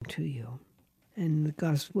to you. And the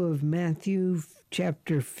Gospel of Matthew,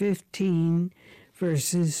 chapter 15,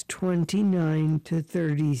 verses 29 to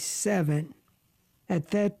 37.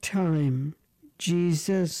 At that time,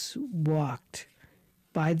 Jesus walked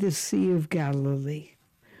by the Sea of Galilee,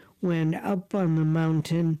 went up on the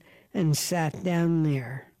mountain and sat down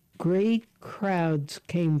there. Great crowds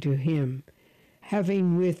came to him,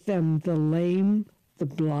 having with them the lame, the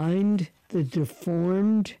blind, the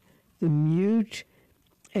deformed, the mute,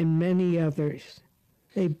 and many others.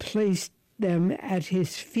 They placed them at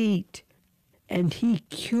his feet, and he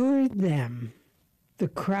cured them. The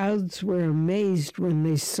crowds were amazed when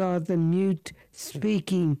they saw the mute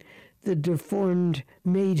speaking, the deformed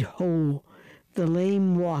made whole, the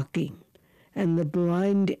lame walking, and the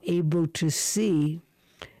blind able to see,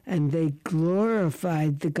 and they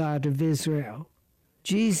glorified the God of Israel.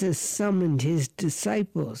 Jesus summoned his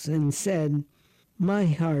disciples and said, "My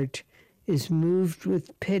heart is moved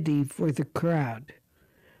with pity for the crowd,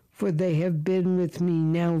 for they have been with me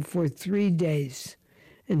now for 3 days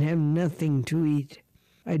and have nothing to eat.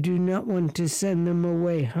 I do not want to send them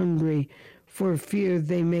away hungry, for fear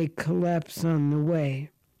they may collapse on the way."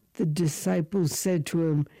 The disciples said to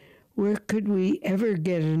him, "Where could we ever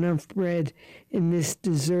get enough bread in this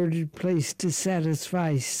deserted place to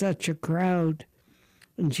satisfy such a crowd?"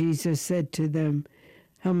 And Jesus said to them,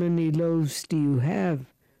 "How many loaves do you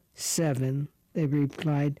have?" "7," they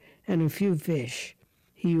replied, "and a few fish."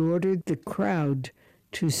 He ordered the crowd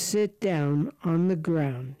to sit down on the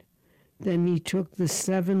ground. Then he took the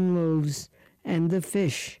 7 loaves and the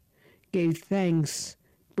fish, gave thanks,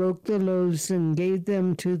 broke the loaves, and gave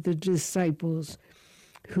them to the disciples,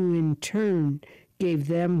 who in turn gave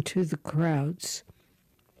them to the crowds.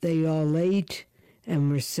 They all ate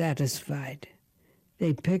and were satisfied.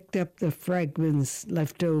 They picked up the fragments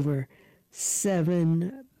left over,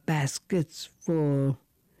 7 baskets full.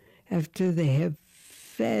 After they have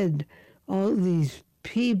fed all these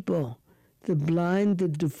people, the blind, the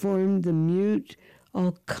deformed, the mute,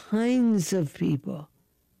 all kinds of people.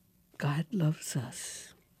 God loves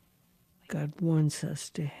us. God wants us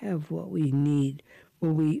to have what we need,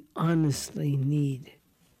 what we honestly need.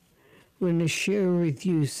 I want to share with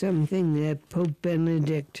you something that Pope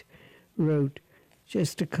Benedict wrote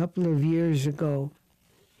just a couple of years ago.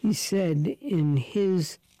 He said in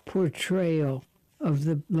his portrayal of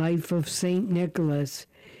the life of St. Nicholas,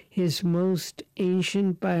 his most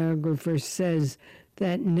ancient biographer says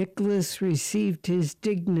that Nicholas received his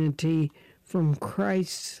dignity from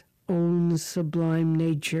Christ's own sublime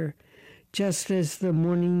nature, just as the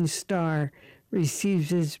morning star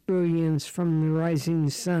receives its brilliance from the rising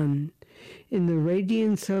sun. In the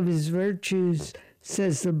radiance of his virtues,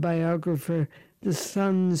 says the biographer, the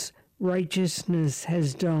sun's righteousness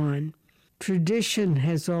has dawned. Tradition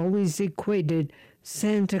has always equated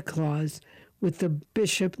Santa Claus with the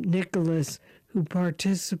Bishop Nicholas, who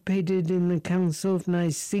participated in the Council of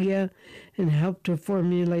Nicaea and helped to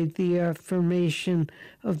formulate the affirmation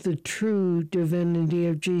of the true divinity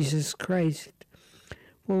of Jesus Christ.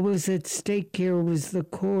 What was at stake here was the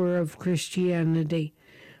core of Christianity.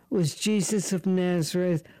 Was Jesus of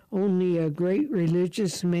Nazareth only a great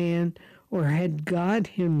religious man, or had God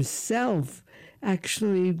himself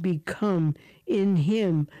actually become in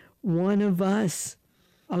him one of us?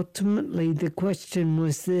 Ultimately, the question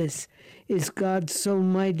was this: is God so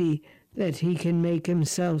mighty that he can make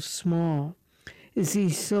himself small? Is he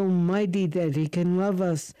so mighty that he can love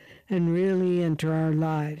us and really enter our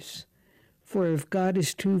lives? For if God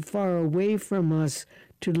is too far away from us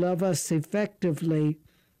to love us effectively,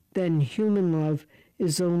 then human love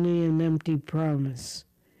is only an empty promise.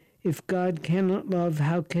 If God cannot love,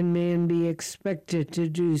 how can man be expected to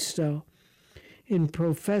do so? In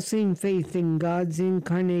professing faith in God's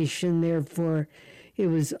incarnation, therefore, it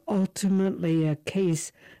was ultimately a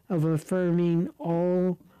case of affirming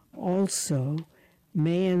also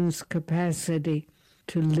man's capacity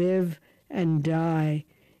to live and die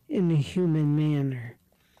in a human manner.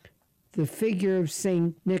 The figure of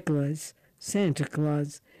St. Nicholas, Santa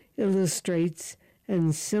Claus, illustrates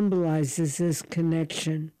and symbolizes this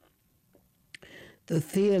connection. The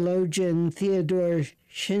theologian Theodor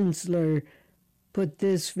Schindler put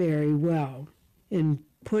this very well in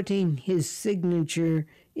putting his signature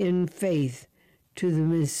in faith to the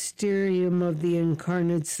mysterium of the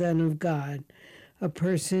incarnate Son of God. A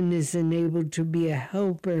person is enabled to be a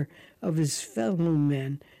helper of his fellow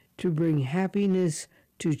men, to bring happiness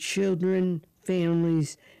to children,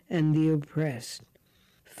 families, and the oppressed.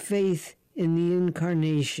 Faith in the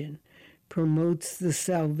incarnation promotes the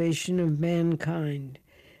salvation of mankind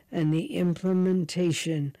and the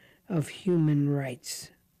implementation of human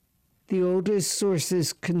rights. The oldest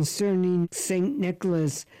sources concerning St.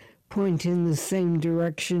 Nicholas point in the same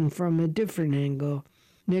direction from a different angle.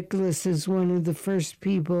 Nicholas is one of the first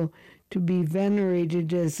people to be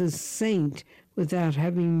venerated as a saint without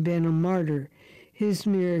having been a martyr. His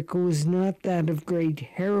miracle was not that of great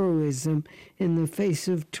heroism in the face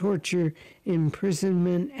of torture,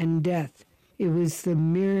 imprisonment, and death. It was the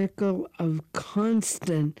miracle of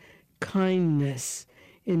constant kindness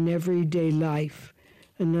in everyday life.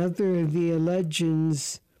 Another of the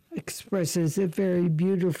legends expresses it very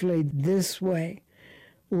beautifully this way: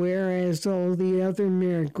 whereas all the other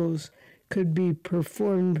miracles could be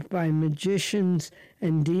performed by magicians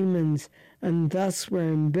and demons and thus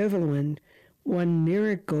were ambivalent, one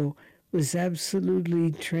miracle was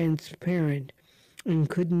absolutely transparent and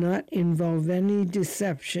could not involve any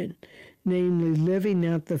deception, namely living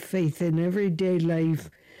out the faith in everyday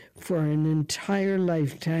life for an entire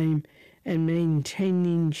lifetime and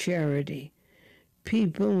maintaining charity.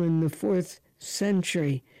 People in the 4th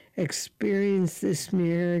century experienced this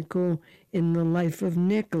miracle in the life of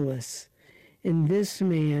Nicholas. In this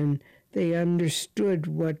man, they understood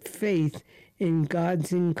what faith in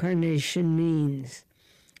God's incarnation means.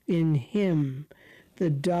 In him,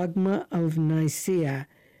 the dogma of Nicaea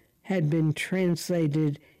had been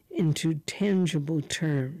translated into tangible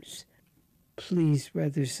terms. Please,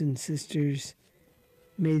 brothers and sisters,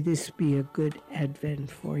 may this be a good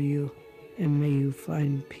Advent for you, and may you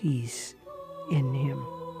find peace in him.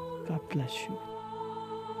 God bless you.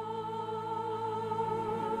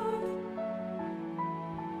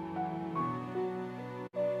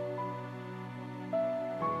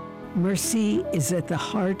 Mercy is at the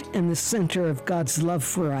heart and the center of God's love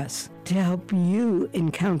for us. To help you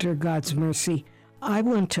encounter God's mercy, I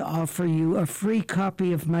want to offer you a free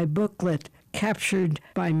copy of my booklet, Captured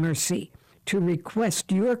by Mercy. To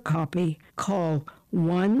request your copy, call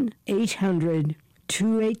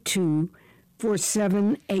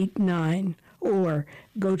 1-800-282-4789 or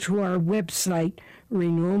go to our website,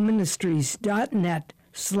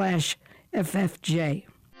 renewalministries.net/FFJ.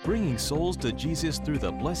 Bringing souls to Jesus through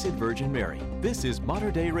the Blessed Virgin Mary. This is Mater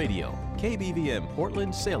Dei Radio, KBVM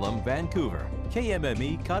Portland, Salem, Vancouver,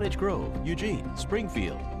 KMME Cottage Grove, Eugene,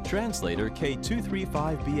 Springfield, translator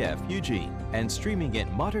K235BF, Eugene, and streaming at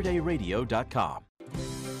materdeiradio.com.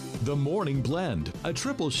 The Morning Blend, a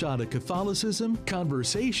triple shot of Catholicism,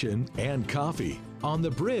 conversation, and coffee. On the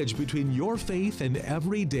bridge between your faith and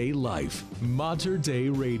everyday life. Mater Dei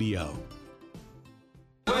Radio.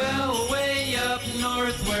 Well, way up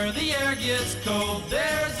north where the air gets cold,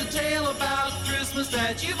 there's a tale about Christmas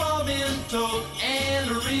that you've all been told.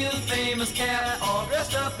 And a real famous cat all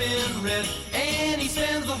dressed up in red, and he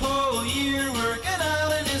spends the whole year working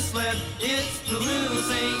out in his sled. It's the little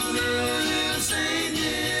Saint Nick, Saint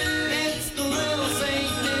Nick. It's the little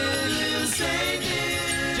Saint Nick, Saint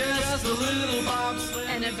Nick. Just a little bobsled.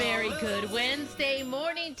 And a very good Wednesday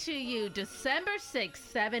morning to you, December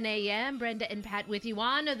 6th, 7 a.m. Brenda and Pat with you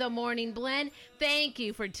on The Morning Blend. Thank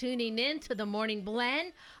you for tuning in to The Morning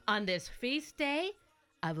Blend on this feast day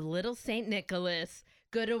of Little St. Nicholas.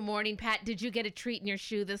 Good morning, Pat. Did you get a treat in your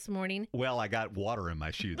shoe this morning? Well, I got water in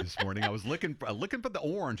my shoe this morning. I was looking for the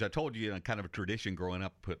orange. I told you, kind of a tradition growing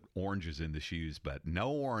up, put oranges in the shoes, but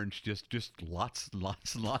no orange, just lots of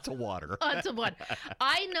water. Lots of water.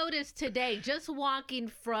 I noticed today, just walking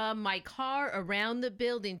from my car around the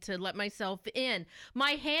building to let myself in,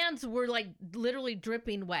 my hands were like literally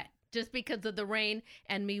dripping wet just because of the rain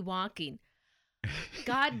and me walking.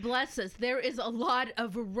 God bless us. There is a lot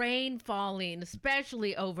of rain falling,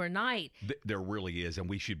 especially overnight. There really is, and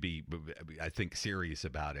we should be, I think, serious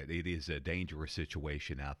about it. It is a dangerous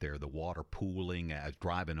situation out there. The water pooling. As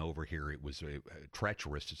driving over here, it was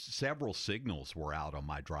treacherous. Several signals were out on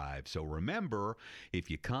my drive. So remember, if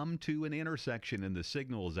you come to an intersection and the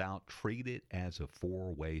signal is out, treat it as a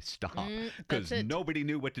four-way stop, because nobody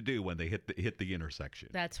knew what to do when they hit the intersection.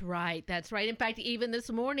 That's right. That's right. In fact, even this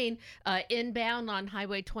morning, inbound on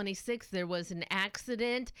Highway 26, there was an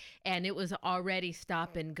accident, and it was already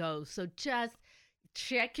stop and go. So just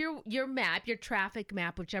check your map, your traffic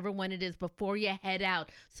map, whichever one it is, before you head out,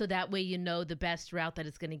 so that way you know the best route that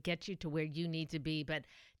is going to get you to where you need to be. But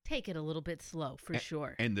take it a little bit slow, for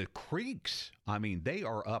sure. And the creeks, I mean, they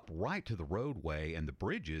are up right to the roadway, and the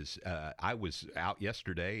bridges. I was out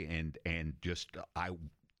yesterday, and just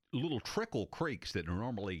little trickle creeks that are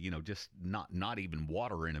normally, just not even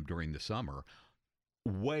water in them during the summer,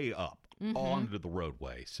 way up onto the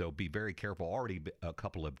roadway. So be very careful. Already a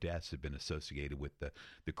couple of deaths have been associated with the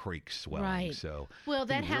creek swelling. Right. So well,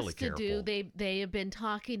 that has really to do. They have been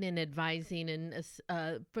talking and advising, and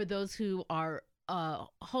for those who are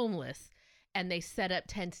homeless and they set up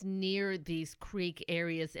tents near these creek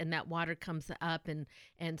areas, and that water comes up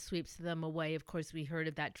and sweeps them away. Of course, we heard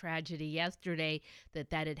of that tragedy yesterday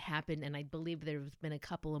that had happened, and I believe there's been a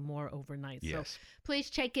couple of more overnight. Yes. So please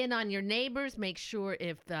check in on your neighbors. Make sure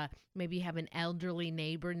if maybe you have an elderly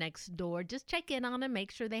neighbor next door, just check in on them,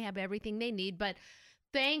 make sure they have everything they need. But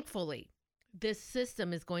thankfully, this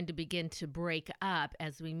system is going to begin to break up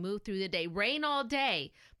as we move through the day. Rain all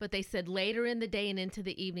day, but they said later in the day and into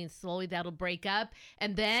the evening, slowly that'll break up.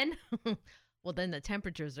 And then, well, then the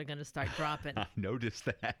temperatures are going to start dropping. I noticed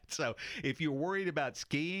that. So if you're worried about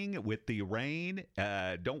skiing with the rain,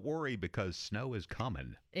 don't worry because snow is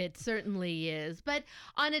coming. It certainly is. But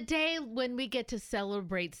on a day when we get to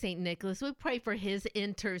celebrate St. Nicholas, we pray for his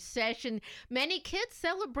intercession. Many kids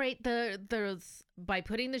celebrate by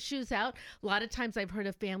putting the shoes out. A lot of times I've heard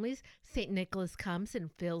of families, St. Nicholas comes and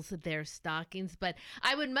fills their stockings. But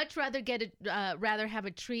I would much rather rather have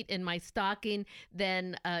a treat in my stocking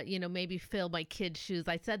than, maybe fill my kids' shoes.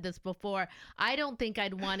 I said this before. I don't think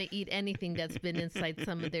I'd want to eat anything that's been inside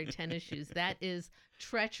some of their tennis shoes. That is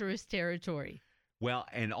treacherous territory. Well,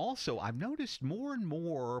 and also I've noticed more and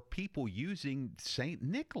more people using St.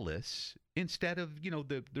 Nicholas instead of,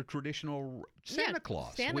 the traditional Santa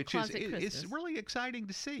Claus, which is really exciting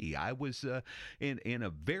to see. I was in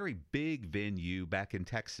a very big venue back in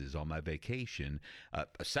Texas on my vacation, a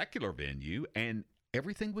secular venue, and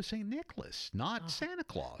everything was St. Nicholas, not Santa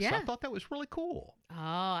Claus. Yeah. I thought that was really cool. Oh,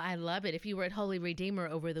 I love it. If you were at Holy Redeemer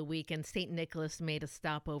over the weekend, St. Nicholas made a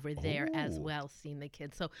stop over there as well, seeing the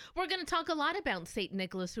kids. So we're going to talk a lot about St.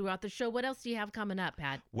 Nicholas throughout the show. What else do you have coming up,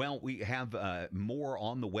 Pat? Well, we have more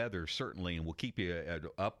on the weather, certainly, and we'll keep you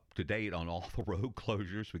up to date on all the road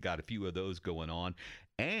closures. We got a few of those going on.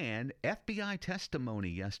 And FBI testimony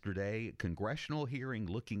yesterday, congressional hearing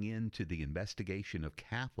looking into the investigation of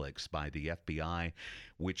Catholics by the FBI,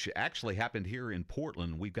 which actually happened here in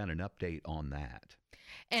Portland. We've got an update on that.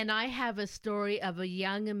 And I have a story of a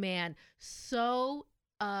young man so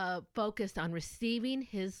focused on receiving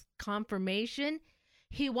his confirmation,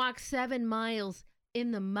 he walked 7 miles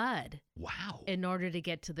in the mud. Wow. In order to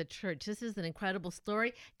get to the church. This is an incredible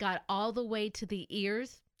story. Got all the way to the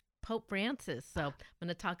ears. Pope Francis. So I'm going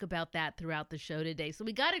to talk about that throughout the show today. So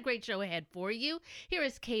we got a great show ahead for you. Here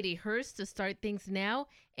is Katie Hurst to start things now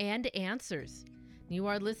and answers. You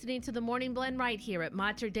are listening to the Morning Blend right here at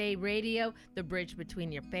Mater Dei Radio, the bridge between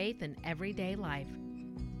your faith and everyday life.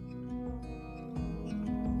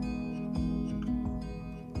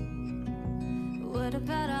 What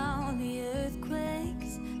about all the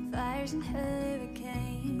earthquakes, fires and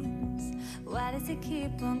hurricanes? Why does it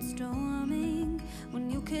keep on storming when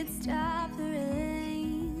you could stop the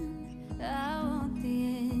rain? I want the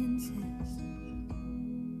answers.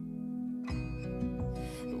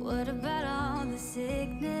 What about all the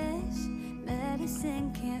sickness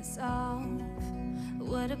medicine can't solve?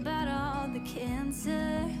 What about all the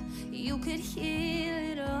cancer? You could heal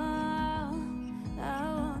it all.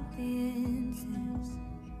 I want the answers.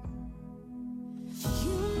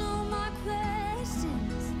 You know my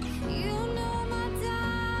questions. You know my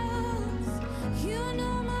doubts. You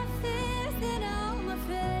know my fears that I'm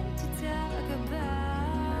afraid to talk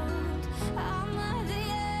about. I'm at the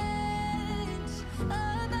edge,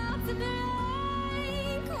 about to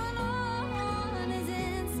break when all I want is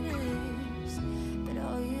answers, but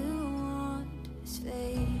all you want is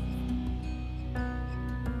faith.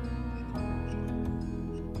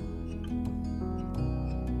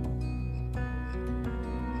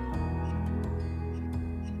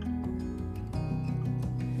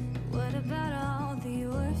 What about all the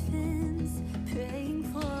orphans praying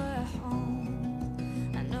for a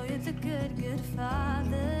home? I know you're the good, good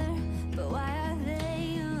father, but why are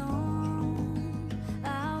they alone?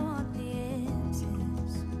 I want the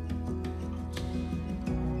answers.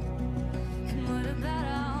 And what about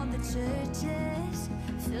all the churches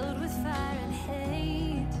filled with fire and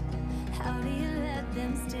hate? How do you let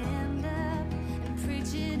them stand up and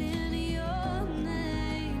preach it in your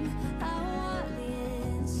name? I want the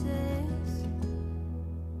answers.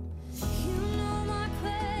 You know my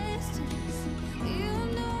questions, you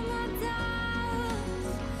know my doubts.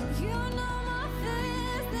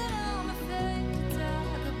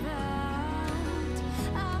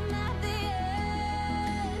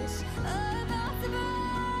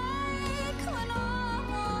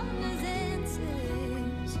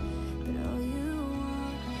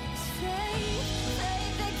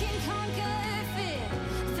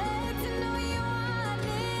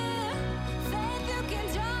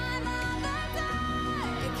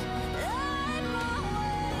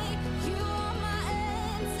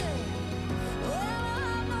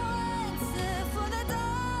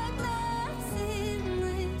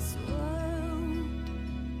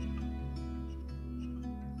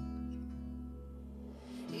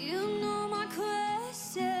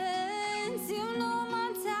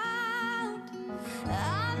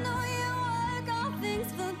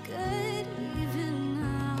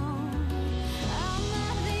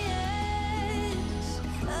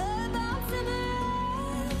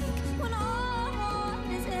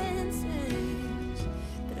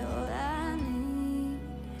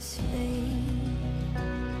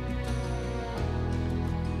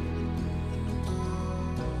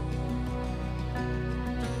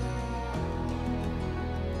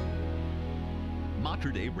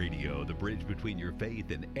 Mater Day Radio, the bridge between your faith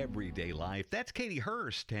and everyday life. That's Katie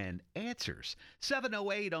Hurst and Answers.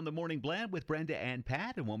 7:08 on the Morning Blend with Brenda and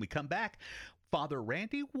Pat. And when we come back, Father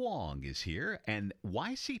Randy Wong is here, and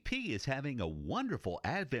YCP is having a wonderful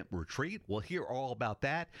Advent retreat. We'll hear all about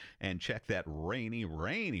that and check that rainy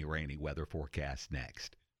weather forecast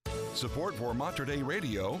next. Support for Mater Day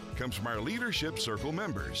Radio comes from our Leadership Circle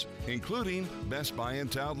members, including Best Buy in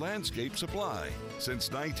Town Landscape Supply. Since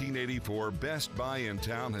 1984, Best Buy in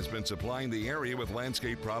Town has been supplying the area with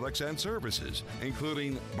landscape products and services,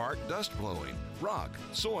 including bark dust blowing, rock,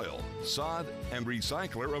 soil, sod, and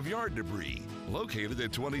recycler of yard debris. Located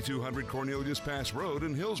at 2200 Cornelius Pass Road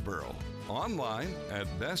in Hillsboro. Online at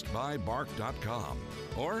bestbuybark.com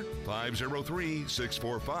or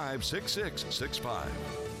 503-645-6665.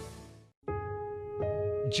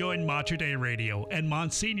 Join Mater Day Radio and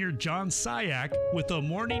Monsignor John Syak with the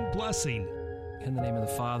Morning Blessing. In the name of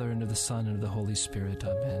the Father, and of the Son, and of the Holy Spirit.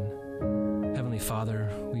 Amen. Heavenly Father,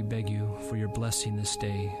 we beg you for your blessing this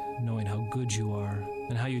day, knowing how good you are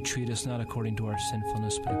and how you treat us not according to our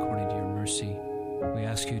sinfulness, but according to your mercy. We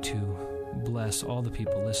ask you to bless all the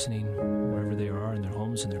people listening, wherever they are, in their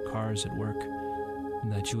homes, in their cars, at work, and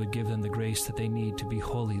that you would give them the grace that they need to be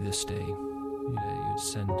holy this day. You would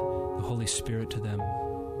send the Holy Spirit to them.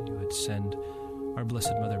 You would send our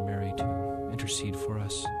Blessed Mother Mary to intercede for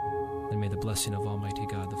us. And may the blessing of Almighty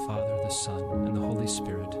God, the Father, the Son, and the Holy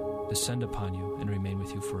Spirit descend upon you and remain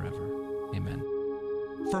with you forever. Amen.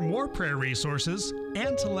 For more prayer resources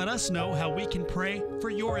and to let us know how we can pray for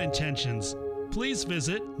your intentions, please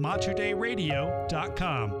visit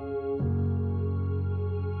materdayradio.com.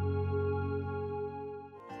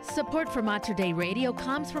 Support for Mater Day Radio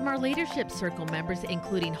comes from our Leadership Circle members,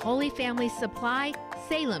 including Holy Family Supply,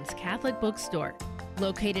 Salem's Catholic Bookstore.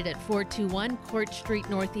 Located at 421 Court Street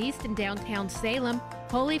Northeast in downtown Salem,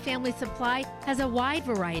 Holy Family Supply has a wide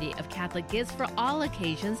variety of Catholic gifts for all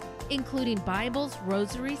occasions, including Bibles,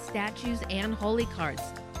 rosaries, statues, and holy cards.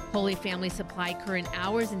 Holy Family Supply current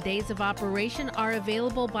hours and days of operation are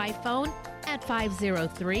available by phone at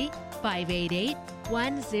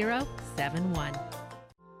 503-588-1071.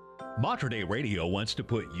 Mater Day Radio wants to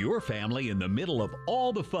put your family in the middle of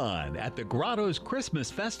all the fun at the Grotto's Christmas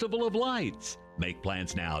Festival of Lights. Make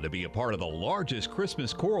plans now to be a part of the largest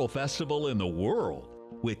Christmas choral festival in the world,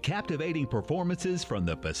 with captivating performances from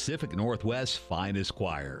the Pacific Northwest's finest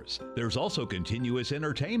choirs. There's also continuous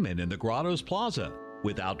entertainment in the Grotto's Plaza,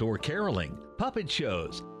 with outdoor caroling, puppet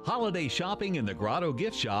shows, holiday shopping in the Grotto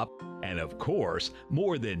gift shop, and of course,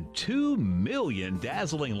 more than 2 million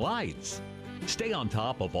dazzling lights. Stay on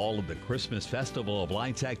top of all of the Christmas Festival of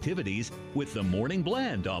Lights activities with the Morning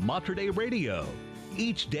Blend on Mater Day Radio.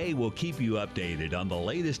 Each day will keep you updated on the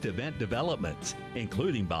latest event developments,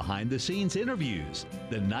 including behind-the-scenes interviews,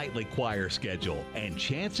 the nightly choir schedule, and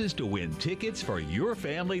chances to win tickets for your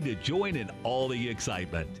family to join in all the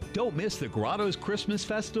excitement. Don't miss the Grotto's Christmas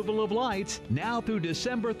Festival of Lights now through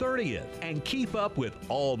December 30th, and keep up with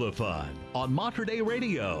all the fun on Mater Day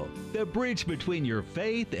Radio, the bridge between your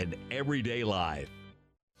faith and everyday life.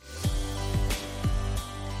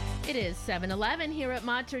 It is 7:11 here at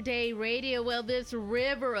Mater Day Radio. Well, this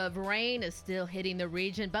river of rain is still hitting the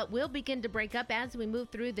region, but will begin to break up as we move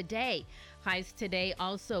through the day. Highs today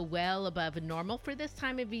also well above normal for this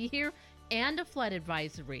time of year, and a flood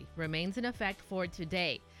advisory remains in effect for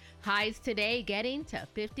today. Highs today getting to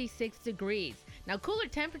 56 degrees. Now, cooler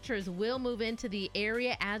temperatures will move into the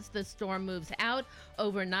area as the storm moves out.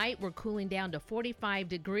 Overnight, we're cooling down to 45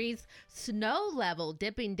 degrees. Snow level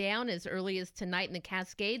dipping down as early as tonight in the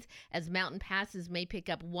Cascades, as mountain passes may pick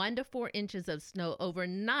up 1 to 4 inches of snow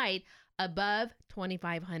overnight above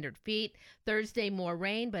 2,500 feet. Thursday, more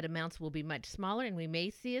rain, but amounts will be much smaller, and we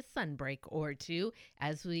may see a sunbreak or two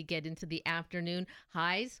as we get into the afternoon.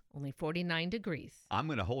 Highs, only 49 degrees. I'm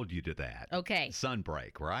going to hold you to that. Okay.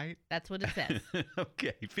 Sunbreak, right? That's what it says.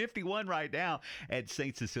 Okay. 51 right now at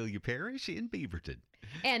St. Cecilia Parish in Beaverton.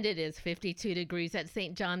 And it is 52 degrees at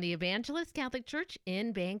St. John the Evangelist Catholic Church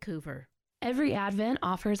in Vancouver. Every Advent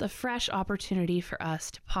offers a fresh opportunity for us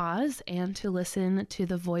to pause and to listen to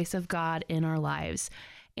the voice of God in our lives.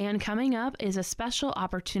 And coming up is a special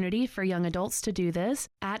opportunity for young adults to do this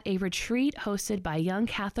at a retreat hosted by young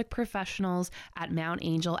Catholic professionals at Mount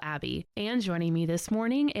Angel Abbey. And joining me this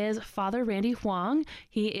morning is Father Randy Huang.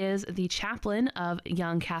 He is the chaplain of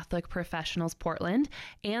Young Catholic Professionals Portland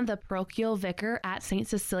and the parochial vicar at St.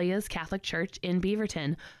 Cecilia's Catholic Church in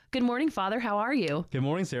Beaverton. Good morning, Father. How are you? Good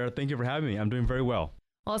morning, Sarah. Thank you for having me. I'm doing very well.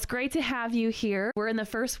 Well, it's great to have you here. We're in the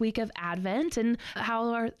first week of Advent, and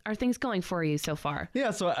how are things going for you so far?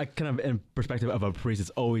 Yeah, so I kind of, in perspective of a priest,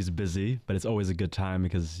 it's always busy, but it's always a good time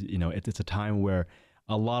because, you know, it's a time where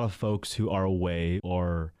a lot of folks who are away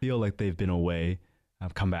or feel like they've been away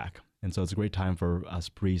have come back. And so it's a great time for us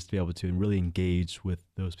priests to be able to really engage with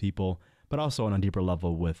those people, but also on a deeper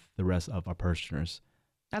level with the rest of our parishioners.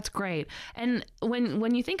 That's great. And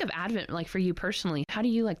when you think of Advent, like for you personally, how do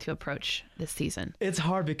you like to approach this season? It's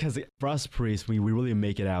hard because for us priests, we really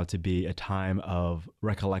make it out to be a time of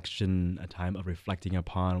recollection, a time of reflecting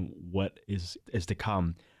upon what is to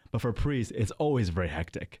come. But for priests, it's always very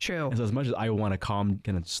hectic. True. And so as much as I want to calm,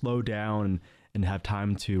 kind of slow down and have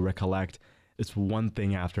time to recollect, it's one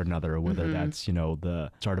thing after another, whether that's,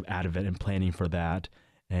 the start of Advent and planning for that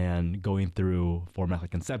and going through for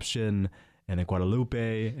Immaculate Conception and then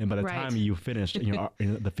Guadalupe. And by the time you finish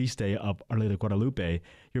the feast day of Our Lady of Guadalupe,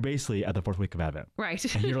 you're basically at the fourth week of Advent. Right.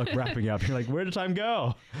 And you're like wrapping up. You're like, where did time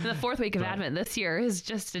go? The fourth week of Advent this year is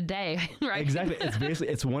just a day, right? Exactly.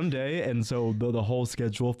 It's one day. And so the whole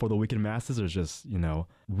schedule for the weekend masses is just,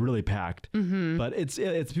 really packed. But it's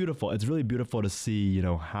beautiful. It's really beautiful to see,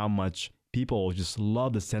 how much people just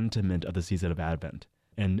love the sentiment of the season of Advent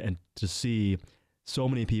and to see so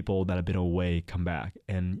many people that have been away come back.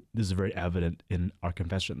 And this is very evident in our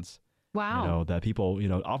confessions. Wow. That people,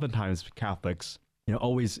 oftentimes Catholics,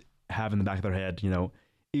 always have in the back of their head,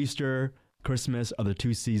 Easter, Christmas are the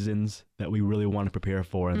two seasons that we really want to prepare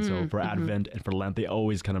for. And so for Advent and for Lent, they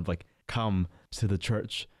always kind of like come to the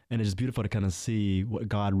church. And it's just beautiful to kind of see what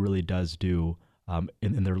God really does do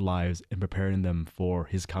in their lives and preparing them for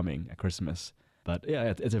his coming at Christmas. But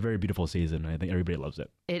yeah, it's a very beautiful season. I think everybody loves it.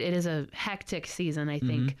 It is a hectic season, I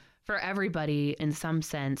think, for everybody in some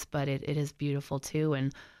sense, but it is beautiful too.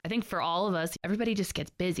 And I think for all of us, everybody just gets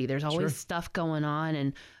busy. There's always stuff going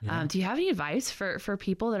on. And do you have any advice for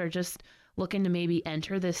people that are just looking to maybe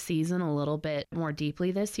enter this season a little bit more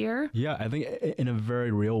deeply this year? Yeah, I think in a very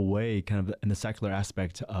real way, kind of in the secular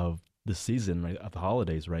aspect of the season, right, of the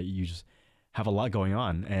holidays, right? You just have a lot going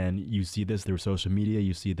on, and you see this through social media.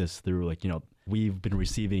 You see this through we've been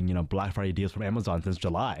receiving, Black Friday deals from Amazon since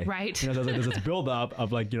July. Right. There's this buildup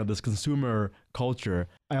of this consumer culture.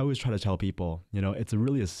 I always try to tell people, it's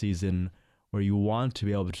really a season where you want to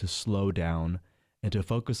be able to slow down and to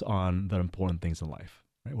focus on the important things in life,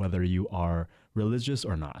 right? Whether you are religious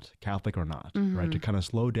or not, Catholic or not, right? To kind of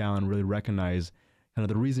slow down and really recognize kind of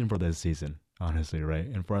the reason for this season, honestly, right?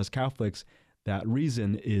 And for us Catholics, that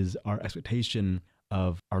reason is our expectation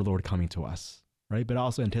of our Lord coming to us, right? But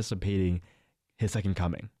also anticipating his second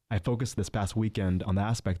coming. I focused this past weekend on the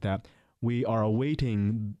aspect that we are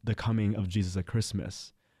awaiting the coming of Jesus at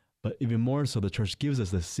Christmas, but even more so, the church gives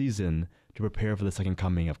us this season to prepare for the second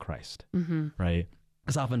coming of Christ, right?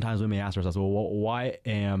 Because oftentimes we may ask ourselves, well, why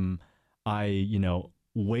am I,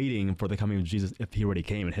 waiting for the coming of Jesus if he already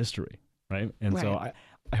came in history, right? And so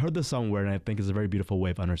I heard this somewhere, and I think it's a very beautiful way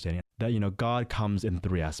of understanding that, God comes in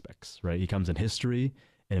three aspects, right? He comes in history,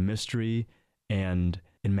 in mystery, and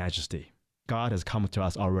in majesty. God has come to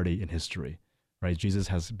us already in history, right? Jesus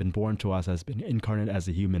has been born to us, has been incarnate as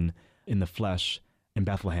a human in the flesh in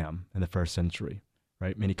Bethlehem in the first century,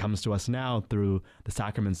 right? And he comes to us now through the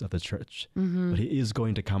sacraments of the church, but he is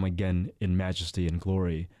going to come again in majesty and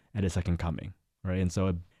glory at his second coming, right? And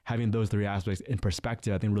so having those three aspects in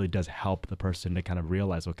perspective, I think really does help the person to kind of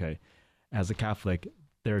realize, okay, as a Catholic,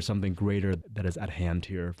 there's something greater that is at hand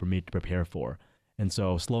here for me to prepare for. And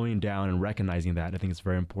so slowing down and recognizing that, I think is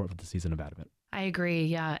very important for the season of Advent. I agree.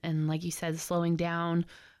 Yeah. And like you said, slowing down,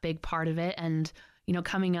 big part of it. And,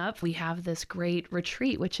 coming up, we have this great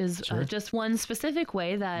retreat, which is just one specific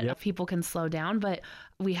way that people can slow down. But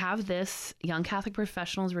we have this Young Catholic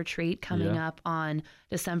Professionals retreat coming up on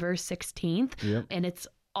December 16th. And it's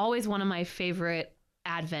always one of my favorite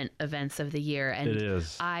Advent events of the year. And it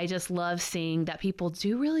is. I just love seeing that people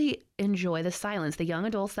do really enjoy the silence. The young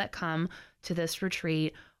adults that come to this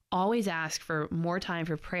retreat always ask for more time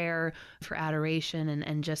for prayer, for adoration,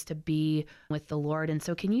 and just to be with the Lord. And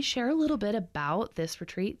so can you share a little bit about this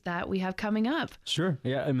retreat that we have coming up? Sure.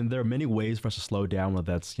 Yeah. I mean, there are many ways for us to slow down,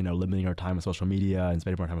 whether that's, limiting our time on social media and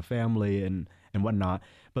spending more time with family and whatnot.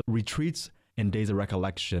 But retreats and days of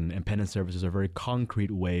recollection and penance services are very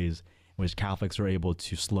concrete ways in which Catholics are able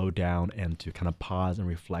to slow down and to kind of pause and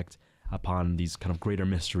reflect upon these kind of greater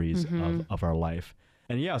mysteries of our life.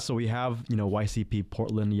 And yeah, so we have, YCP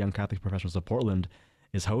Portland, Young Catholic Professionals of Portland,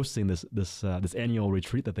 is hosting this annual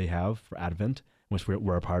retreat that they have for Advent, which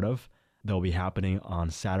we're a part of. They'll be happening on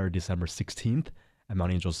Saturday, December 16th at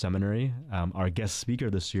Mount Angel Seminary. Our guest speaker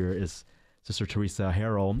this year is Sister Teresa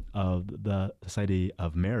Harrell of the Society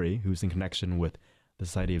of Mary, who's in connection with the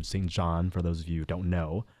Society of St. John, for those of you who don't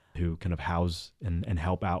know, who kind of house and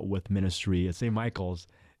help out with ministry at St. Michael's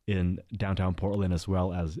in downtown Portland, as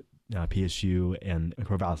well as PSU and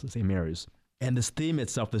Corvallis at St. Mary's. And this theme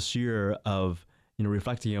itself this year of,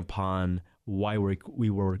 reflecting upon why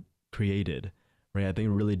we were created, right? I think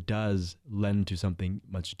it really does lend to something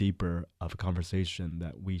much deeper of a conversation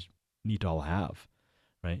that we need to all have,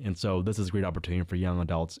 right? And so this is a great opportunity for young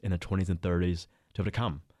adults in their 20s and 30s to be able to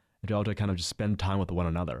come and to be able to kind of just spend time with one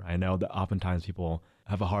another. I know that oftentimes people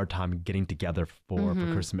have a hard time getting together for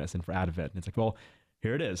Christmas and for Advent. And it's like, well,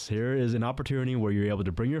 here it is. Here is an opportunity where you're able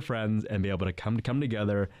to bring your friends and be able to come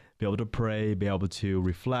together, be able to pray, be able to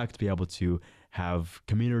reflect, be able to have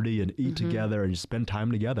community and eat together and just spend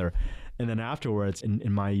time together. And then afterwards,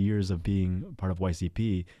 in my years of being part of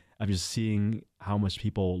YCP, I'm just seeing how much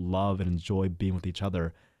people love and enjoy being with each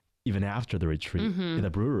other even after the retreat in the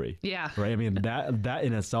brewery. Yeah. Right? I mean, that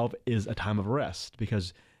in itself is a time of rest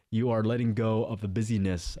because you are letting go of the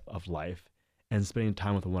busyness of life and spending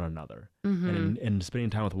time with one another. And in spending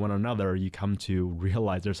time with one another, you come to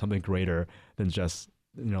realize there's something greater than just,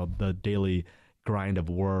 the daily grind of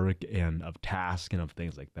work and of task and of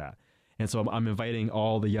things like that. And so I'm inviting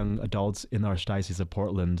all the young adults in the Archdiocese of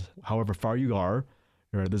Portland, however far you are,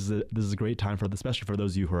 this is a great time especially for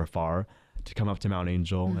those of you who are far, to come up to Mount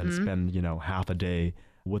Angel and spend, half a day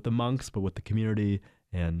with the monks, but with the community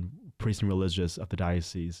and priests and religious of the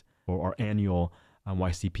diocese for our annual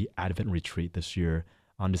YCP Advent Retreat this year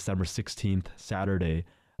on December 16th, Saturday,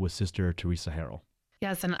 with Sister Teresa Harrell.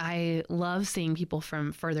 Yes, and I love seeing people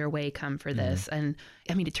from further away come for this. And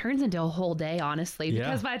I mean, it turns into a whole day, honestly,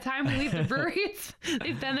 because by the time we leave the brewery,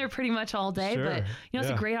 they've been there pretty much all day. Sure. But, it's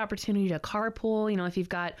a great opportunity to carpool. If you've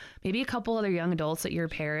got maybe a couple other young adults at your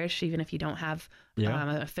parish, even if you don't have an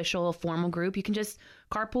official formal group, you can just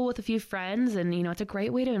carpool with a few friends. And, it's a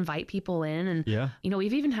great way to invite people in. And,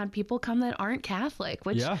 we've even had people come that aren't Catholic,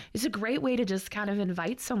 which is a great way to just kind of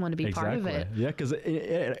invite someone to be part of it. Yeah, because,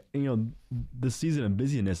 the season of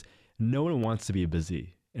busyness, no one wants to be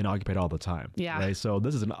busy and occupied all the time. Yeah. Right. So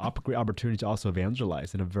this is a great opportunity to also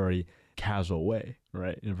evangelize in a very casual way,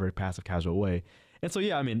 right? In a very passive, casual way. And so,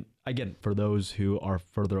 again, for those who are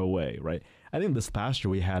further away, right? I think this past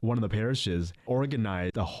year we had one of the parishes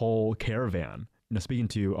organize a whole caravan, speaking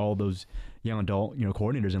to all those young adult,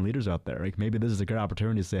 coordinators and leaders out there. Like maybe this is a good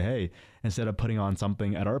opportunity to say, hey, instead of putting on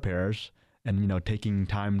something at our parish and, taking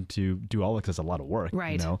time to do all this, it's a lot of work,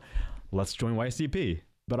 right? Let's join YCP.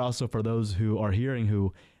 But also for those who are hearing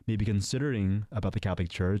who may be considering about the Catholic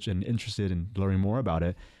Church and interested in learning more about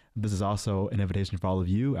it, this is also an invitation for all of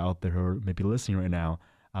you out there who are maybe listening right now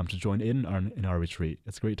to join in our retreat.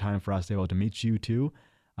 It's a great time for us to be able to meet you too.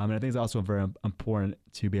 And I think it's also very important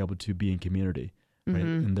to be able to be in community, right?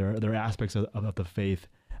 And there are aspects of the faith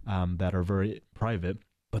that are very private,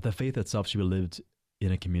 but the faith itself should be lived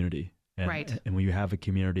in a community. And, and when you have a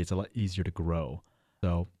community, it's a lot easier to grow.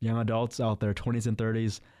 So young adults out there, 20s and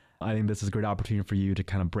 30s, I think this is a great opportunity for you to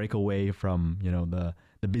kind of break away from,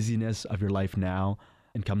 the busyness of your life now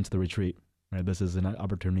and come to the retreat. Right? This is an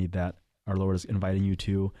opportunity that our Lord is inviting you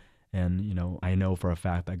to. And, I know for a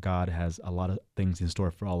fact that God has a lot of things in store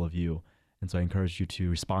for all of you. And so I encourage you to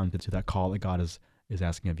respond to that call that God is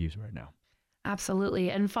asking of you right now. Absolutely.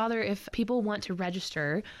 And Father, if people want to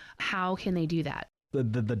register, how can they do that? The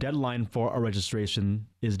deadline for our registration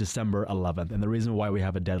is December 11th. And the reason why we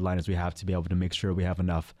have a deadline is we have to be able to make sure we have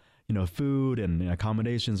enough, food and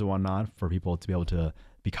accommodations and whatnot for people to be able to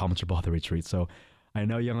be comfortable at the retreat. So I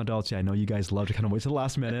know young adults, I know you guys love to kind of wait to the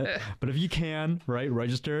last minute, but if you can, right,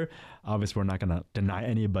 register. Obviously, we're not going to deny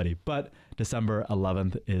anybody, but December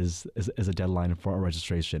 11th is a deadline for our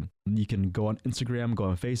registration. You can go on Instagram, go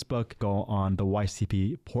on Facebook, go on the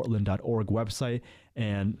ycpportland.org website,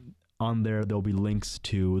 and on there'll be links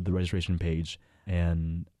to the registration page.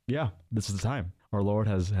 And yeah, this is the time. Our Lord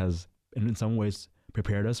has in some ways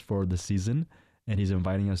prepared us for the season, and he's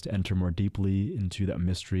inviting us to enter more deeply into that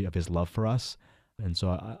mystery of his love for us. And so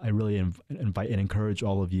I really invite and encourage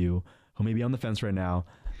all of you who may be on the fence right now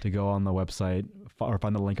to go on the website or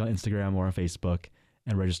find the link on Instagram or on Facebook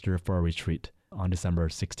and register for our retreat on December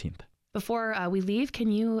 16th. Before we leave,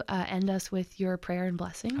 can you end us with your prayer and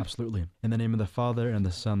blessing? Absolutely. In the name of the Father, and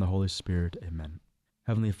the Son, and the Holy Spirit. Amen.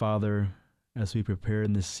 Heavenly Father, as we prepare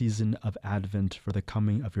in this season of Advent for the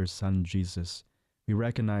coming of your Son, Jesus, we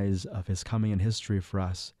recognize of his coming in history for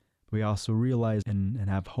us. We also realize and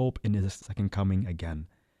have hope in his second coming again.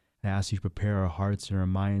 I ask you to prepare our hearts and our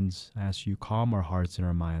minds. I ask you to calm our hearts and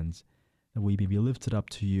our minds, that we may be lifted up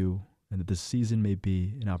to you, and that this season may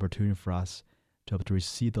be an opportunity for us to be able to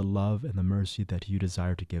receive the love and the mercy that you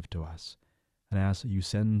desire to give to us. And I ask that you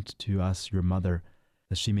send to us your mother,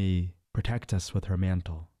 that she may protect us with her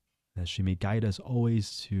mantle, that she may guide us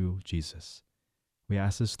always to Jesus. We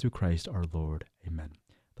ask this through Christ our Lord. Amen.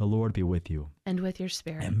 The Lord be with you. And with your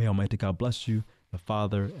spirit. And may Almighty God bless you, the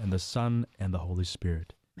Father, and the Son, and the Holy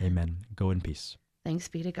Spirit. Amen. Go in peace. Thanks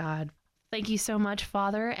be to God. Thank you so much,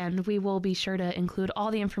 Father, and we will be sure to include all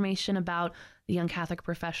the information about the Young Catholic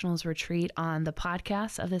Professionals Retreat on the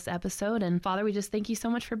podcast of this episode. And Father, we just thank you so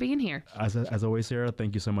much for being here. As always, Sarah,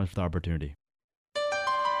 thank you so much for the opportunity.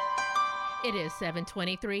 It is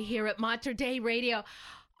 7:23 here at Mater Dei Radio.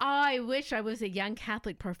 I wish I was a Young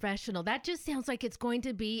Catholic Professional. That just sounds like it's going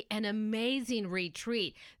to be an amazing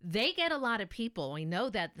retreat. They get a lot of people. We know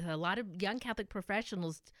that a lot of Young Catholic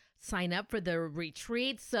Professionals sign up for the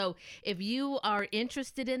retreat. So if you are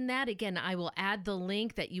interested in that, again, I will add the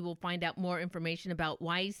link that you will find out more information about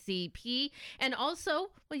YCP. And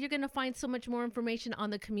also, well, you're going to find so much more information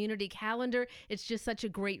on the community calendar. It's just such a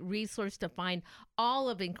great resource to find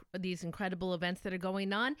all of these incredible events that are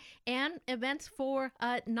going on, and events for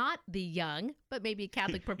not the young, but maybe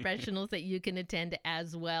Catholic professionals that you can attend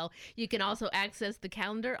as well. You can also access the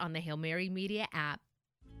calendar on the Hail Mary Media app.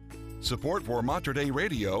 Support for Mater Dei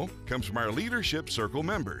Radio comes from our Leadership Circle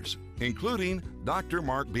members, including Dr.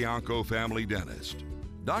 Mark Bianco, family dentist.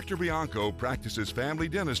 Dr. Bianco practices family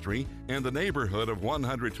dentistry in the neighborhood of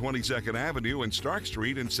 122nd Avenue and Stark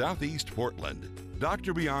Street in Southeast Portland.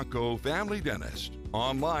 Dr. Bianco, family dentist,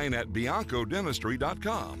 online at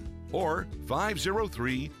biancodentistry.com or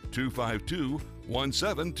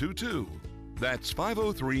 503-252-1722. That's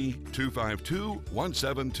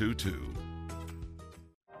 503-252-1722.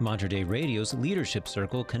 Mater Dei Radio's Leadership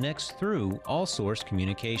Circle connects through All Source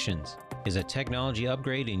Communications. Is a technology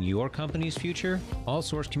upgrade in your company's future? All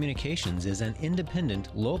Source Communications is an independent,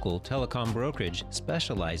 local telecom brokerage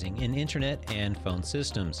specializing in internet and phone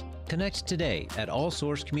systems. Connect today at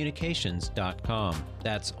allsourcecommunications.com.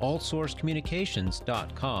 That's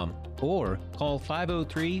allsourcecommunications.com or call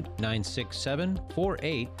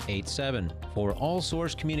 503-967-4887 for All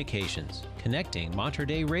Source Communications, connecting Mater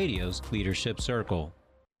Dei Radio's Leadership Circle.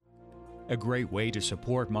 A great way to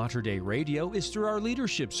support Mater Dei Radio is through our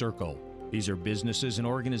Leadership Circle. These are businesses and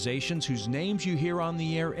organizations whose names you hear on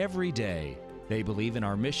the air every day. They believe in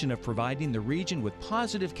our mission of providing the region with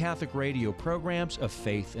positive Catholic radio programs of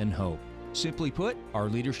faith and hope. Simply put, our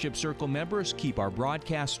Leadership Circle members keep our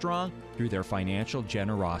broadcast strong through their financial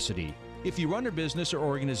generosity. If you run a business or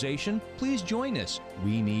organization, please join us.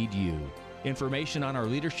 We need you. Information on our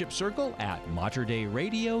Leadership Circle at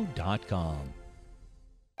materdeiradio.com.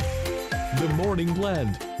 The Morning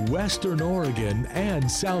Blend, Western Oregon and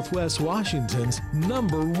Southwest Washington's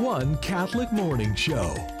 #1 Catholic morning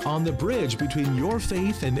show. On the bridge between your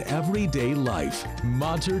faith and everyday life.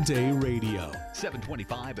 Mater Dei Radio.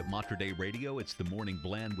 725 at Mater Dei Radio. It's the Morning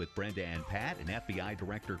Blend with Brenda and Pat. And FBI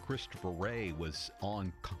Director Christopher Wray was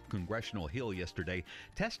on Congressional Hill yesterday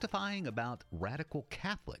testifying about radical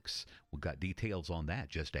Catholics. We've got details on that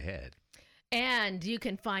just ahead. And you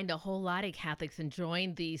can find a whole lot of Catholics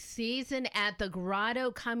enjoying the season at the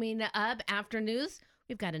Grotto coming up after news.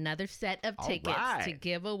 We've got another set of tickets to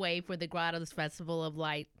give away for the Grotto's Festival of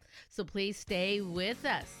Light. So please stay with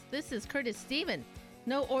us. This is Curtis Stephen.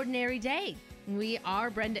 No ordinary day. We are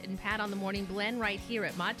Brenda and Pat on the Morning Blend right here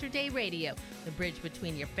at Mater Dei Radio, the bridge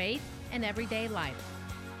between your faith and everyday life.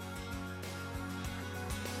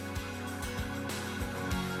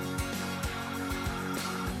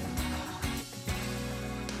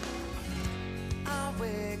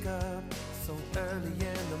 Wake up so early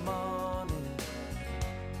in the morning.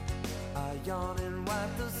 I yawn and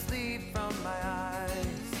wipe the sleep from my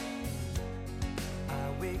eyes.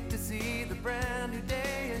 I wake to see the brand new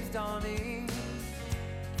day is dawning,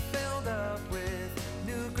 filled up with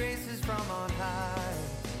new graces from on high.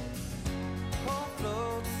 Hope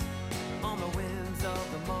floats on the winds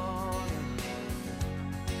of the morning.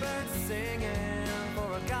 Birds singing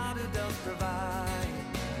for a God who does provide.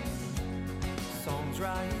 Songs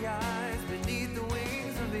rise beneath the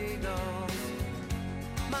wings of eagles.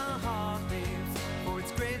 My heart beats, for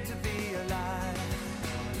it's great to be alive.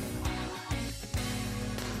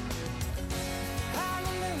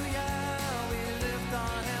 Hallelujah, we lift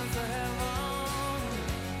our hands to heaven.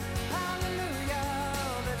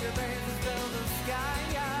 Hallelujah, let your praises fill the sky.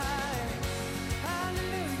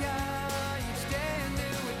 Hallelujah, each day a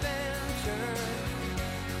new adventure.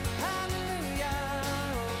 Hallelujah,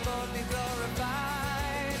 oh Lord, be glorified.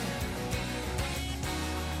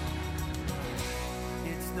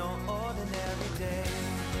 It's no ordinary day.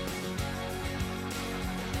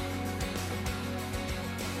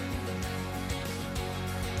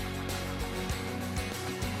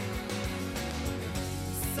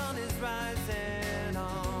 The sun is rising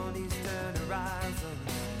on eastern horizon.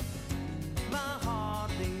 My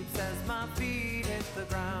heart leaps as my feet hit the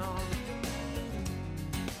ground.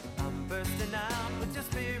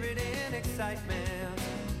 excitement.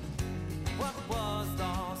 What was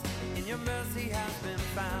lost in your mercy has been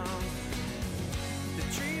found. The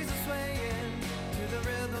trees are swaying to the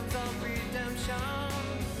rhythms of redemption.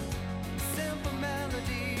 Simple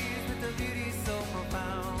melodies with a beauty so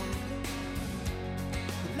profound.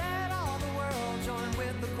 Let all the world join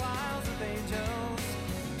with the choirs of angels.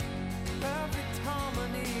 Perfect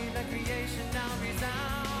harmony, let creation now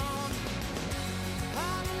resound.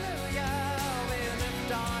 Hallelujah, we lift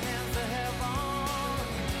our hands to heaven.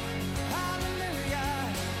 Hallelujah,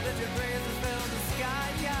 let your praises fill the sky.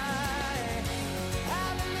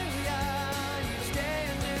 Hallelujah, each day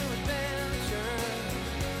a new adventure.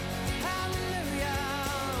 Hallelujah,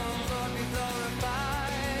 Lord be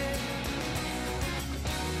glorified.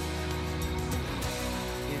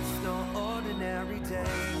 It's no ordinary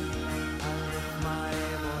day. I lift my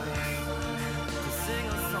voice to sing a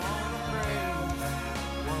song of praise.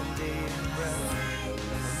 One day in breath,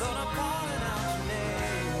 Lord, I'm calling out your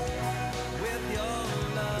name. With your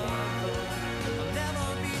love, I'll never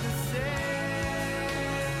be the same.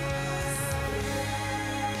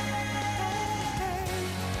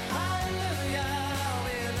 Hallelujah,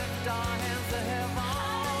 we lift our hands to heaven.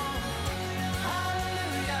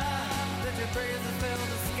 Hallelujah, let your praises fill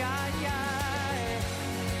the sky.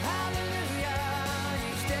 Hallelujah,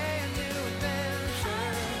 each day a new adventure.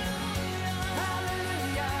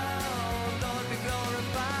 Hallelujah, Lord be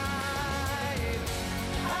glorified.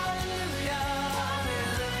 Hallelujah, we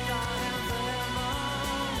lift our hands to heaven.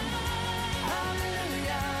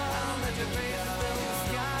 Hallelujah, let your praises fill the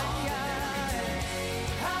sky.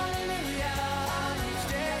 Hallelujah, each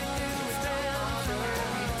day a new adventure.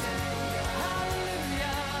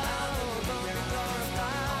 Hallelujah, Lord be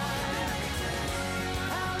glorified.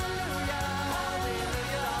 Hallelujah, we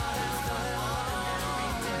lift our hands to heaven.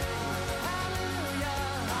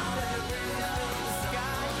 Hallelujah, let your praises fill the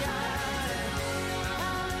sky.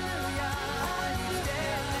 Hallelujah, each day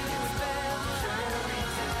a new adventure.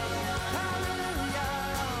 Hallelujah,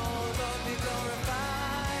 Lord be glorified.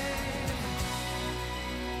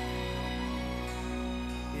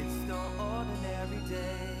 It's no ordinary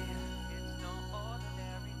day. It's no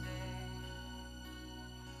ordinary day.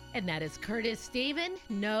 And that is Curtis Stephen,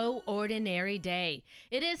 No Ordinary Day.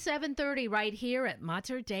 It is 7:30 right here at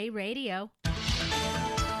Mater Dei Radio.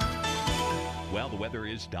 Well, the weather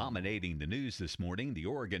is dominating the news this morning. The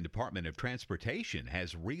Oregon Department of Transportation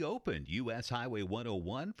has reopened U.S. Highway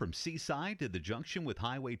 101 from Seaside to the junction with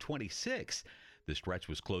Highway 26. The stretch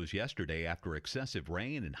was closed yesterday after excessive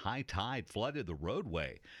rain and high tide flooded the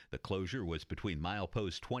roadway. The closure was between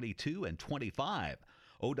milepost 22 and 25.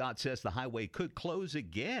 ODOT says the highway could close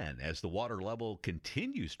again as the water level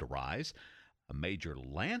continues to rise. A major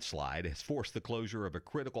landslide has forced the closure of a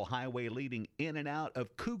critical highway leading in and out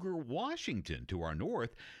of Cougar, Washington to our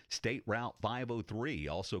north. State Route 503,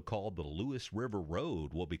 also called the Lewis River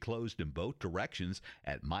Road, will be closed in both directions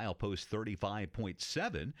at milepost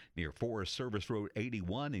 35.7 near Forest Service Road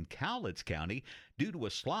 81 in Cowlitz County due to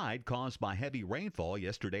a slide caused by heavy rainfall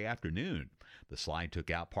yesterday afternoon. The slide took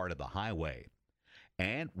out part of the highway.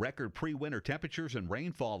 And record pre-winter temperatures and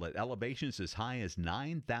rainfall at elevations as high as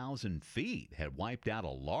 9,000 feet had wiped out a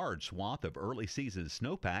large swath of early season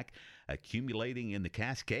snowpack, accumulating in the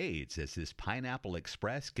Cascades as this Pineapple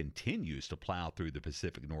Express continues to plow through the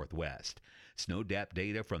Pacific Northwest. Snow depth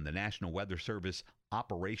data from the National Weather Service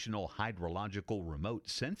Operational Hydrological Remote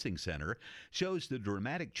Sensing Center shows the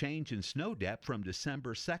dramatic change in snow depth from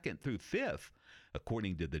December 2nd through 5th.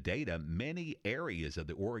 According to the data, many areas of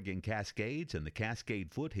the Oregon Cascades and the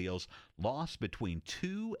Cascade foothills lost between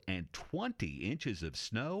 2 and 20 inches of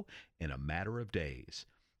snow in a matter of days.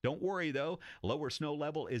 Don't worry, though. Lower snow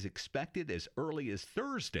level is expected as early as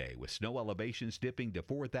Thursday, with snow elevations dipping to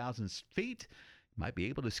 4,000 feet. Might be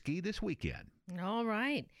able to ski this weekend. All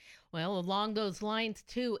right. Well, along those lines,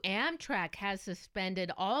 too, Amtrak has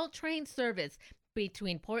suspended all train service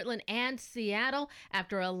between Portland and Seattle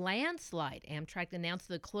after a landslide. Amtrak announced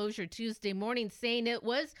the closure Tuesday morning, saying it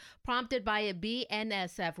was prompted by a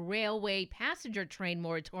BNSF railway passenger train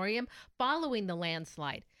moratorium following the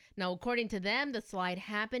landslide. Now, according to them, the slide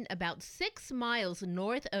happened about 6 miles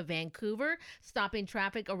north of Vancouver, stopping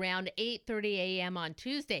traffic around 8:30 a.m. on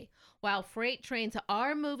Tuesday. While freight trains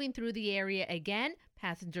are moving through the area again,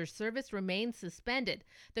 passenger service remains suspended.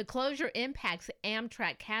 The closure impacts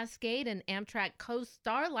Amtrak Cascade and Amtrak Coast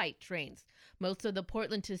Starlight trains. Most of the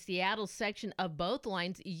Portland to Seattle section of both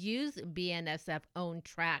lines use BNSF-owned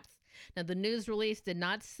tracks. Now, the news release did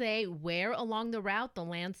not say where along the route the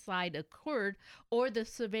landslide occurred or the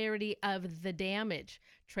severity of the damage.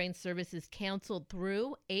 Train service is canceled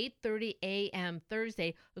through 8:30 a.m.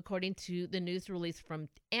 Thursday, according to the news release from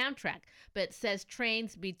Amtrak. But it says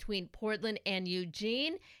trains between Portland and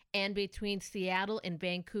Eugene and between Seattle and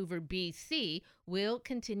Vancouver, BC, will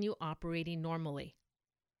continue operating normally.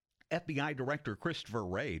 FBI Director Christopher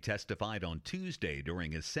Wray testified on Tuesday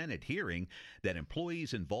during a Senate hearing that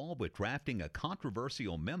employees involved with drafting a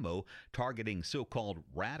controversial memo targeting so-called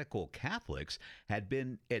radical Catholics had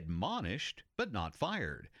been admonished but not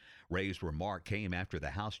fired. Wray's remark came after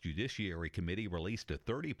the House Judiciary Committee released a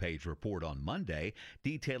 30-page report on Monday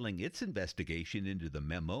detailing its investigation into the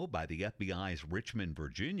memo by the FBI's Richmond,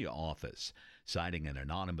 Virginia office. Citing an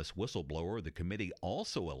anonymous whistleblower, the committee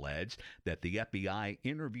also alleged that the FBI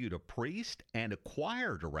interviewed a priest and a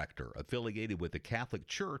choir director affiliated with the Catholic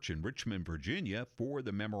Church in Richmond, Virginia for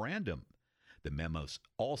the memorandum. The memos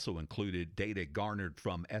also included data garnered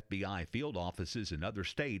from FBI field offices in other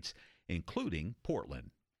states, including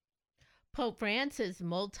Portland. Pope Francis'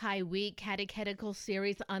 multi-week catechetical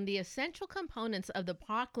series on the essential components of the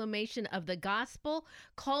proclamation of the gospel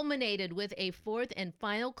culminated with a fourth and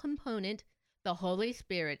final component, the Holy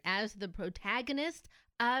Spirit, as the protagonist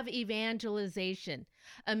of evangelization.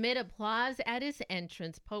 Amid applause at his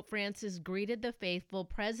entrance, Pope Francis greeted the faithful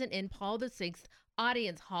present in Paul VI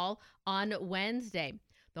Audience Hall on Wednesday.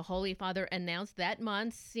 The Holy Father announced that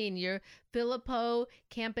Monsignor Filippo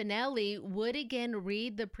Campanelli would again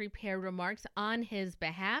read the prepared remarks on his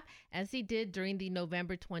behalf, as he did during the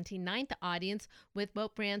November 29th audience with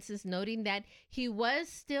Pope Francis, noting that he was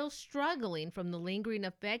still struggling from the lingering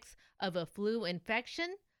effects of a flu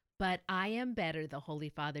infection. But I am better, the Holy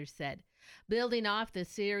Father said. Building off the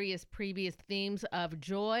series' previous themes of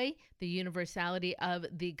joy, the universality of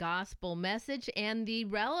the gospel message, and the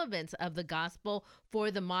relevance of the gospel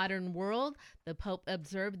for the modern world, the Pope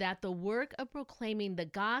observed that the work of proclaiming the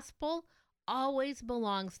gospel always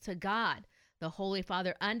belongs to God. The Holy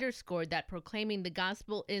Father underscored that proclaiming the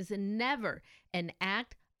gospel is never an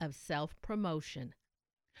act of self-promotion.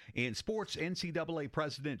 In sports, NCAA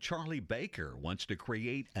President Charlie Baker wants to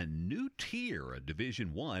create a new tier of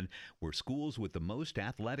Division I where schools with the most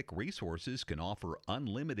athletic resources can offer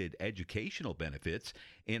unlimited educational benefits,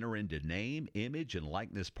 enter into name, image, and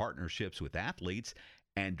likeness partnerships with athletes,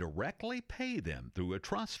 and directly pay them through a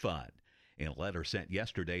trust fund. In a letter sent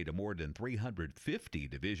yesterday to more than 350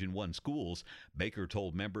 Division I schools, Baker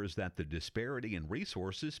told members that the disparity in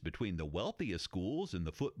resources between the wealthiest schools in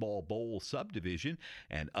the Football Bowl subdivision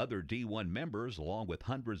and other D1 members, along with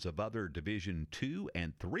hundreds of other Division II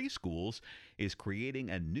and III schools, is creating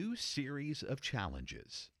a new series of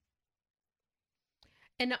challenges.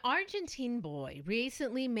 An Argentine boy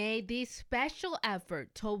recently made the special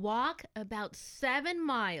effort to walk about 7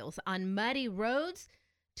 miles on muddy roads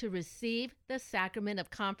to receive the sacrament of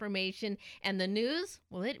confirmation. And the news,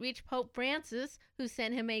 well, it reached Pope Francis, who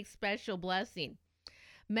sent him a special blessing.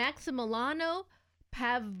 Maximiliano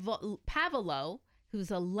Pavolo,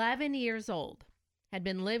 who's 11 years old, had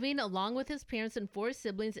been living along with his parents and 4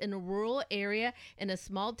 siblings in a rural area in a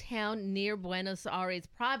small town near Buenos Aires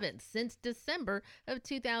province since December of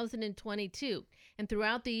 2022. And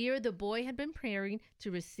throughout the year, the boy had been praying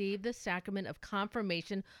to receive the sacrament of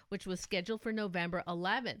confirmation, which was scheduled for November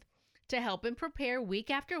 11th. To help him prepare week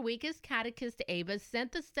after week, his catechist Ava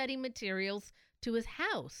sent the study materials to his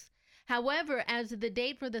house. However, as the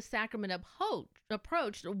date for the sacrament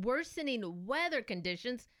approached, worsening weather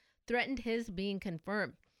conditions threatened his being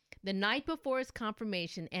confirmed. The night before his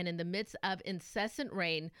confirmation, and in the midst of incessant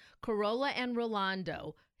rain, Corolla and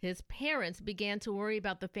Rolando, his parents, began to worry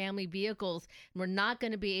about the family vehicles and were not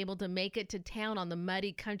going to be able to make it to town on the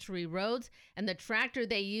muddy country roads, and the tractor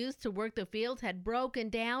they used to work the fields had broken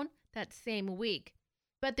down that same week.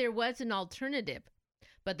 But there was an alternative.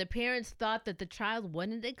 But the parents thought that the child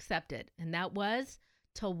wouldn't accept it, and that was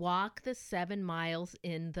to walk the 7 miles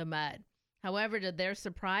in the mud. However, to their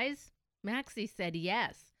surprise, Maxie said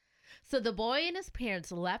yes. So the boy and his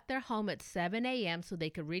parents left their home at 7 a.m. so they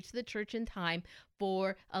could reach the church in time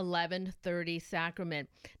for 11:30 sacrament.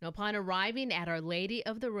 Now, upon arriving at Our Lady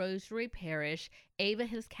of the Rosary Parish, Ava,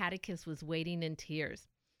 his catechist, was waiting in tears.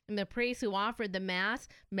 And the priest who offered the Mass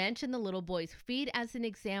mentioned the little boy's feet as an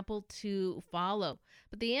example to follow.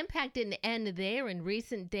 But the impact didn't end there. In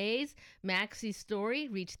recent days, Maxie's story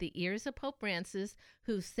reached the ears of Pope Francis,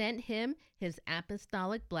 who sent him his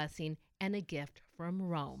apostolic blessing and a gift from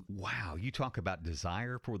Rome. Wow, you talk about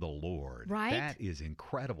desire for the Lord. Right? That is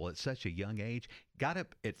incredible at such a young age. Got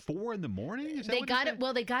up at 4 in the morning? Is that They what you got said? it.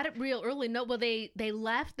 Well, they got it real early. No, well, they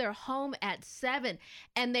left their home at 7,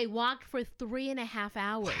 and they walked for 3.5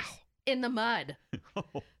 hours in the mud.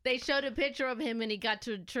 They showed a picture of him when he got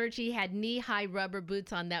to church. He had knee-high rubber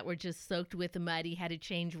boots on that were just soaked with mud. He had to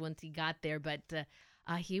change once he got there, but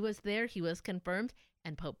he was there. He was confirmed,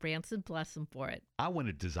 and Pope Francis blessed him for it. I want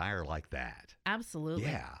a desire like that. Absolutely.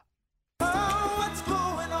 Yeah.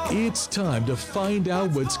 It's time to find out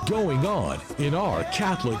what's going on in our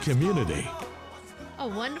Catholic community. A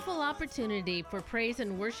wonderful opportunity for praise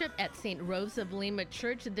and worship at St. Rose of Lima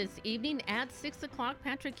Church this evening at 6 o'clock.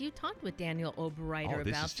 Patrick, you talked with Daniel Oberreiter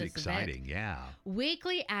This about is this exciting, event. yeah.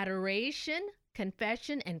 Weekly adoration,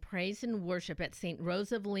 confession, and praise and worship at St.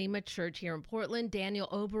 Rose of Lima Church here in Portland. Daniel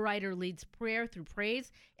Oberreiter leads prayer through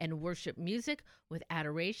praise and worship music with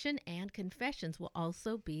adoration, and confessions will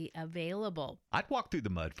also be available. I'd walk through the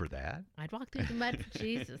mud for that. I'd walk through the mud for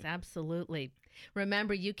Jesus, absolutely.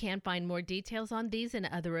 Remember, you can find more details on these and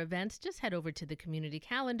other events. Just head over to the community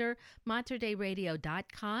calendar,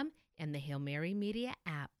 materdeiradio.com, and the Hail Mary Media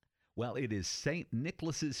app. Well, it is St.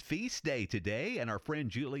 Nicholas's feast day today, and our friend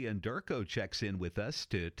Julian Durko checks in with us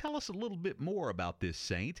to tell us a little bit more about this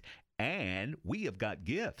saint. And we have got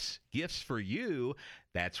gifts for you.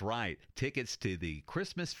 That's right, tickets to the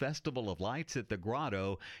Christmas Festival of Lights at the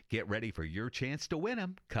Grotto. Get ready for your chance to win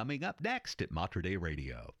them coming up next at Mater Dei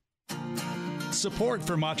Radio. Support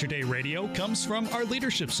for Mater Dei Radio comes from our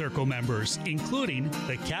Leadership Circle members, including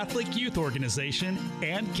the Catholic Youth Organization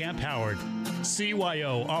and Camp Howard.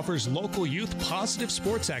 CYO offers local youth positive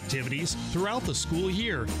sports activities throughout the school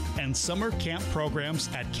year and summer camp programs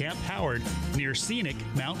at Camp Howard near scenic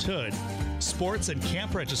Mount Hood. Sports and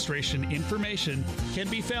camp registration information can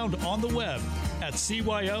be found on the web at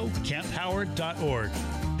cyoCampHoward.org.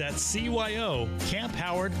 That's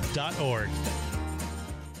cyoCampHoward.org.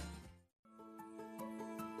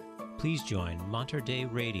 Please join Mater Dei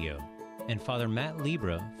Radio and Father Matt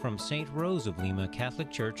Libra from St. Rose of Lima Catholic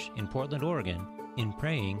Church in Portland, Oregon, in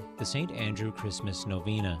praying the St. Andrew Christmas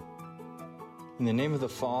Novena. In the name of the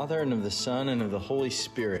Father, and of the Son, and of the Holy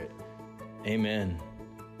Spirit. Amen.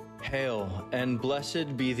 Hail, and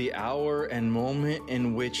blessed be the hour and moment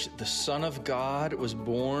in which the Son of God was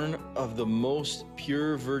born of the most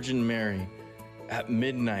pure Virgin Mary, at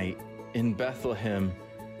midnight in Bethlehem,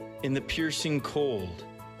 in the piercing cold.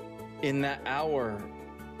 In that hour,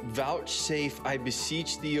 vouchsafe, I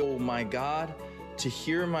beseech thee, O my God, to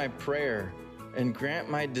hear my prayer and grant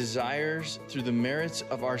my desires through the merits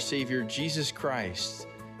of our Savior Jesus Christ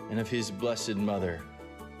and of his blessed Mother.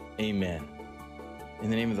 Amen. In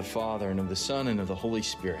the name of the Father, and of the Son, and of the Holy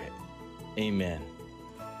Spirit. Amen.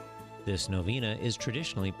 This novena is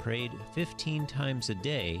traditionally prayed 15 times a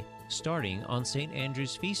day, starting on St.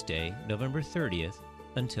 Andrew's Feast Day, November 30th,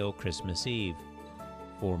 until Christmas Eve.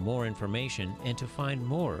 For more information and to find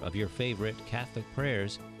more of your favorite Catholic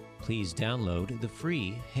prayers, please download the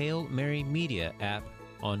free Hail Mary Media app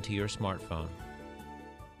onto your smartphone.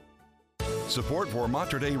 Support for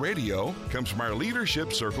Mater Dei Radio comes from our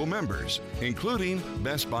Leadership Circle members, including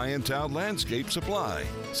Best Buy in Town Landscape Supply.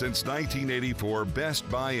 Since 1984,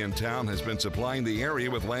 Best Buy in Town has been supplying the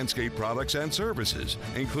area with landscape products and services,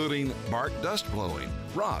 including bark dust blowing,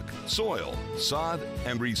 rock, soil, sod,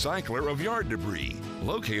 and recycler of yard debris.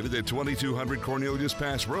 Located at 2200 Cornelius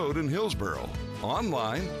Pass Road in Hillsboro.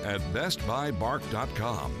 Online at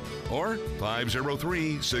bestbuybark.com or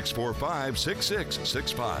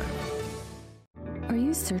 503-645-6665. Are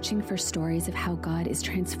you searching for stories of how God is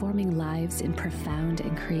transforming lives in profound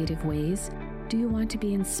and creative ways? Do you want to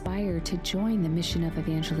be inspired to join the mission of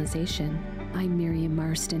evangelization? I'm Miriam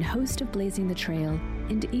Marston, host of Blazing the Trail,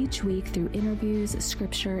 and each week through interviews,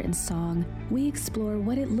 scripture, and song, we explore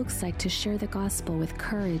what it looks like to share the gospel with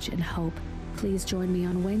courage and hope. Please join me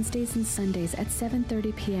on Wednesdays and Sundays at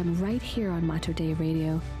 7:30 p.m. right here on Mater Dei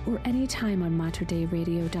Radio, or anytime on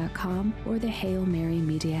materdeiradio.com or the Hail Mary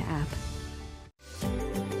Media app.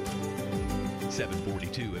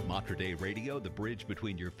 742 at Mater Dei Radio, the bridge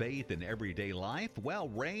between your faith and everyday life. Well,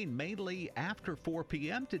 rain mainly after 4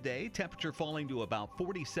 p.m. today. Temperature falling to about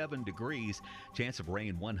 47 degrees. Chance of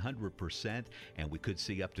rain 100%. And we could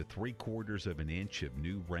see up to 3/4 of an inch of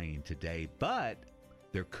new rain today. But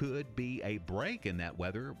there could be a break in that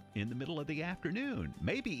weather in the middle of the afternoon.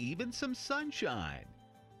 Maybe even some sunshine.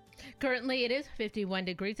 Currently, it is 51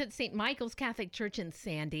 degrees at St. Michael's Catholic Church in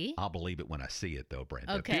Sandy. I'll believe it when I see it, though,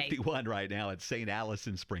 Brenda. Okay. 51 right now at St. Alice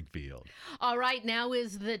in Springfield. All right, now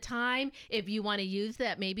is the time, if you want to use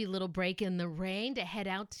that maybe little break in the rain to head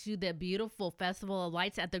out to the beautiful Festival of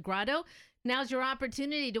Lights at the Grotto. Now's your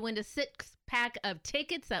opportunity to win a 6-pack of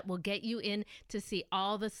tickets that will get you in to see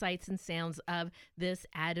all the sights and sounds of this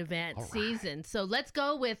Advent season. So let's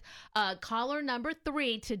go with caller number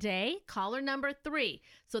 3 today. Caller number 3.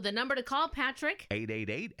 So the number to call, Patrick?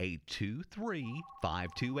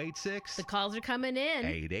 888-823-5286. The calls are coming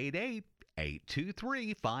in.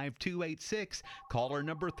 888-823-5286. Caller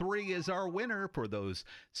number 3 is our winner for those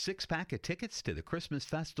 6-pack of tickets to the Christmas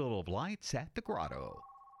Festival of Lights at the Grotto.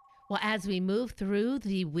 Well, as we move through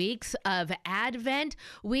the weeks of Advent,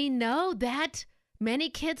 we know that many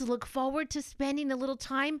kids look forward to spending a little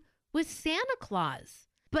time with Santa Claus.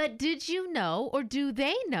 But did you know, or do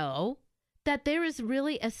they know, that there is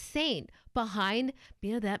really a saint behind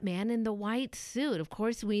that man in the white suit? Of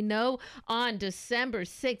course, we know on December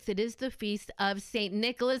 6th, it is the feast of St.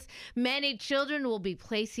 Nicholas. Many children will be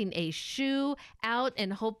placing a shoe out,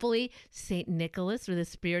 and hopefully St. Nicholas, or the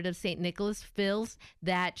spirit of St. Nicholas, fills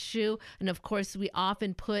that shoe. And of course, we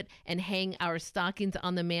often put and hang our stockings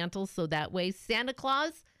on the mantle, so that way Santa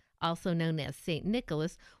Claus, also known as St.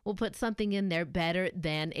 Nicholas, will put something in there better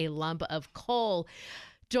than a lump of coal.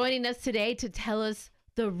 Joining us today to tell us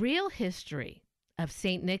the real history of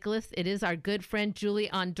St. Nicholas, it is our good friend Julie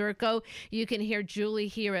Ondurko. You can hear Julie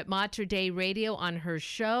here at Mater Dei Radio on her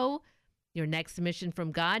show, Your Next Mission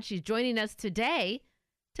from God. She's joining us today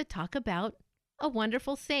to talk about a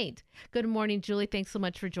wonderful saint. Good morning, Julie. Thanks so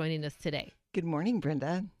much for joining us today. Good morning,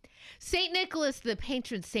 Brenda. St. Nicholas, the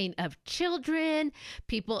patron saint of children.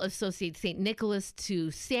 People associate St. Nicholas to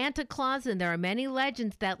Santa Claus, and there are many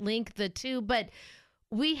legends that link the two, but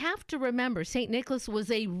we have to remember St. Nicholas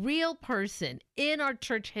was a real person in our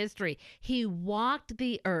church history. He walked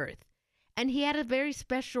the earth, and he had a very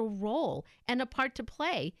special role and a part to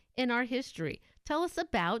play in our history. Tell us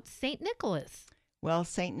about St. Nicholas. Well,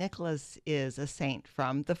 St. Nicholas is a saint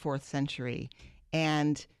from the 4th century,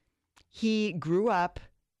 and he grew up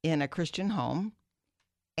in a Christian home,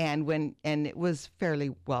 and it was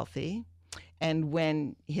fairly wealthy. And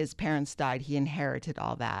when his parents died, he inherited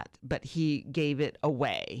all that, but he gave it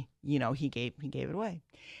away. He gave it away.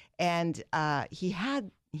 And he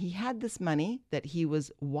had this money that he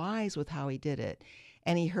was wise with how he did it.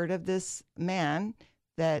 And he heard of this man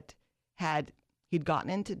that he'd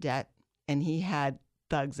gotten into debt, and he had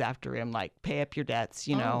thugs after him, like, pay up your debts,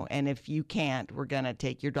 and if you can't, we're going to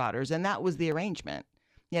take your daughters. And that was the arrangement.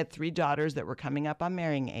 He had 3 daughters that were coming up on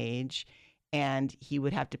marrying age, and he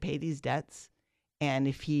would have to pay these debts. And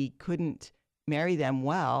if he couldn't marry them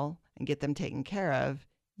well and get them taken care of,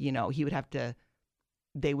 he would have to,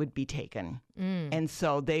 they would be taken. And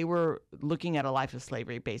so they were looking at a life of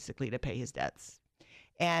slavery, basically, to pay his debts.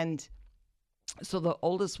 And so the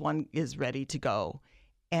oldest one is ready to go.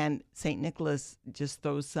 And St. Nicholas just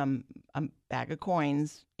throws some bag of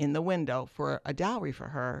coins in the window for a dowry for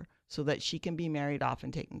her so that she can be married off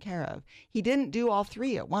and taken care of. He didn't do all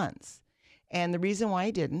 3 at once. And the reason why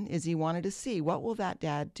he didn't is he wanted to see, what will that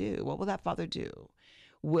dad do? What will that father do?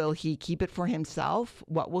 Will he keep it for himself?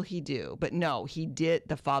 What will he do? But no,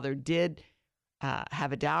 the father did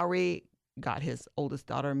have a dowry, got his oldest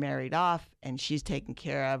daughter married off, and she's taken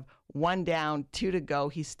care of. 1 down, 2 to go.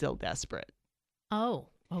 He's still desperate. Oh,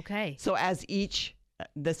 okay. So as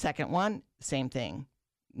the second one, same thing.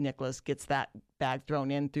 Nicholas gets that bag thrown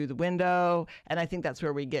in through the window. And I think that's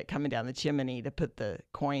where we get coming down the chimney to put the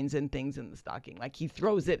coins and things in the stocking. Like, he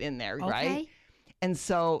throws it in there, right? And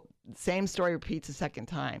so same story repeats a second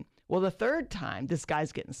time. Well, the third time, this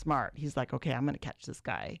guy's getting smart. He's like, okay, I'm going to catch this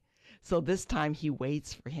guy. So this time he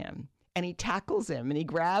waits for him, and he tackles him, and he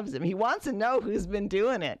grabs him. He wants to know who's been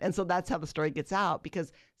doing it. And so that's how the story gets out,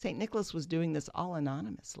 because St. Nicholas was doing this all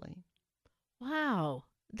anonymously. Wow.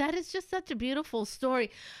 That is just such a beautiful story.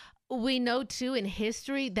 We know, too, in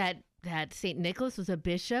history that St. Nicholas was a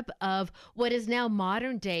bishop of what is now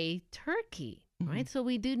modern-day Turkey, right? So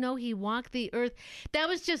we do know he walked the earth. That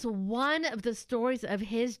was just one of the stories of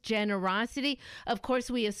his generosity. Of course,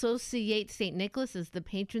 we associate St. Nicholas as the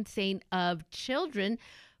patron saint of children.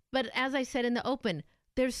 But as I said in the open,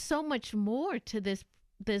 there's so much more to this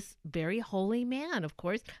very holy man, of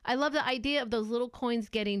course. I love the idea of those little coins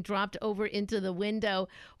getting dropped over into the window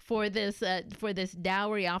for this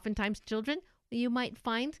dowry. Oftentimes, children, you might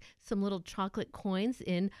find some little chocolate coins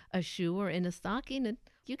in a shoe or in a stocking, and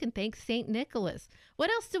you can thank St. Nicholas.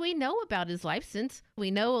 What else do we know about his life, since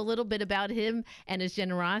we know a little bit about him and his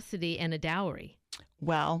generosity and a dowry?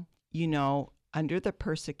 Well, under the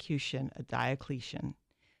persecution of Diocletian,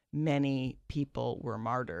 many people were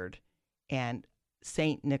martyred, and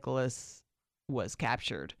Saint Nicholas was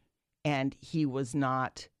captured, and he was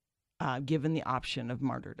not given the option of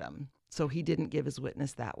martyrdom. So he didn't give his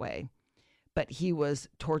witness that way, but he was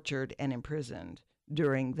tortured and imprisoned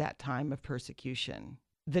during that time of persecution.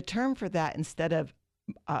 The term for that, instead of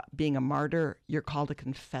being a martyr, you're called a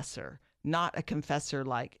confessor. Not a confessor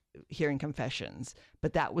like hearing confessions,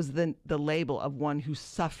 but that was the label of one who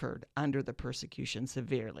suffered under the persecution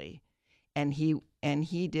severely. And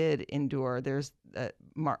he did endure. There's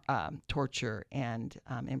torture and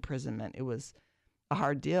imprisonment. It was a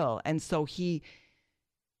hard deal. And so he's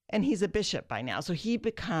a bishop by now. So he's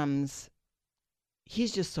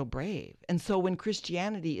just so brave. And so when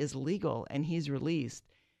Christianity is legal and he's released,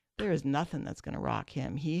 there is nothing that's going to rock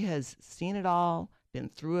him. He has seen it all, been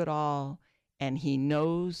through it all, and he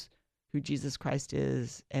knows who Jesus Christ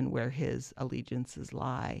is and where his allegiances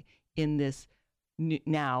lie in this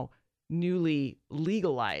now newly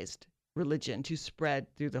legalized religion to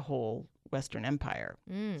spread through the whole Western Empire.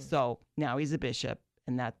 So now he's a bishop,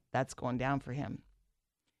 and that's going down for him.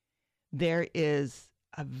 There is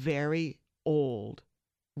a very old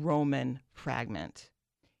Roman fragment.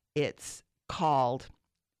 It's called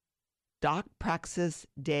Doc Praxis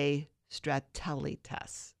de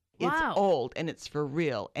Stratelitas. It's old and it's for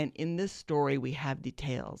real. And in this story, we have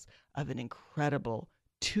details of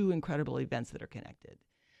two incredible events that are connected.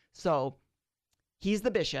 So he's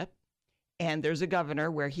the bishop, and there's a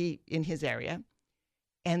governor in his area,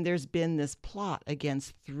 and there's been this plot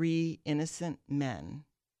against 3 innocent men.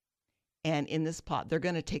 And in this plot, they're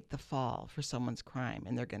going to take the fall for someone's crime,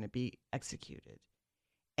 and they're going to be executed.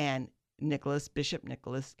 And Bishop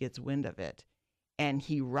Nicholas gets wind of it, and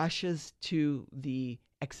he rushes to the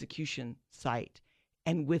execution site,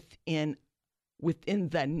 and within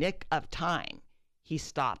the nick of time, he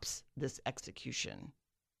stops this execution.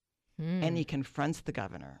 And he confronts the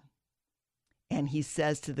governor, and he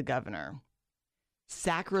says to the governor,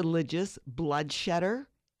 "Sacrilegious bloodshedder,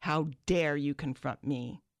 how dare you confront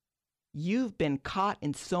me? You've been caught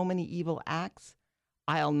in so many evil acts.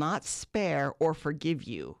 I'll not spare or forgive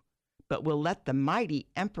you, but will let the mighty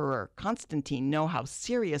Emperor Constantine know how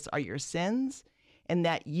serious are your sins, and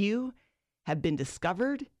that you have been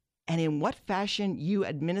discovered, and in what fashion you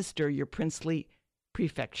administer your princely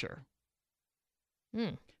prefecture."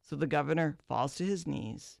 So the governor falls to his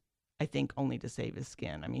knees, I think only to save his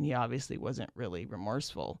skin. I mean, he obviously wasn't really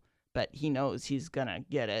remorseful, but he knows he's going to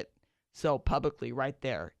get it. So publicly, right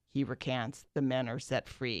there, he recants. The men are set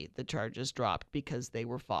free. The charges dropped because they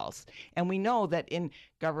were false. And we know that in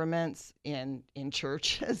governments, in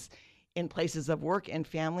churches, in places of work, in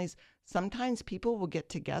families, sometimes people will get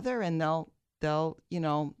together and they'll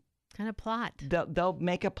kind of plot. They'll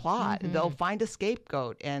make a plot. They'll find a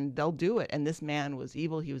scapegoat and they'll do it. And this man was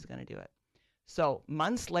evil. He was going to do it. So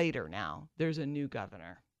months later now, there's a new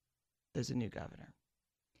governor.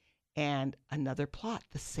 And another plot,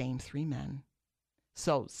 the same 3 men.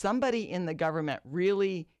 So somebody in the government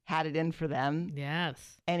really had it in for them.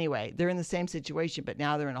 Yes. Anyway, they're in the same situation, but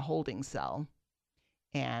now they're in a holding cell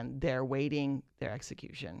and they're waiting their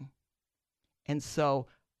execution. And so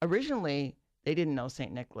originally, they didn't know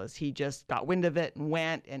St. Nicholas. He just got wind of it and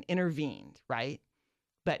went and intervened, right?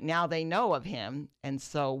 But now they know of him. And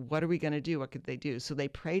so what are we going to do? What could they do? So they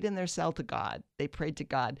prayed in their cell to God. They prayed to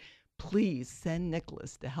God, please send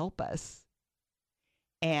Nicholas to help us.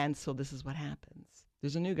 And so this is what happens.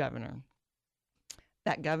 There's a new governor.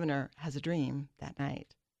 That governor has a dream that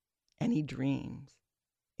night, and he dreams.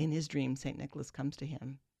 In his dream, St. Nicholas comes to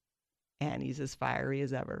him, and he's as fiery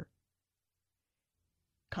as ever.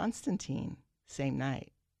 Constantine, same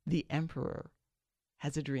night, the emperor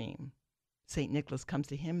has a dream. St. Nicholas comes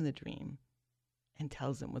to him in the dream and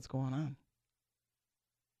tells him what's going on.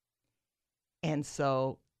 And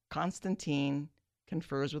so Constantine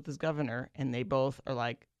confers with his governor, and they both are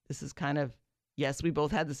like, this is kind of, yes, we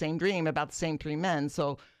both had the same dream about the same 3 men.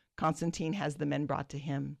 So Constantine has the men brought to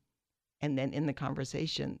him. And then in the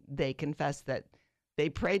conversation, they confess that they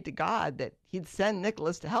prayed to God that he'd send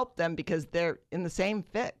Nicholas to help them because they're in the same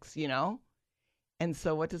fix, And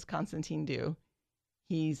so what does Constantine do?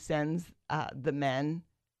 He sends the men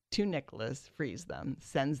to Nicholas, frees them,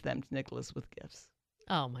 sends them to Nicholas with gifts.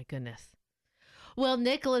 Oh, my goodness. Well,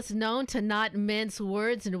 Nicholas, known to not mince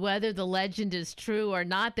words, and whether the legend is true or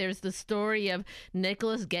not, there's the story of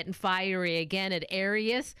Nicholas getting fiery again at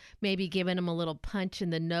Arius, maybe giving him a little punch in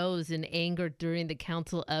the nose in anger during the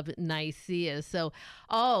Council of Nicaea. So,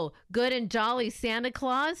 good and jolly Santa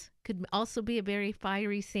Claus? could also be a very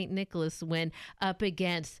fiery St. Nicholas when up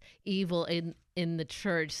against evil in the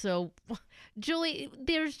church. So, Julie,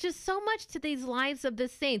 there's just so much to these lives of the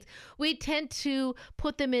saints. We tend to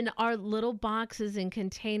put them in our little boxes and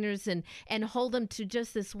containers and hold them to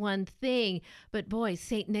just this one thing. But boy,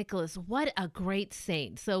 St. Nicholas, what a great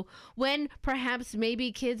saint. So when perhaps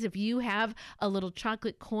maybe kids, if you have a little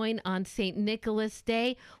chocolate coin on St. Nicholas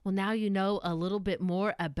Day, well, now you know a little bit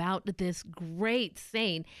more about this great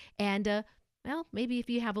saint. And well, maybe if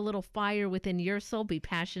you have a little fire within your soul, be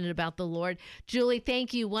passionate about the Lord. Julie,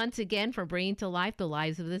 thank you once again for bringing to life the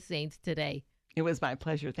lives of the saints today. It was my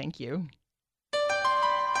pleasure. Thank you.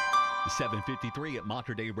 7:53 at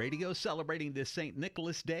Mater Dei Radio, celebrating this St.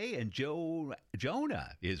 Nicholas Day, and Jonah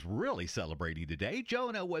is really celebrating today.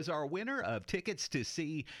 Jonah was our winner of tickets to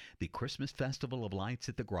see the Christmas Festival of Lights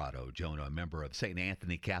at the Grotto. Jonah, a member of St.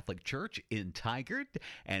 Anthony Catholic Church in Tigard,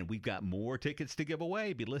 and we've got more tickets to give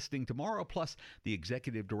away. Be listening tomorrow, plus the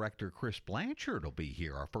executive director, Chris Blanchard, will be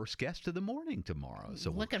here, our first guest of the morning tomorrow. So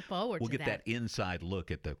looking forward we'll to get that inside look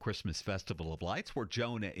at the Christmas Festival of Lights, where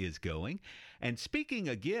Jonah is going. And speaking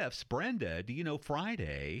of gifts, Brenda, do you know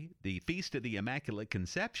Friday, the Feast of the Immaculate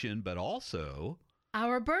Conception, but also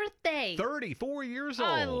our birthday. 34 years old.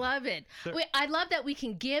 Oh, I love it. I love that we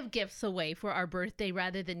can give gifts away for our birthday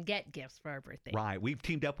rather than get gifts for our birthday. Right. We've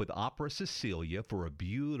teamed up with Opera Cecilia for a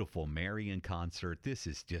beautiful Marian concert. This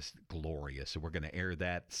is just glorious. So we're going to air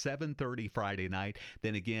that 7:30 Friday night.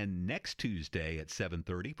 Then again next Tuesday at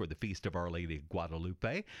 7:30 for the Feast of Our Lady of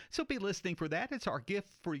Guadalupe. So be listening for that. It's our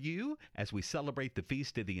gift for you as we celebrate the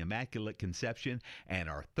Feast of the Immaculate Conception and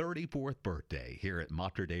our 34th birthday here at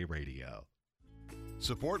Mater Dei Radio.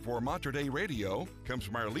 Support for Mater Dei Radio comes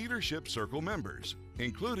from our Leadership Circle members,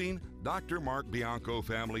 including Dr. Mark Bianco,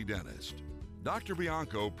 family dentist. Dr.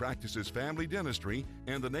 Bianco practices family dentistry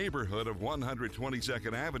in the neighborhood of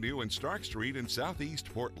 122nd Avenue and Stark Street in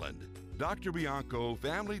Southeast Portland. Dr. Bianco,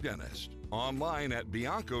 family dentist, online at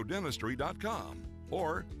biancodentistry.com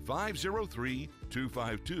or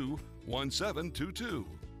 503-252-1722.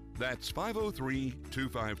 That's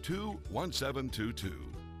 503-252-1722.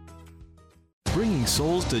 Bringing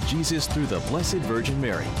souls to Jesus through the Blessed Virgin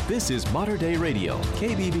Mary. This is Mater Dei Radio,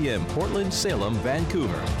 KBVM Portland, Salem,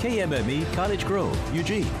 Vancouver, KMME Cottage Grove,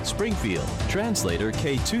 Eugene, Springfield, translator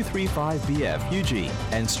K235BF, Eugene,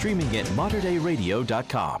 and streaming at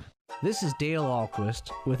materdeiradio.com. This is Dale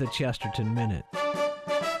Alquist with a Chesterton Minute.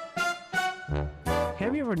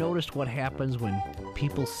 Have you ever noticed what happens when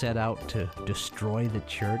people set out to destroy the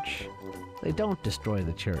church? They don't destroy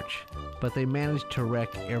the church, but they manage to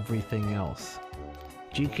wreck everything else.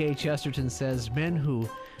 G.K. Chesterton says men who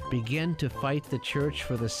begin to fight the church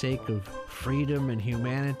for the sake of freedom and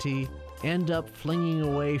humanity end up flinging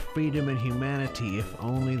away freedom and humanity if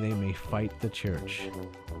only they may fight the church.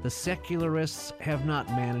 The secularists have not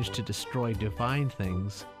managed to destroy divine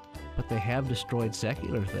things, but they have destroyed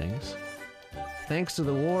secular things. Thanks to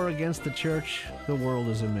the war against the church, the world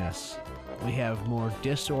is a mess. We have more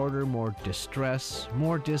disorder, more distress,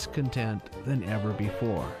 more discontent than ever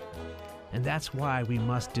before. And that's why we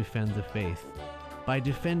must defend the faith. By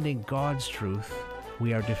defending God's truth,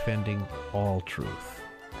 we are defending all truth.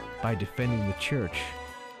 By defending the church,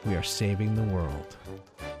 we are saving the world.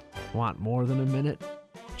 Want more than a minute?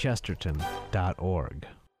 Chesterton.org.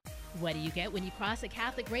 What do you get when you cross a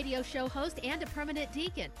Catholic radio show host and a permanent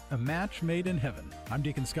deacon? A match made in heaven. I'm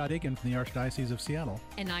Deacon Scott Aiken from the Archdiocese of Seattle.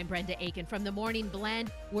 And I'm Brenda Aiken from the Morning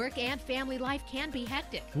Blend. Work and family life can be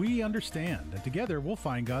hectic. We understand, and together we'll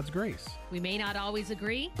find God's grace. We may not always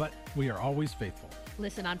agree, but we are always faithful.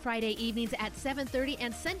 Listen on Friday evenings at 7:30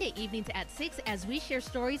 and Sunday evenings at 6 as we share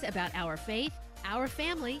stories about our faith, our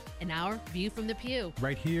family, and our view from the pew.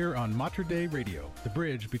 Right here on Mater Dei Radio, the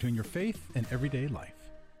bridge between your faith and everyday life.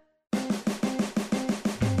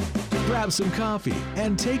 Grab some coffee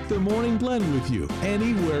and take the Morning Blend with you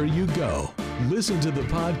anywhere you go. Listen to the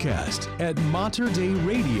podcast at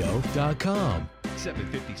materdeiradio.com.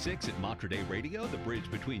 7:56 at Mater Dei Radio, the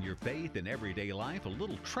bridge between your faith and everyday life. A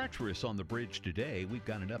little treacherous on the bridge today. We've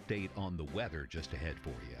got an update on the weather just ahead for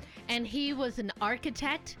you. And he was an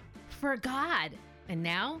architect for God. And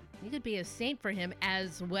now you could be a saint for him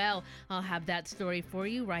as well. I'll have that story for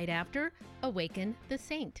you right after Awaken the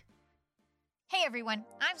Saint. Hey everyone,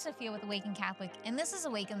 I'm Sophia with Awaken Catholic, and this is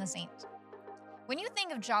Awaken the Saint. When you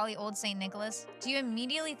think of jolly old St. Nicholas, do you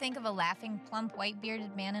immediately think of a laughing, plump,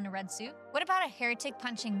 white-bearded man in a red suit? What about a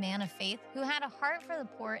heretic-punching man of faith who had a heart for the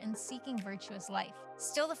poor and seeking virtuous life?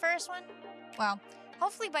 Still the first one? Well,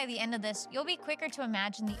 hopefully by the end of this, you'll be quicker to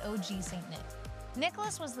imagine the OG St. Nick.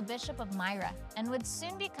 Nicholas was the Bishop of Myra and would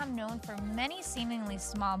soon become known for many seemingly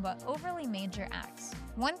small but overly major acts.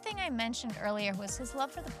 One thing I mentioned earlier was his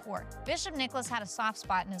love for the poor. Bishop Nicholas had a soft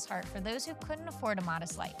spot in his heart for those who couldn't afford a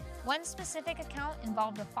modest life. One specific account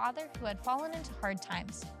involved a father who had fallen into hard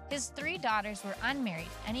times. His 3 daughters were unmarried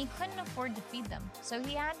and he couldn't afford to feed them, so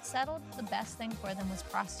he had settled the best thing for them was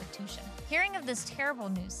prostitution. Hearing of this terrible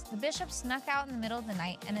news, the bishop snuck out in the middle of the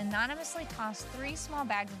night and anonymously tossed 3 small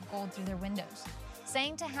bags of gold through their windows,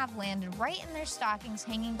 saying to have landed right in their stockings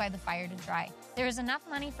hanging by the fire to dry. There was enough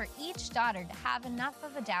money for each daughter to have enough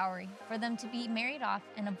of a dowry for them to be married off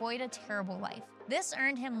and avoid a terrible life. This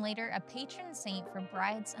earned him later a patron saint for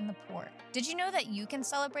brides and the poor. Did you know that you can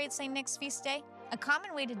celebrate St. Nick's feast day? A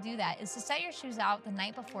common way to do that is to set your shoes out the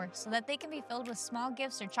night before so that they can be filled with small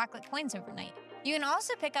gifts or chocolate coins overnight. You can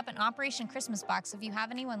also pick up an Operation Christmas box if you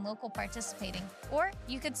have anyone local participating, or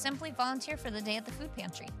you could simply volunteer for the day at the food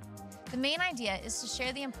pantry. The main idea is to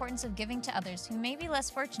share the importance of giving to others who may be less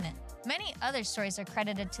fortunate. Many other stories are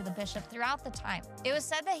credited to the bishop throughout the time. It was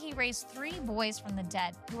said that he raised 3 boys from the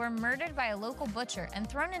dead who were murdered by a local butcher and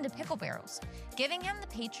thrown into pickle barrels, giving him the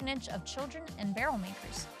patronage of children and barrel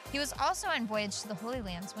makers. He was also on voyage to the Holy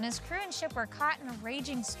Lands when his crew and ship were caught in a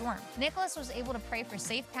raging storm. Nicholas was able to pray for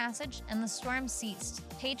safe passage and the storm ceased.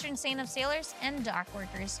 Patron saint of sailors and dock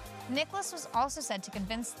workers, Nicholas was also said to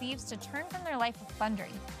convince thieves to turn from their life of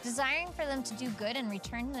plundering. Desiring for them to do good and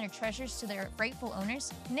return their treasures to their rightful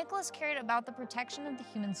owners, Nicholas cared about the protection of the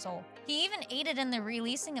human soul. He even aided in the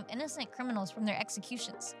releasing of innocent criminals from their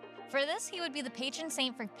executions. For this, he would be the patron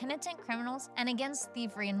saint for penitent criminals and against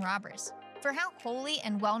thievery and robbers. For how holy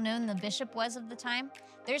and well-known the bishop was of the time,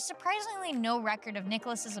 there's surprisingly no record of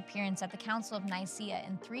Nicholas's appearance at the Council of Nicaea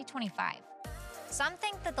in 325. Some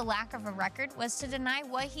think that the lack of a record was to deny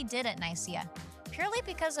what he did at Nicaea, purely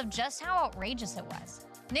because of just how outrageous it was.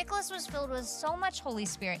 Nicholas was filled with so much Holy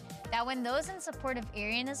Spirit that when those in support of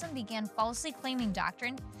Arianism began falsely claiming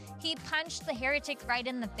doctrine, he punched the heretic right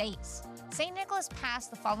in the face. St. Nicholas passed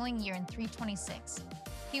the following year in 326.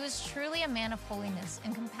 He was truly a man of holiness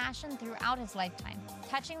and compassion throughout his lifetime,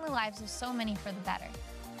 touching the lives of so many for the better.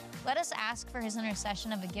 Let us ask for his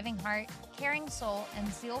intercession of a giving heart, caring soul, and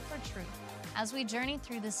zeal for truth as we journey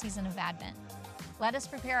through this season of Advent. Let us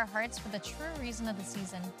prepare our hearts for the true reason of the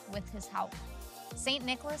season with his help. St.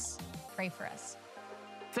 Nicholas, pray for us.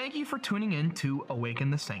 Thank you for tuning in to Awaken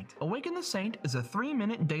the Saint. Awaken the Saint is a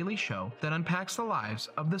 3-minute daily show that unpacks the lives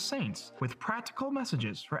of the saints with practical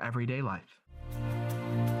messages for everyday life.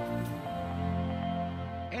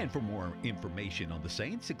 And for more information on the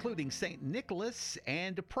saints, including St. Nicholas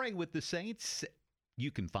and to pray with the saints, you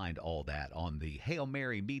can find all that on the Hail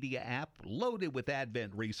Mary Media app, loaded with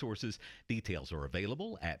Advent resources. Details are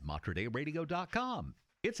available at materdeiradio.com.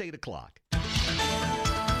 It's 8 o'clock.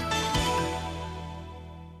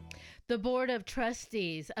 The Board of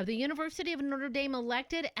Trustees of the University of Notre Dame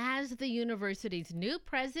elected as the university's new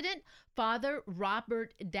president Father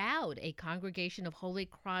Robert Dowd, a Congregation of Holy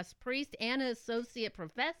Cross priest and associate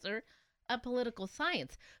professor of political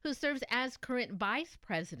science, who serves as current vice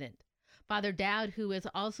president. Father Dowd, who is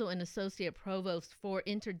also an associate provost for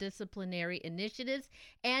interdisciplinary initiatives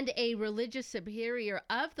and a religious superior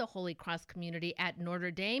of the Holy Cross community at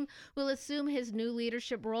Notre Dame, will assume his new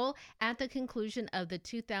leadership role at the conclusion of the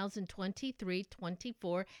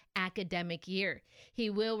 2023-24 academic year. He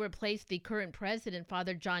will replace the current president,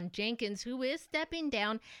 Father John Jenkins, who is stepping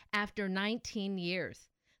down after 19 years.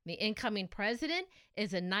 The incoming president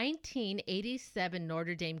is a 1987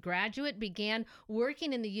 Notre Dame graduate, began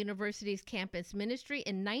working in the university's campus ministry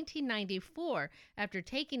in 1994 after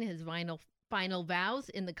taking his final vows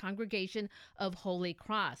in the Congregation of Holy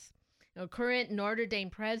Cross. Now, current Notre Dame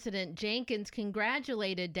president Jenkins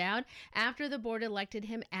congratulated Dowd after the board elected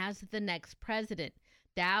him as the next president.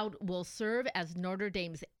 Dowd will serve as Notre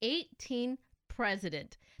Dame's 18th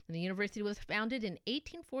president. And the university was founded in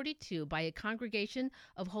 1842 by a congregation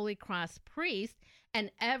of Holy Cross priests,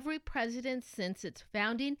 and every president since its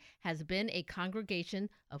founding has been a congregation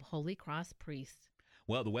of Holy Cross priests.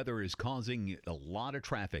 Well, the weather is causing a lot of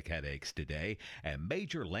traffic headaches today. A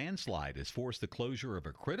major landslide has forced the closure of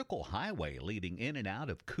a critical highway leading in and out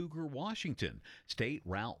of Cougar, Washington. State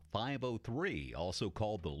Route 503, also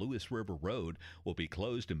called the Lewis River Road, will be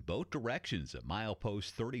closed in both directions at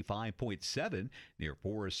milepost 35.7 near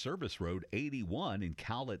Forest Service Road 81 in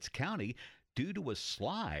Cowlitz County, due to a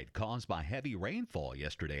slide caused by heavy rainfall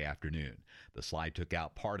yesterday afternoon. The slide took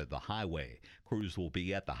out part of the highway. Crews will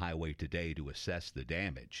be at the highway today to assess the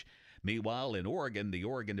damage. Meanwhile, in Oregon, the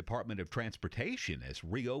Oregon Department of Transportation has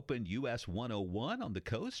reopened US 101 on the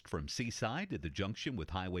coast from Seaside to the junction with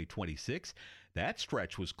Highway 26. That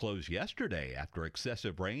stretch was closed yesterday after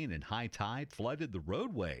excessive rain and high tide flooded the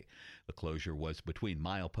roadway. The closure was between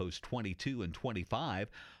mileposts 22 and 25.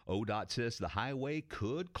 ODOT says the highway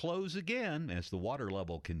could close again as the water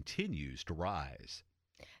level continues to rise.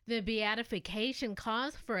 The beatification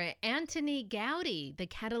cause for Antoni Gaudi, the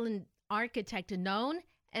Catalan architect known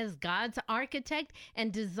as God's architect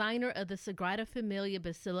and designer of the Sagrada Familia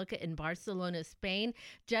Basilica in Barcelona, Spain,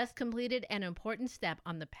 just completed an important step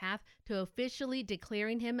on the path to officially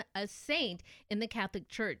declaring him a saint in the Catholic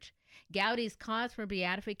Church. Gaudi's cause for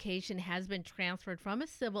beatification has been transferred from a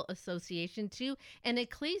civil association to an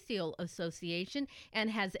ecclesial association and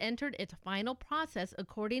has entered its final process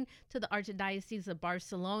according to the Archdiocese of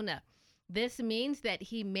Barcelona. This means that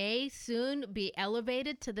he may soon be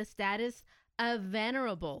elevated to the status of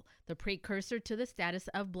venerable, the precursor to the status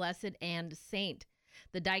of blessed and saint.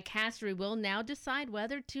 The dicastery will now decide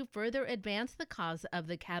whether to further advance the cause of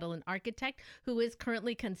the Catalan architect, who is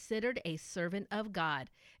currently considered a servant of God.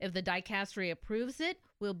 If the dicastery approves it,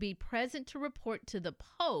 will be present to report to the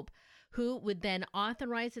Pope, who would then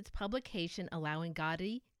authorize its publication, allowing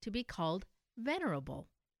Gaudi to be called venerable.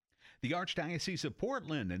 The Archdiocese of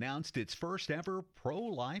Portland announced its first ever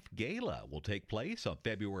pro-life gala will take place on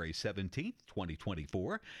February 17th,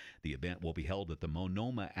 2024. The event will be held at the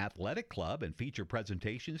Monoma Athletic Club and feature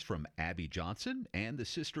presentations from Abby Johnson and the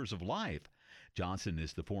Sisters of Life. Johnson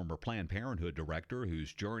is the former Planned Parenthood director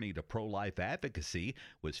whose journey to pro-life advocacy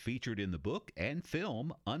was featured in the book and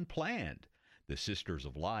film Unplanned. The Sisters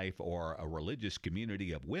of Life are a religious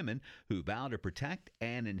community of women who vow to protect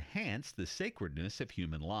and enhance the sacredness of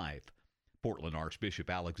human life. Portland Archbishop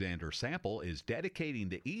Alexander Sample is dedicating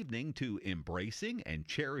the evening to embracing and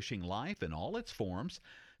cherishing life in all its forms,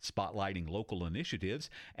 spotlighting local initiatives,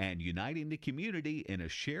 and uniting the community in a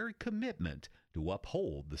shared commitment to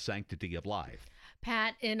uphold the sanctity of life.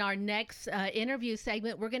 Pat, in our next interview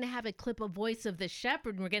segment, we're going to have a clip of Voice of the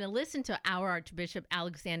Shepherd, and we're going to listen to our Archbishop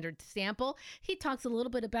Alexander Sample. He talks a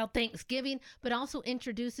little bit about Thanksgiving, but also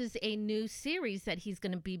introduces a new series that he's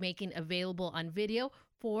going to be making available on video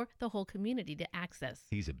for the whole community to access.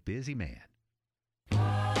 He's a busy man.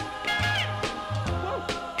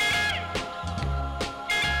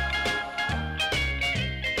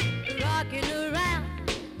 Rocking around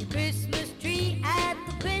the Christmas tree at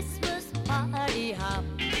the Christmas party hop.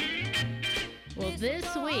 Well,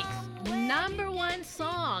 this week's #1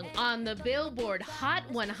 song on the Billboard Hot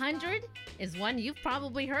 100 is one you've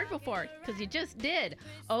probably heard before, because you just did,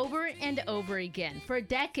 over and over again. For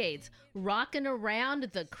decades, Rockin' Around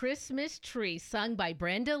the Christmas Tree, sung by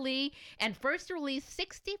Brenda Lee, and first released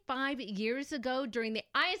 65 years ago during the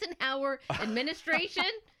Eisenhower administration,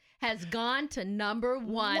 has gone to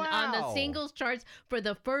 #1 on the singles charts for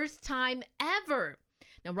the first time ever.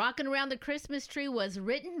 Now, Rockin' Around the Christmas Tree was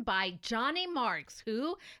written by Johnny Marks,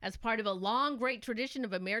 who, as part of a long, great tradition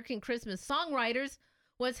of American Christmas songwriters,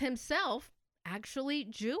 was himself actually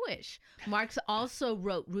Jewish. Marks also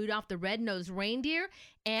wrote Rudolph the Red-Nosed Reindeer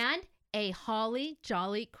and A Holly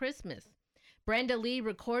Jolly Christmas. Brenda Lee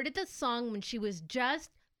recorded the song when she was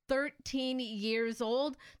just 13 years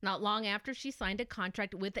old, not long after she signed a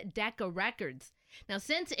contract with Decca Records. Now,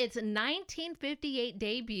 since its 1958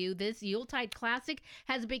 debut, this Yuletide classic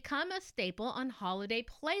has become a staple on holiday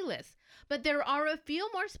playlists. But there are a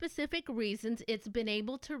few more specific reasons it's been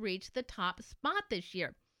able to reach the top spot this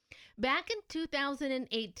year. Back in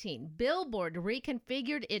 2018, Billboard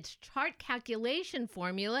reconfigured its chart calculation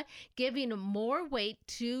formula, giving more weight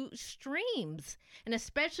to streams, and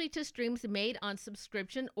especially to streams made on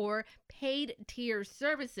subscription or paid tier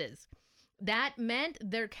services. That meant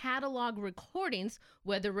their catalog recordings,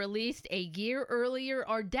 whether released a year earlier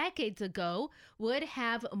or decades ago, would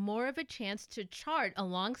have more of a chance to chart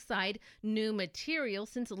alongside new material,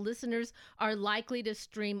 since listeners are likely to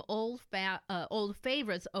stream old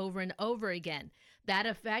favorites over and over again. That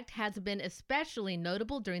effect has been especially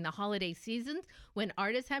notable during the holiday seasons, when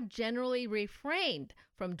artists have generally refrained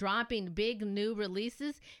from dropping big new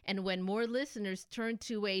releases, and when more listeners turn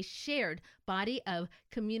to a shared body of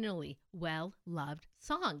communally well-loved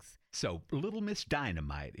songs. So, Little Miss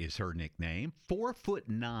Dynamite is her nickname.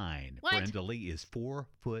 4'9". What? Brenda Lee is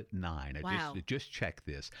 4'9". Wow. I just checked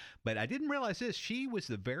this. But I didn't realize this. She was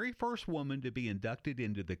the very first woman to be inducted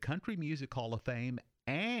into the Country Music Hall of Fame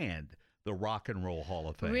and the Rock and Roll Hall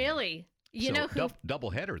of Fame. Really? You know who double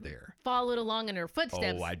header there. followed along in her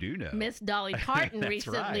footsteps? Oh, I do know. Miss Dolly Parton That's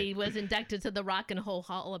recently right. was inducted to the Rock and Roll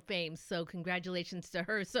Hall of Fame. So congratulations to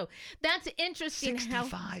her. So that's interesting.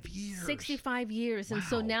 65 years. 65 years. And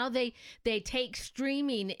so now they take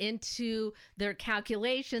streaming into their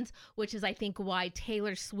calculations, which is, I think, why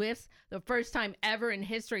Taylor Swift's, the first time ever in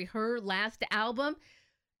history, her last album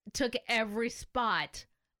took every spot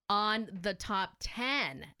on the top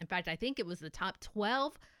 10. In fact, I think it was the top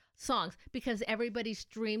 12 songs because everybody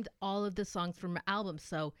streamed all of the songs from her album.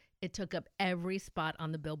 So it took up every spot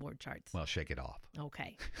on the Billboard charts. Well, shake it off.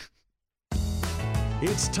 Okay.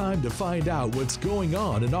 It's time to find out what's going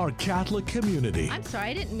on in our Catholic community. I'm sorry,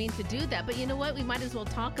 I didn't mean to do that. But you know what? We might as well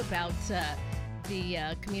talk about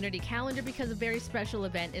the community calendar because a very special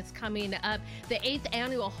event is coming up. The 8th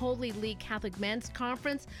Annual Holy League Catholic Men's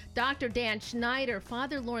Conference. Dr. Dan Schneider,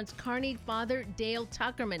 Father Lawrence Carney, Father Dale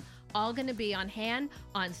Tuckerman, all going to be on hand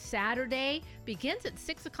on Saturday. Begins at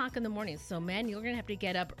 6 o'clock in the morning. So, man, you're going to have to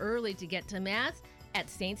get up early to get to Mass at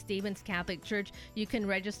St. Stephen's Catholic Church. You can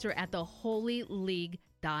register at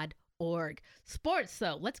theholyleague.org. Sports,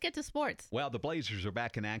 though. Let's get to sports. Well, the Blazers are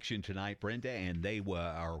back in action tonight, Brenda, and they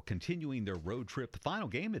are continuing their road trip. The final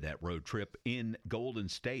game of that road trip in Golden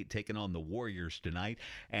State, taking on the Warriors tonight.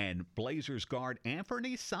 And Blazers guard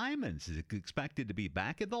Anthony Simons is expected to be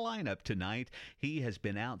back in the lineup tonight. He has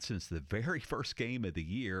been out since the very first game of the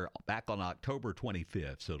year, back on October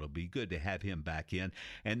 25th. So it'll be good to have him back in.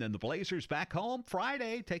 And then the Blazers back home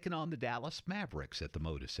Friday, taking on the Dallas Mavericks at the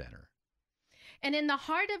Moda Center. And in the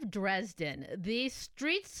heart of Dresden, the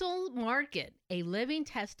Striezel Market, a living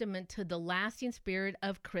testament to the lasting spirit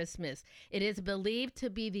of Christmas. It is believed to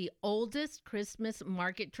be the oldest Christmas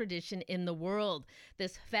market tradition in the world.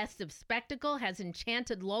 This festive spectacle has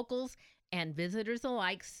enchanted locals and visitors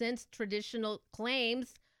alike since traditional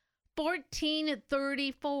claims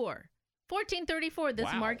 1434. 1434,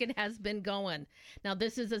 this market has been going. Now,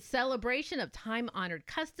 this is a celebration of time-honored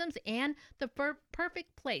customs and the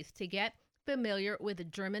perfect place to get familiar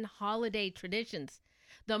with German holiday traditions.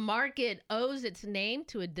 The market owes its name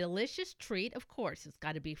to a delicious treat. Of course, it's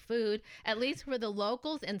got to be food, at least for the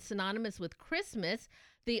locals, and synonymous with Christmas,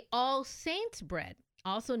 the All Saints bread,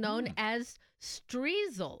 also known as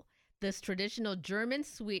Striezel. This traditional German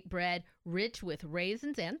sweetbread, rich with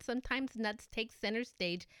raisins and sometimes nuts, takes center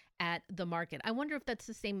stage at the market. I wonder if that's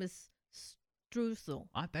the same as streusel.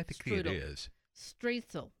 I think it is.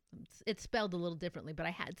 Striezel. It's spelled a little differently, but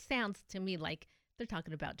it sounds to me like they're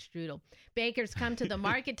talking about strudel. Bakers come to the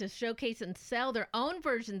market to showcase and sell their own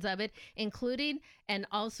versions of it, including and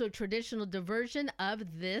also traditional diversion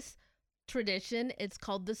of this tradition. It's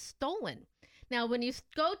called the Stollen. Now, when you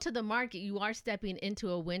go to the market, you are stepping into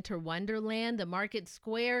a winter wonderland, the market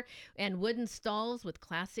square and wooden stalls with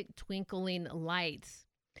classic twinkling lights.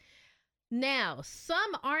 Now,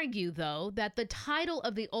 some argue, though, that the title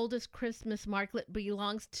of the oldest Christmas market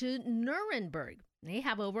belongs to Nuremberg. They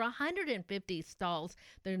have over 150 stalls.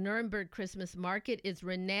 The Nuremberg Christmas market is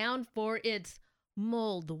renowned for its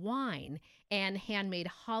mulled wine and handmade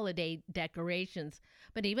holiday decorations.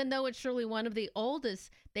 But even though it's surely one of the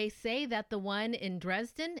oldest, they say that the one in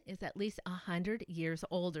Dresden is at least 100 years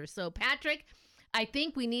older. So, Patrick, I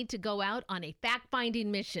think we need to go out on a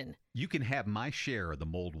fact-finding mission. You can have my share of the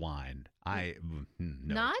mulled wine.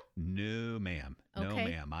 Not? No, ma'am. No, Okay.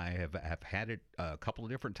 ma'am. I have had it a couple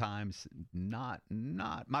of different times. Not.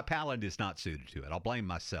 My palate is not suited to it. I'll blame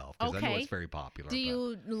myself because I know it's very popular. Do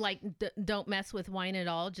you don't mess with wine at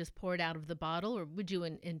all? Just pour it out of the bottle, or would you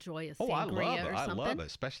enjoy a sangria or something? I love it,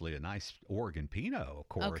 especially a nice Oregon Pinot, of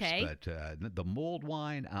course. Okay. But the mulled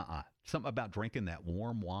wine, something about drinking that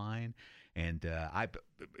warm wine. And I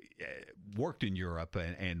worked in Europe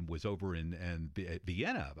and was over in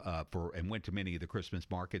Vienna and went to many of the Christmas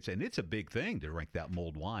markets. And it's a big thing to drink that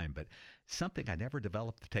mulled wine, but something I never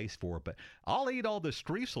developed the taste for. But I'll eat all the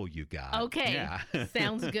streusel you got. Okay. Yeah.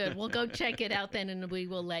 Sounds good. We'll go check it out then, and we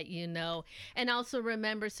will let you know. And also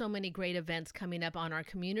remember, so many great events coming up on our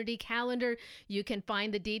community calendar. You can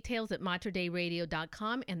find the details at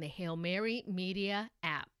materdeiradio.com and the Hail Mary Media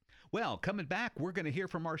app. Well, coming back, we're going to hear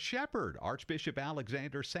from our shepherd. Archbishop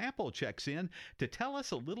Alexander Sample checks in to tell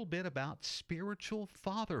us a little bit about spiritual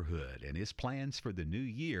fatherhood and his plans for the new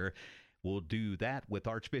year. We'll do that with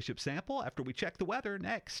Archbishop Sample after we check the weather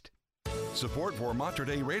next. Support for Mater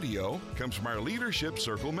Dei Radio comes from our Leadership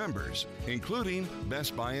Circle members, including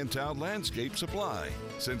Best Buy in Town Landscape Supply.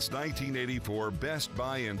 Since 1984, Best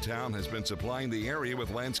Buy in Town has been supplying the area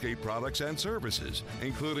with landscape products and services,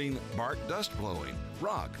 including bark dust blowing,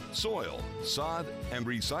 rock, soil, sod, and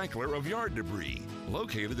recycler of yard debris.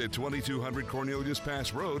 Located at 2200 Cornelius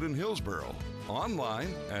Pass Road in Hillsboro.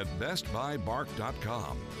 Online at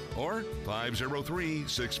bestbuybark.com or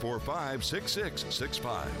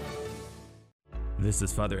 503-645-6665. This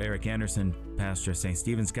is Father Eric Anderson, pastor of St.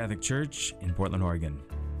 Stephen's Catholic Church in Portland, Oregon.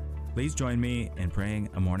 Please join me in praying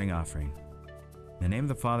a morning offering. In the name of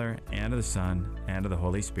the Father, and of the Son, and of the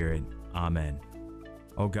Holy Spirit. Amen.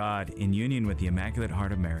 O God, in union with the Immaculate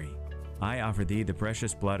Heart of Mary, I offer thee the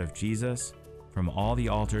precious blood of Jesus from all the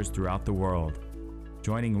altars throughout the world,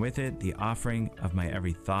 joining with it the offering of my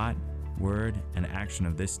every thought, word, and action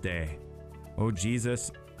of this day. O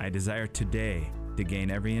Jesus, I desire today to gain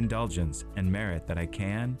every indulgence and merit that I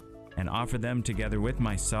can, and offer them together with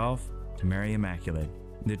myself to Mary Immaculate,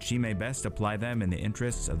 that she may best apply them in the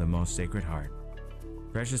interests of the most Sacred Heart.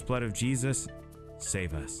 Precious blood of Jesus,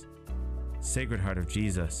 save us. Sacred Heart of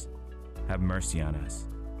Jesus, have mercy on us.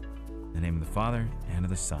 In the name of the Father, and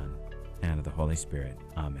of the Son, and of the Holy Spirit.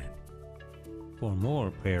 Amen. For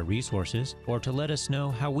more prayer resources, or to let us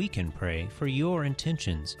know how we can pray for your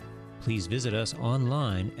intentions, please visit us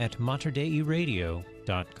online at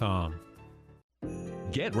materdeiradio.com.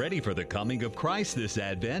 Get ready for the coming of Christ this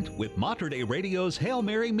Advent with Mater Dei Radio's Hail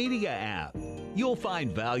Mary Media app. You'll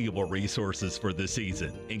find valuable resources for the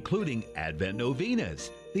season, including Advent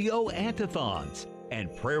novenas, the O Antiphons,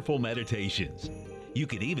 and prayerful meditations. You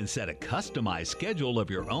can even set a customized schedule of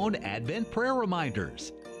your own Advent prayer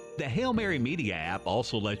reminders. The Hail Mary Media app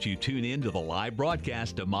also lets you tune in to the live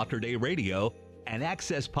broadcast of Mater Dei Radio and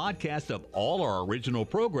access podcasts of all our original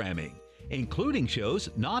programming, including shows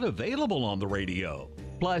not available on the radio.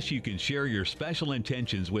 Plus, you can share your special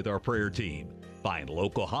intentions with our prayer team, find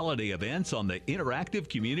local holiday events on the interactive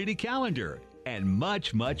community calendar, and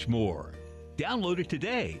much, much more. Download it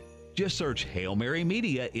today. Just search Hail Mary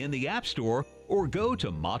Media in the App Store or go to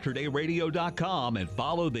materdeiradio.com and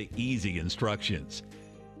follow the easy instructions.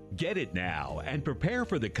 Get it now and prepare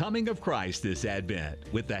for the coming of Christ this Advent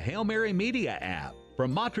with the Hail Mary Media app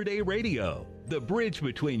from Mater Dei Radio, the bridge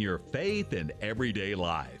between your faith and everyday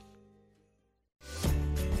life.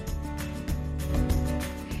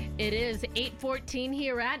 It is 8:14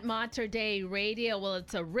 here at Mater Dei Radio. Well,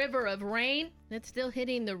 it's a river of rain that's still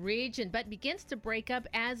hitting the region, but begins to break up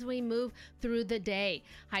as we move through the day.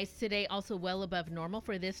 Highs today also well above normal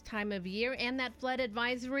for this time of year, and that flood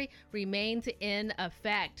advisory remains in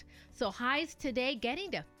effect. So highs today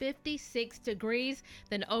getting to 56 degrees.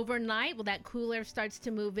 Then overnight, well, that cool air starts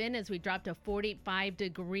to move in as we drop to 45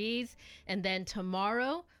 degrees. And then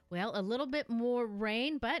tomorrow, well, a little bit more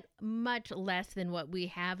rain, but much less than what we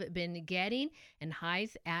have been getting, and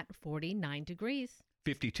highs at 49 degrees.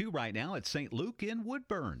 52 right now at St. Luke in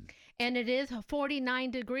Woodburn. And it is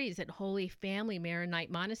 49 degrees at Holy Family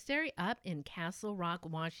Maronite Monastery up in Castle Rock,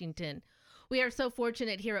 Washington. We are so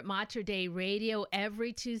fortunate here at Mater Dei Radio.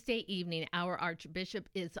 Every Tuesday evening, our Archbishop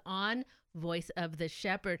is on Voice of the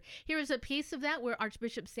Shepherd. Here is a piece of that where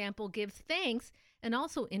Archbishop Sample gives thanks and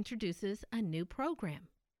also introduces a new program.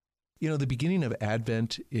 You know, the beginning of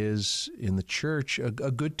Advent is, in the church, a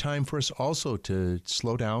good time for us also to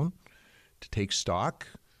slow down, to take stock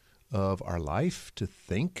of our life, to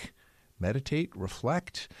think, meditate,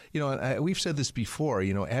 reflect. You know, we've said this before,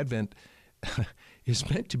 you know, Advent is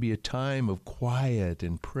meant to be a time of quiet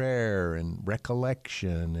and prayer and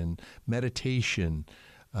recollection and meditation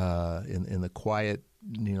in the quiet,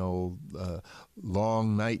 you know,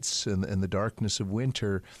 long nights and the darkness of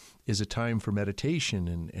winter is a time for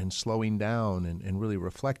meditation and slowing down and really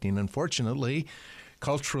reflecting. Unfortunately,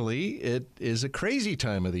 culturally, it is a crazy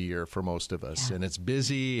time of the year for most of us, and it's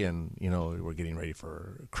busy, and, you know, we're getting ready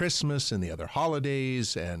for Christmas and the other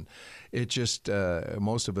holidays, and it just,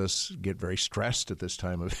 most of us get very stressed at this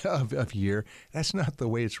time of year. That's not the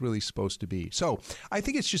way it's really supposed to be. So I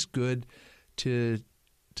think it's just good to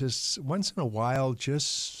once in a while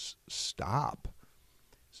just stop,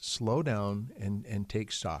 slow down, and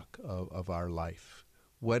take stock of our life.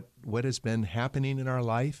 What has been happening in our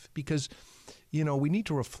life? Because, you know, we need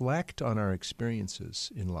to reflect on our experiences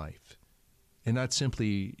in life and not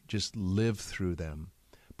simply just live through them,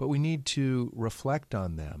 but we need to reflect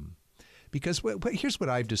on them. Because here's what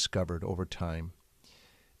I've discovered over time.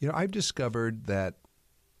 You know, I've discovered that,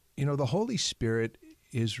 you know, the Holy Spirit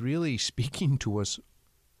is really speaking to us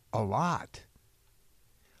a lot,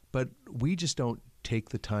 but we just don't take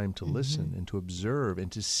the time to listen and to observe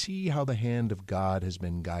and to see how the hand of God has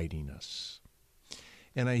been guiding us.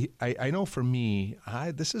 And I know for me,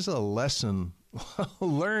 this is a lesson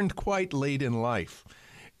learned quite late in life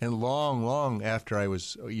and long after I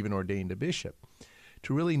was even ordained a bishop,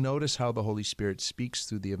 to really notice how the Holy Spirit speaks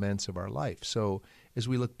through the events of our life. So as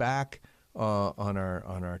we look back on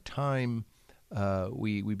our time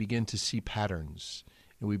we begin to see patterns,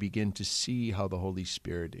 and we begin to see how the Holy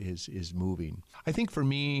Spirit is moving. I think for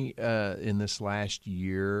me, in this last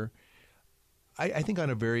year, I think on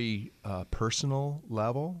a very personal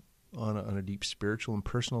level, on a deep spiritual and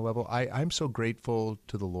personal level, I'm so grateful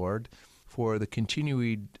to the Lord for the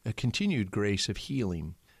continued grace of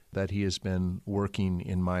healing that He has been working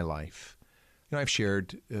in my life. You know, I've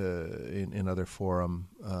shared in other forum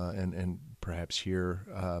and perhaps here,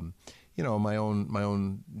 my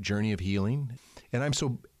own journey of healing, and I'm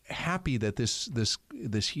so happy that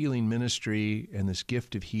this healing ministry and this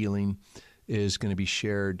gift of healing is going to be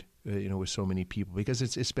shared, with so many people, because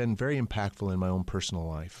it's been very impactful in my own personal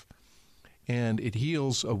life, and it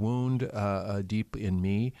heals a wound deep in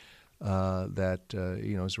me that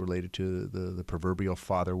is related to the proverbial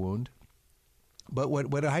father wound. But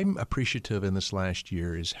what I'm appreciative in this last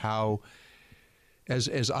year is how,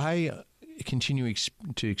 as I continue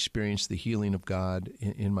to experience the healing of God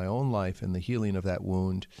in my own life and the healing of that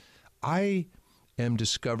wound, I am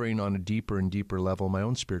discovering on a deeper and deeper level my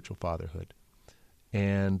own spiritual fatherhood.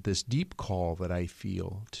 And this deep call that I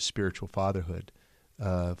feel to spiritual fatherhood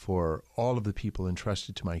for all of the people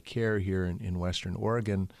entrusted to my care here in Western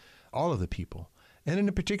Oregon, all of the people. And in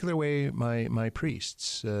a particular way, my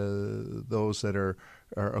priests, those that are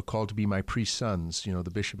called to be my priest sons. The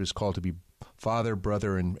bishop is called to be father,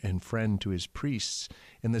 brother, and friend to his priests.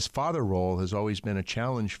 And this father role has always been a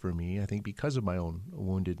challenge for me, I think, because of my own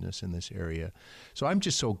woundedness in this area. So I'm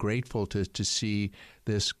just so grateful to see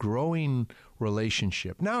this growing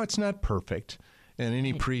relationship. Now, it's not perfect. And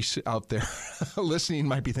any priest out there listening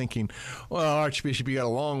might be thinking, well, Archbishop, you got a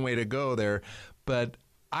long way to go there. But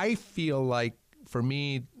I feel like, for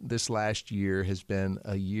me, this last year has been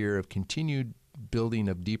a year of continued building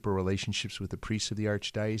of deeper relationships with the priests of the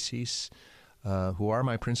Archdiocese, who are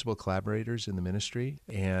my principal collaborators in the ministry,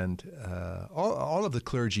 and all of the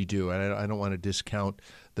clergy do. And I don't want to discount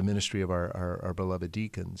the ministry of our beloved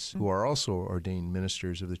deacons, who are also ordained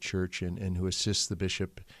ministers of the church and who assist the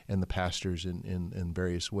bishop and the pastors in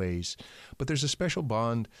various ways. But there's a special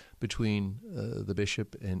bond between the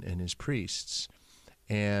bishop and his priests.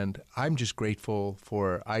 And I'm just grateful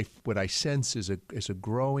for what I sense is a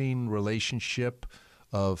growing relationship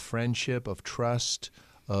of friendship, of trust,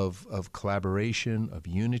 of collaboration, of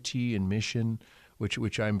unity and mission,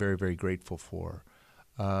 which I'm very, very grateful for.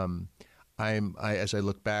 As I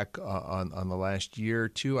look back on the last year or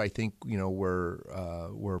two, I think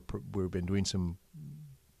we've been doing some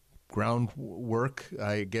groundwork,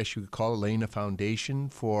 I guess you could call it, laying a foundation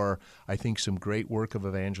for, I think, some great work of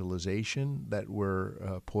evangelization that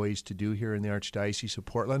we're poised to do here in the Archdiocese of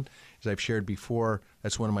Portland. As I've shared before,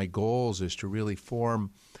 that's one of my goals, is to really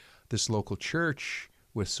form this local church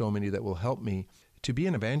with so many that will help me to be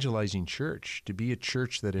an evangelizing church, to be a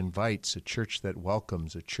church that invites, a church that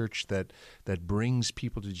welcomes, a church that brings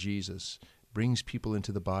people to Jesus, brings people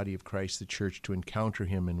into the body of Christ, the church, to encounter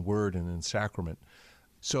Him in word and in sacrament.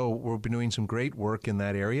 So we've been doing some great work in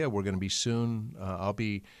that area. We're going to be soon, I'll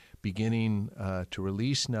be beginning to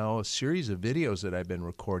release now a series of videos that I've been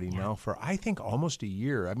recording now for, I think, almost a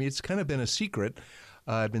year. I mean, it's kind of been a secret.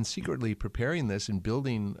 I've been secretly preparing this and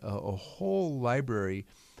building a whole library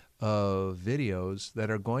of videos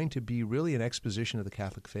that are going to be really an exposition of the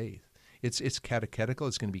Catholic faith. It's catechetical.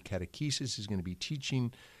 It's going to be catechesis. It's going to be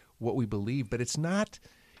teaching what we believe. But it's not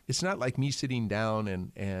like me sitting down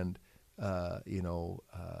and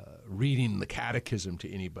reading the catechism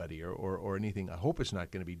to anybody or anything. I hope it's not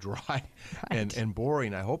going to be dry and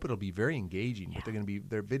boring. I hope it'll be very engaging. But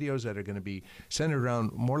they're videos that are going to be centered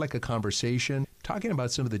around more like a conversation, talking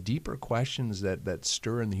about some of the deeper questions that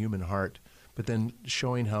stir in the human heart, but then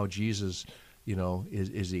showing how Jesus,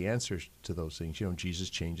 is the answer to those things. Jesus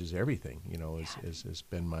changes everything, has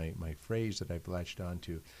been my phrase that I've latched on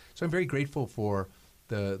to. So I'm very grateful for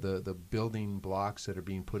the building blocks that are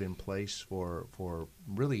being put in place for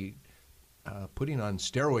really putting on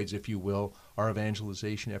steroids, if you will, our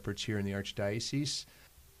evangelization efforts here in the Archdiocese.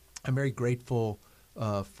 I'm very grateful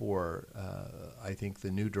for, I think,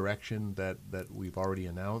 the new direction that we've already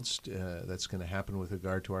announced that's going to happen with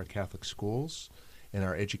regard to our Catholic schools and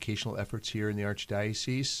our educational efforts here in the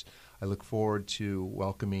Archdiocese. I look forward to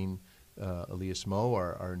welcoming Elias Moe,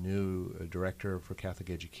 our new director for Catholic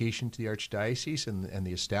education, to the Archdiocese, and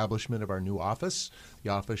the establishment of our new office, the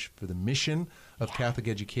Office for the Mission of Catholic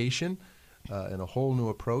Education, and a whole new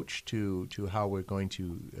approach to how we're going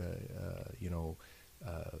to,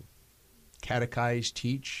 catechize,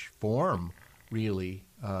 teach, form, really,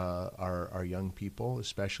 our young people,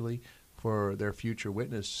 especially for their future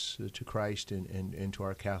witness to Christ and to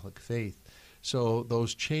our Catholic faith. So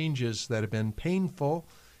those changes that have been painful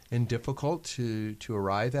difficult to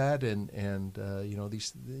arrive at, and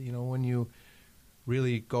when you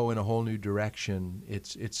really go in a whole new direction,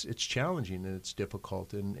 it's challenging and it's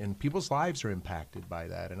difficult, and people's lives are impacted by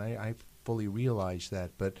that, and I fully realize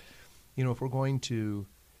that. But if we're going to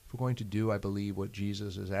do, I believe, what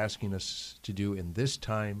Jesus is asking us to do in this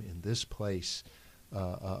time, in this place,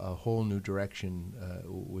 a whole new direction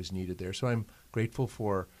was needed there. So I'm grateful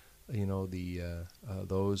for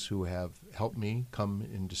those who have helped me come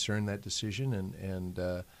and discern that decision and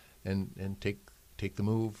take the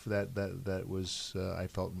move that was I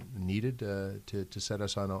felt needed to set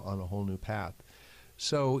us on a whole new path.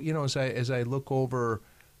 So as I look over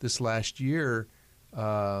this last year,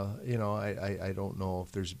 I don't know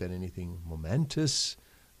if there's been anything momentous,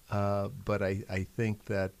 but I think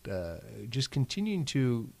that just continuing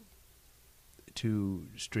to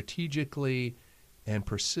strategically and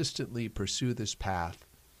persistently pursue this path,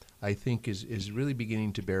 I think is really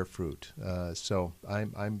beginning to bear fruit. So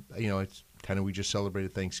I'm it's kind of, we just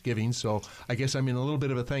celebrated Thanksgiving, so I guess I'm in a little bit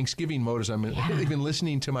of a Thanksgiving mode as I'm even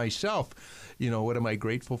listening to myself. What am I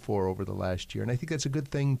grateful for over the last year? And I think that's a good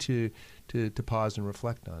thing to pause and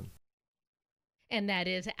reflect on. And that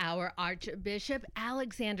is our Archbishop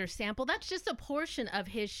Alexander Sample. That's just a portion of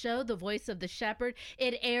his show, The Voice of the Shepherd.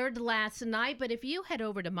 It aired last night, but if you head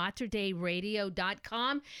over to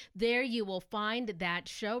materdeiradio.com, there you will find that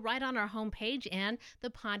show right on our homepage and the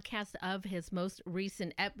podcast of his most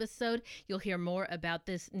recent episode. You'll hear more about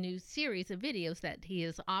this new series of videos that he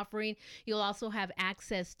is offering. You'll also have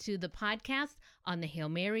access to the podcast on the Hail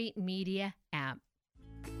Mary Media app.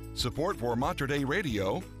 Support for Mater Dei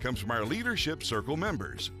Radio comes from our Leadership Circle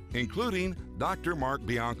members, including Dr. Mark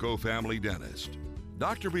Bianco, family dentist.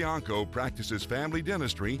 Dr. Bianco practices family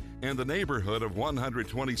dentistry in the neighborhood of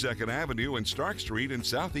 122nd Avenue and Stark Street in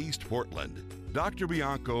Southeast Portland. Dr.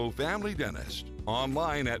 Bianco, family dentist,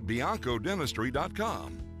 online at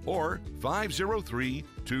biancodentistry.com or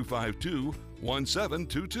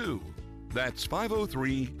 503-252-1722. That's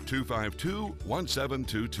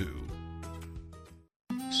 503-252-1722.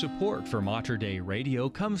 Support for Mater Dei Radio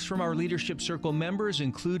comes from our Leadership Circle members,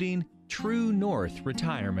 including True North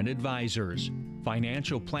Retirement Advisors,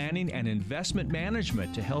 financial planning and investment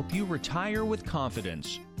management to help you retire with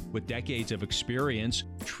confidence. With decades of experience,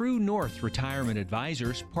 True North Retirement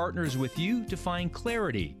Advisors partners with you to find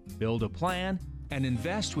clarity, build a plan, and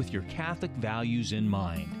invest with your Catholic values in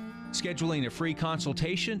mind. Scheduling a free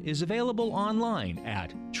consultation is available online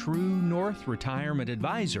at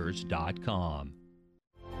truenorthretirementadvisors.com.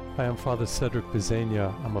 Hi, I'm Father Cedric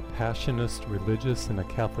Bizania. I'm a Passionist, religious, and a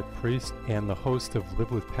Catholic priest, and the host of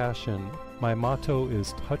Live with Passion. My motto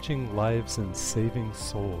is touching lives and saving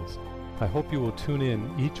souls. I hope you will tune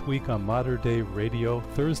in each week on Mater Dei Radio,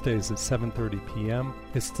 Thursdays at 7:30 p.m.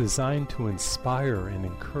 It's designed to inspire and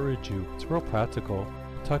encourage you. It's real practical.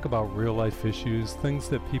 Talk about real-life issues, things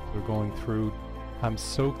that people are going through. I'm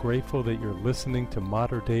so grateful that you're listening to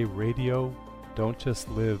Mater Dei Radio. Don't just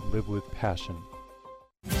live with passion.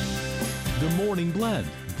 The Morning Blend,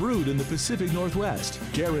 brewed in the Pacific Northwest,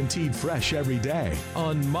 guaranteed fresh every day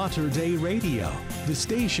on Mater Dei Radio, the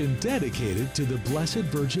station dedicated to the Blessed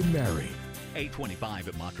Virgin Mary. 825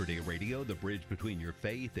 at Mater Dei Radio, the bridge between your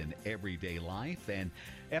faith and everyday life. And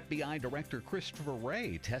FBI Director Christopher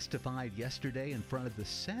Wray testified yesterday in front of the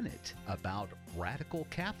Senate about radical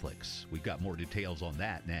Catholics. We've got more details on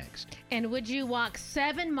that next. And would you walk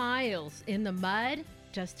 7 miles in the mud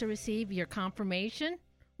just to receive your confirmation?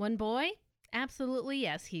 One boy? Absolutely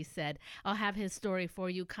yes, he said. I'll have his story for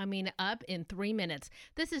you coming up in 3 minutes.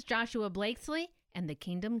 This is Joshua Blakesley, and the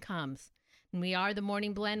Kingdom Comes. And we are the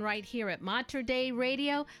Morning Blend right here at Mater Dei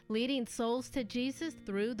Radio, leading souls to Jesus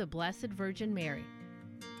through the Blessed Virgin Mary.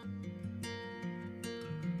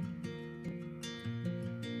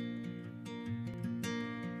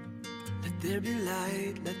 Let there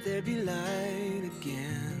be light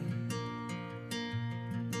again.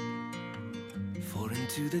 For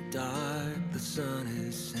into the dark the sun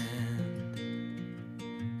is sent.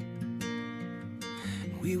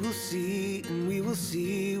 And we will see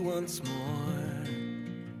once more.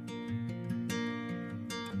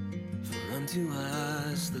 For unto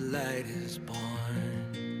us the light is born.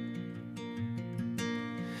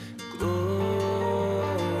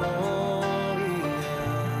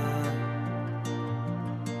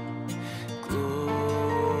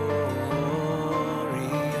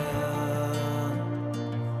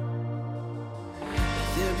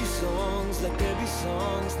 Let there be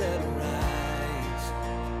songs that arise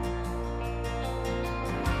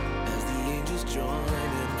as the angels join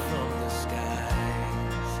in from the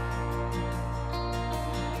skies.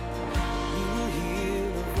 We will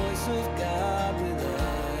hear the voice of God with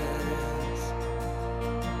us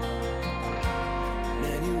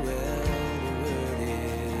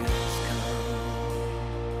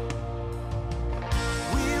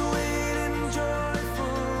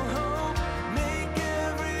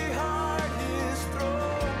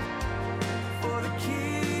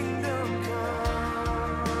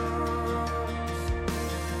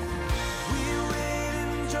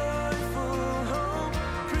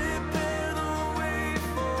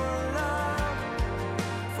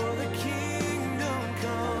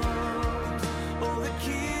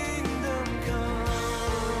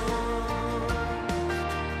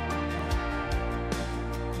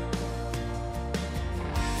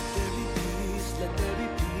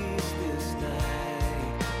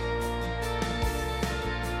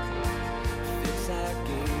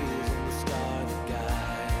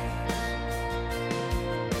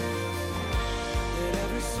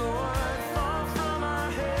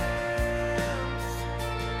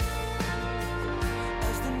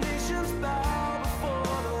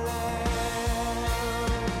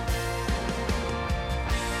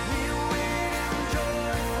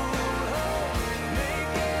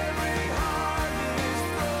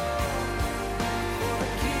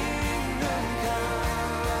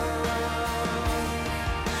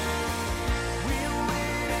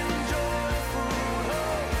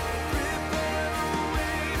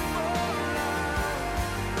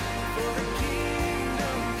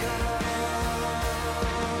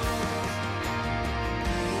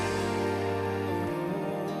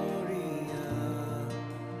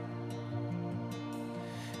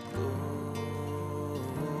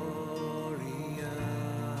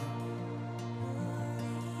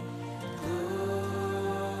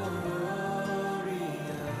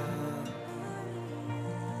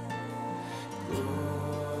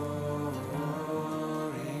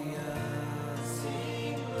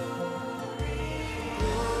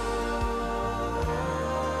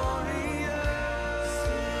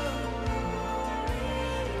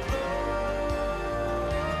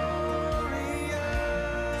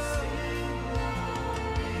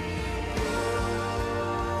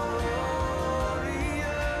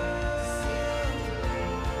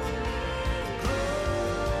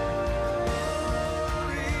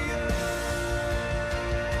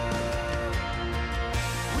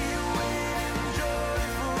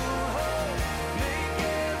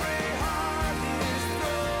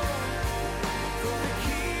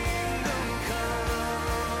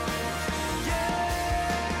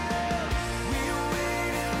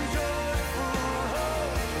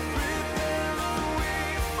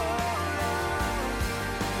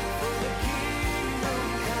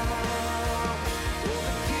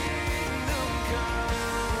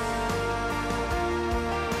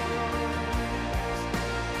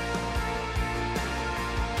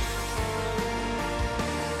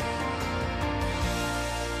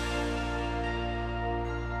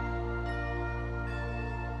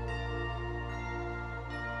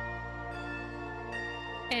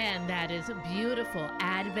And that is beautiful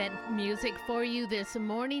Advent music for you this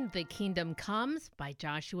morning. The Kingdom Comes by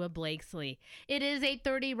Joshua Blakesley. It is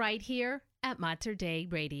 8:30 right here at Mater Dei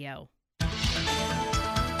Radio.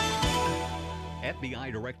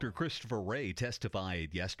 FBI Director Christopher Wray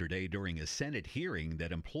testified yesterday during a Senate hearing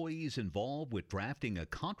that employees involved with drafting a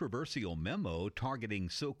controversial memo targeting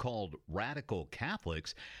so-called radical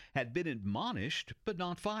Catholics had been admonished but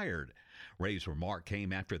not fired. Wray's remark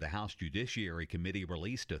came after the House Judiciary Committee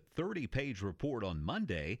released a 30-page report on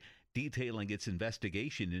Monday detailing its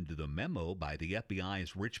investigation into the memo by the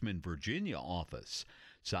FBI's Richmond, Virginia office.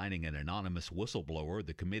 Citing an anonymous whistleblower,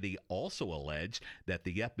 the committee also alleged that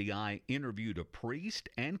the FBI interviewed a priest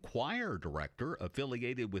and choir director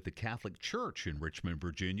affiliated with the Catholic Church in Richmond,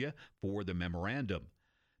 Virginia, for the memorandum.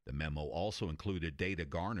 The memo also included data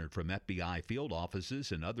garnered from FBI field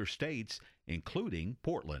offices in other states, including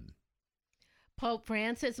Portland. Pope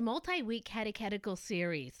Francis' multi-week catechetical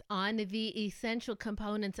series on the essential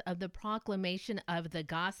components of the proclamation of the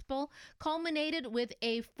gospel culminated with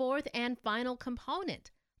a fourth and final component,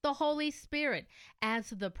 the Holy Spirit, as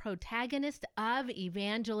the protagonist of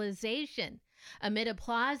evangelization. Amid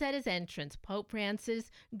applause at his entrance, Pope Francis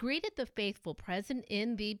greeted the faithful present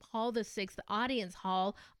in the Paul VI Audience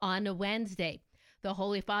Hall on Wednesday. The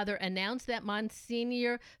Holy Father announced that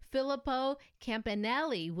Monsignor Filippo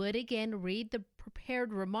Campanelli would again read the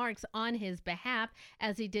prepared remarks on his behalf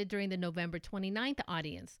as he did during the November 29th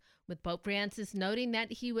audience, with Pope Francis noting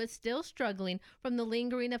that he was still struggling from the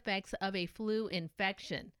lingering effects of a flu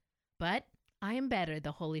infection. But I am better,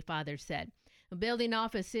 the Holy Father said. Building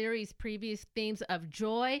off a series' previous themes of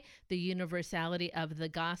joy, the universality of the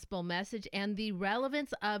gospel message, and the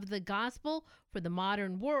relevance of the gospel for the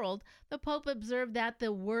modern world, the Pope observed that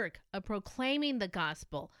the work of proclaiming the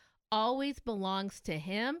gospel always belongs to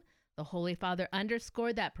him. The Holy Father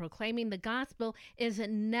underscored that proclaiming the gospel is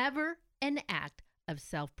never an act of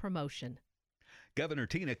self-promotion. Governor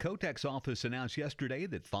Tina Kotek's office announced yesterday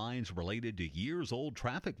that fines related to years-old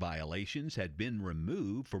traffic violations had been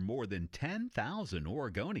removed for more than 10,000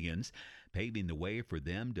 Oregonians, paving the way for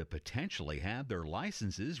them to potentially have their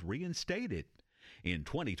licenses reinstated. In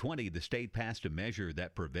 2020, the state passed a measure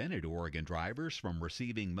that prevented Oregon drivers from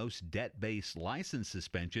receiving most debt-based license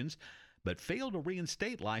suspensions, but failed to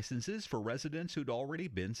reinstate licenses for residents who'd already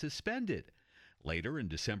been suspended. Later, in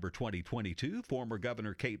December 2022, former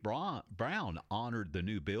Governor Kate Brown honored the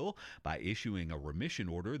new bill by issuing a remission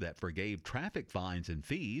order that forgave traffic fines and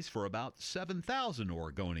fees for about 7,000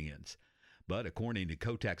 Oregonians. But according to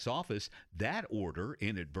Kotek's office, that order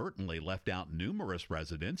inadvertently left out numerous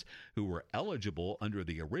residents who were eligible under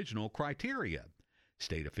the original criteria.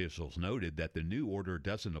 State officials noted that the new order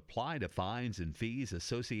doesn't apply to fines and fees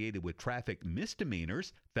associated with traffic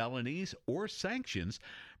misdemeanors, felonies, or sanctions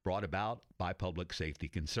brought about by public safety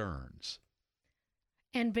concerns.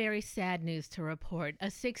 And very sad news to report. A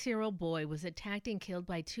 6-year-old boy was attacked and killed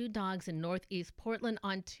by 2 dogs in Northeast Portland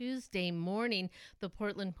on Tuesday morning, the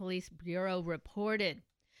Portland Police Bureau reported.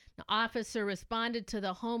 An officer responded to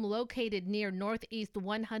the home located near Northeast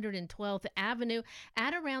 112th Avenue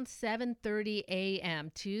at around 7:30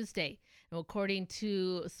 a.m. Tuesday. According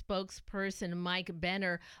to spokesperson Mike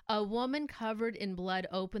Benner, a woman covered in blood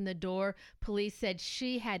opened the door. Police said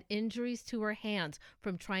she had injuries to her hands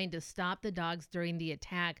from trying to stop the dogs during the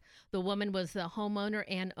attack. The woman was the homeowner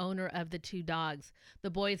and owner of the 2 dogs. The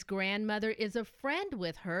boy's grandmother is a friend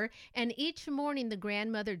with her, and each morning the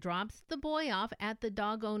grandmother drops the boy off at the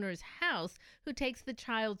dog owner's house, who takes the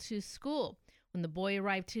child to school. When the boy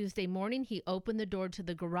arrived Tuesday morning, he opened the door to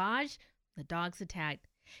the garage. The dogs attacked.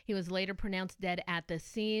 He was later pronounced dead at the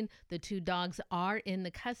scene. The 2 dogs are in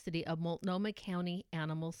the custody of Multnomah County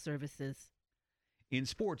Animal Services. In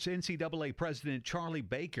sports, NCAA President Charlie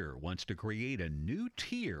Baker wants to create a new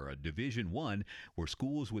tier of Division I where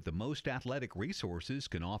schools with the most athletic resources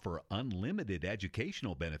can offer unlimited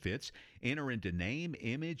educational benefits, enter into name,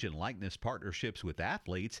 image, and likeness partnerships with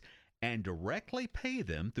athletes, and directly pay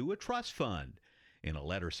them through a trust fund. In a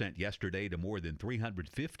letter sent yesterday to more than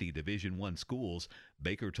 350 Division I schools,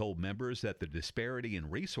 Baker told members that the disparity in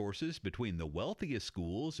resources between the wealthiest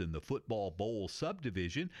schools in the Football Bowl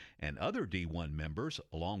subdivision and other D1 members,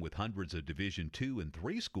 along with hundreds of Division II and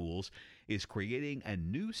III schools, is creating a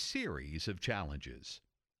new series of challenges.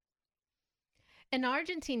 An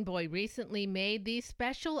Argentine boy recently made the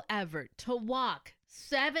special effort to walk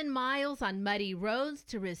 7 miles on muddy roads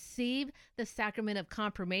to receive the sacrament of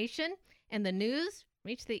confirmation, and the news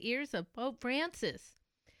reached the ears of Pope Francis.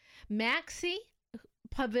 Maxi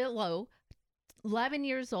Pavillo 11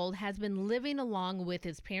 years old, has been living along with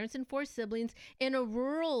his parents and 4 siblings in a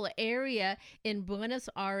rural area in Buenos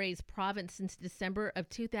Aires province since December of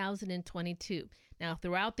 2022. Now,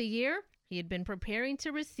 throughout the year, he had been preparing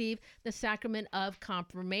to receive the sacrament of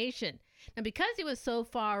confirmation. Now, because he was so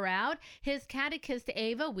far out, his catechist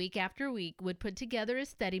Ava, week after week, would put together his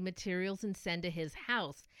study materials and send to his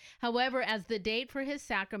house. However, as the date for his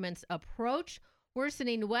sacraments approached,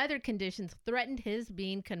 worsening weather conditions threatened his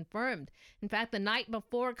being confirmed. In fact, the night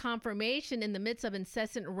before confirmation, in the midst of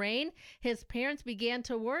incessant rain, his parents began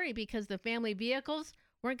to worry because the family vehicles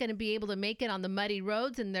weren't going to be able to make it on the muddy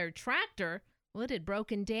roads, and their tractor, well, it had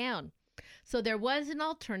broken down. So there was an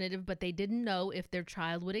alternative, but they didn't know if their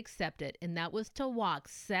child would accept it, and that was to walk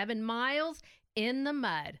 7 miles in the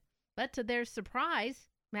mud. But to their surprise,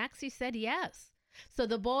 Maxie said yes. So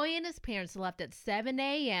the boy and his parents left at 7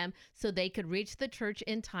 a.m. so they could reach the church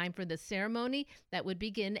in time for the ceremony that would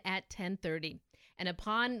begin at 10:30. And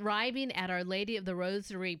upon arriving at Our Lady of the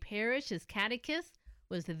Rosary Parish, his catechist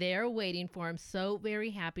was there waiting for him, so very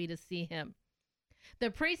happy to see him.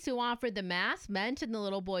 The priest who offered the Mass mentioned the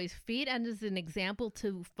little boy's feet as an example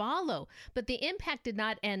to follow, but the impact did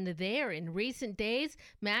not end there. In recent days,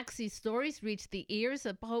 Maxie's stories reached the ears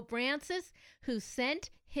of Pope Francis, who sent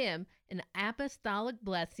him an apostolic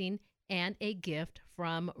blessing and a gift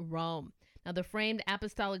from Rome. Now, the framed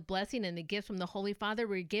apostolic blessing and the gifts from the Holy Father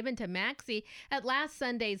were given to Maxie at last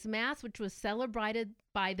Sunday's Mass, which was celebrated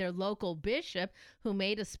by their local bishop, who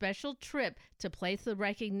made a special trip to place the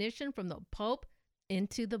recognition from the Pope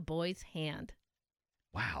into the boy's hand.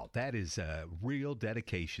 Wow, that is a real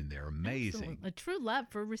dedication there. Amazing. Excellent. A true love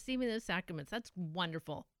for receiving those sacraments. That's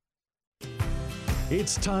wonderful.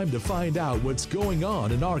 It's time to find out what's going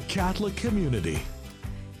on in our Catholic community.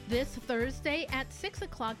 This Thursday at 6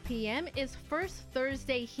 o'clock p.m. is First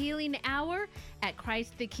Thursday Healing Hour at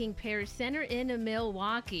Christ the King Parish Center in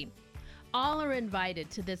Milwaukee. All are invited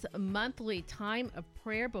to this monthly time of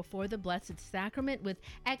prayer before the Blessed Sacrament with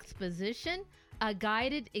exposition, a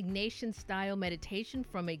guided Ignatian-style meditation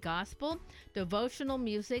from a gospel, devotional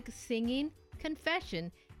music, singing,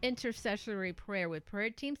 confession, intercessory prayer with prayer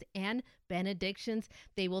teams, and benedictions.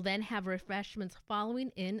 They will then have refreshments following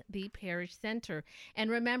in the parish center. And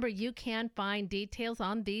remember, you can find details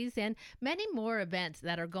on these and many more events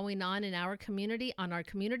that are going on in our community on our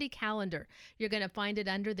community calendar. You're going to find it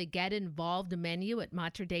under the Get Involved menu at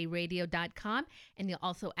materdeiradio.com, and you'll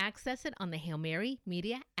also access it on the Hail Mary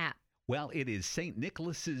Media app. Well, it is St.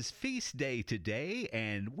 Nicholas's feast day today,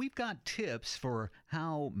 and we've got tips for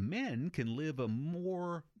how men can live a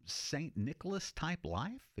more St. Nicholas type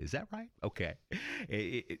life. Is that right? Okay.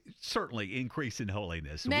 Certainly increase in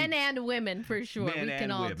holiness. Men and women, for sure. Men we can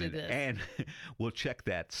and all women. do this. And we'll check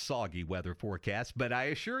that soggy weather forecast, but I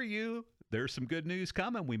assure you there's some good news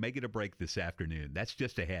coming. We may get a break this afternoon. That's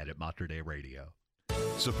just ahead at Mater Dei Radio.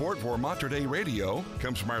 Support for Mater Dei Radio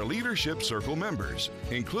comes from our Leadership Circle members,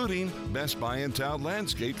 including Best Buy in Town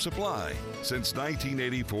Landscape Supply. Since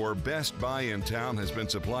 1984, Best Buy in Town has been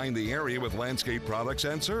supplying the area with landscape products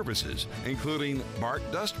and services, including bark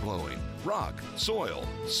dust blowing, rock, soil,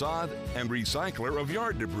 sod, and recycler of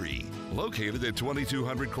yard debris. Located at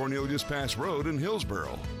 2200 Cornelius Pass Road in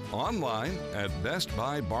Hillsboro. Online at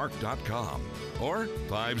bestbuybark.com or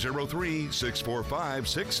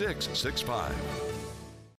 503-645-6665.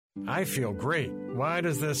 I feel great. Why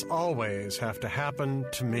does this always have to happen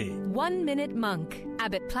to me? 1 Minute Monk,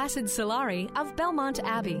 Abbot Placid Solari of Belmont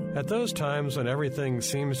Abbey. At those times when everything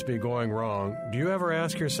seems to be going wrong, do you ever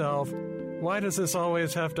ask yourself, why does this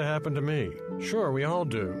always have to happen to me? Sure, we all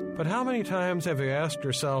do. But how many times have you asked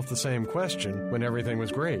yourself the same question when everything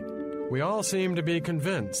was great? We all seem to be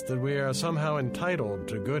convinced that we are somehow entitled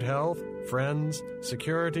to good health, friends,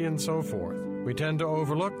 security, and so forth. We tend to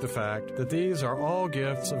overlook the fact that these are all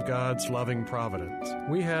gifts of God's loving providence.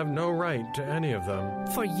 We have no right to any of them.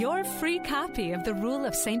 For your free copy of the Rule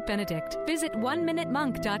of St. Benedict, visit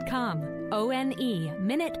oneminutemonk.com.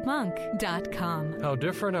 ONE-minutemonk.com. How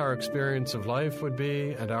different our experience of life would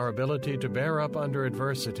be and our ability to bear up under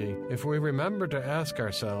adversity if we remember to ask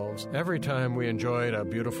ourselves every time we enjoyed a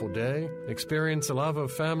beautiful day, experienced the love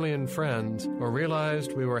of family and friends, or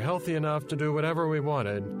realized we were healthy enough to do whatever we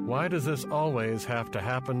wanted, why does this always have to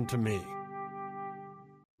happen to me?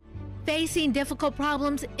 Facing difficult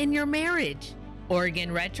problems in your marriage? Oregon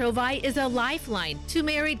Retrovite is a lifeline to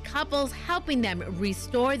married couples, helping them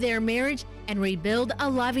restore their marriage and rebuild a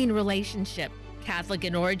loving relationship. Catholic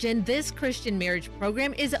in origin, this Christian marriage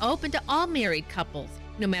program is open to all married couples,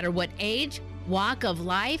 no matter what age, walk of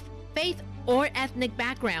life, faith, or ethnic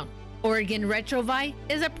background. Oregon Retrovite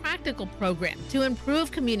is a practical program to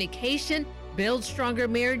improve communication, build stronger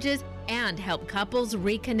marriages, and help couples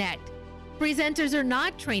reconnect. Presenters are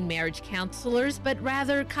not trained marriage counselors, but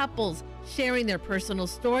rather couples sharing their personal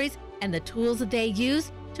stories and the tools that they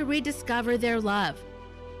use to rediscover their love.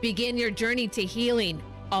 Begin your journey to healing.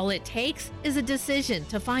 All it takes is a decision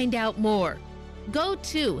to find out more. Go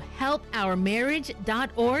to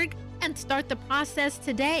helpourmarriage.org and start the process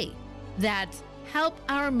today. That's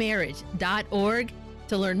helpourmarriage.org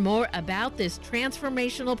to learn more about this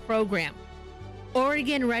transformational program.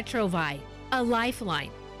 Oregon Retrovi, a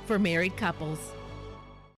lifeline for married couples.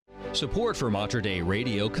 Support for Mater Dei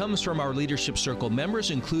Radio comes from our Leadership Circle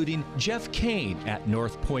members, including Jeff Kane at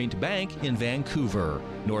North Point Bank in Vancouver.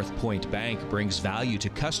 North Point Bank brings value to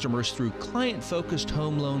customers through client-focused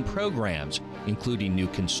home loan programs, including new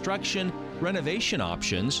construction, renovation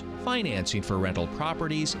options, financing for rental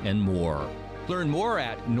properties, and more. Learn more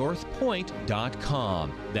at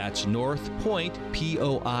northpointe.com. That's Northpointe,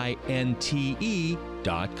 POINTE.com.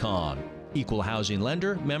 Equal housing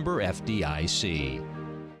lender, member FDIC.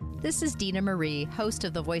 This is Dina Marie, host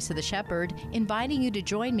of The Voice of the Shepherd, inviting you to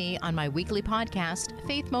join me on my weekly podcast,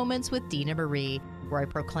 Faith Moments with Dina Marie, where I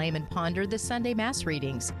proclaim and ponder the Sunday Mass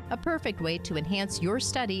readings, a perfect way to enhance your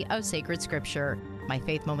study of sacred scripture. My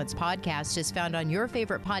Faith Moments podcast is found on your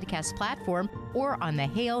favorite podcast platform or on the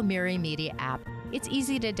Hail Mary Media app. It's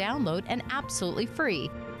easy to download and absolutely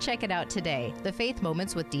free. Check it out today. The Faith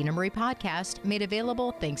Moments with Dina Marie podcast, made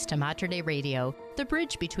available thanks to Mater Dei Radio, the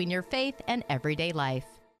bridge between your faith and everyday life.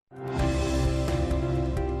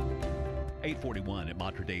 841 at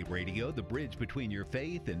Mater Dei Radio, the bridge between your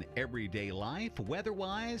faith and everyday life.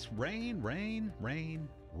 Weather-wise, rain,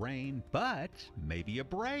 but maybe a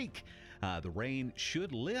break. The rain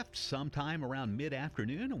should lift sometime around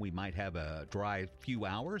mid-afternoon, and we might have a dry few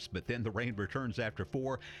hours, but then the rain returns after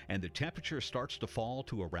 4, and the temperature starts to fall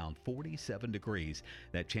to around 47 degrees.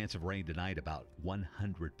 That chance of rain tonight about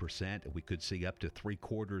 100%. We could see up to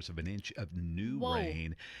 3/4 of an inch of new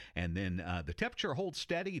rain. And then the temperature holds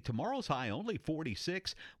steady. Tomorrow's high only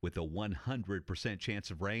 46 with a 100%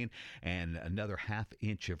 chance of rain, and another ½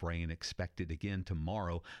 inch of rain expected again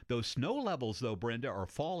tomorrow. Those snow levels, though, Brenda, are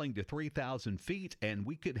falling to 3,000 feet, and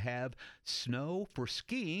we could have snow for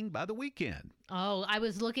skiing by the weekend. Oh, I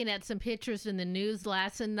was looking at some pictures in the news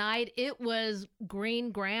last night. It was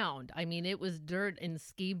green ground. I mean, it was dirt and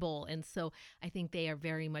ski bowl. And so I think they are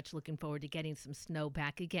very much looking forward to getting some snow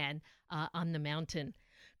back again on the mountain.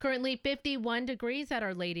 Currently 51 degrees at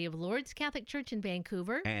Our Lady of Lourdes Catholic Church in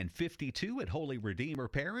Vancouver. And 52 at Holy Redeemer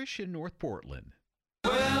Parish in North Portland.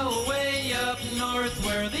 Well, way up north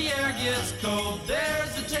where the air gets cold,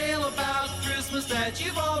 there's a tale about Christmas that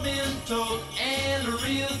you've all been told. And a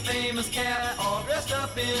real famous cat all dressed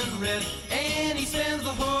up in red, and he spends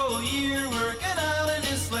the whole year working out in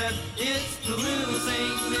his sled. It's the little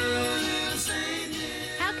Saint Nick.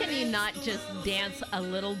 How can you not just dance a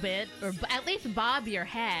little bit, or at least bob your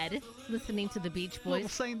head, listening to the Beach Boys? Little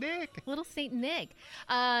Saint Nick. Little Saint Nick.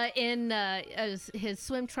 In his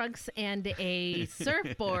swim trunks and a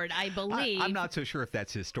surfboard, I believe. I'm not so sure if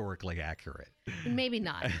that's historically accurate. Maybe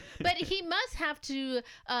not. But he must have to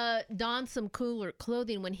don some cooler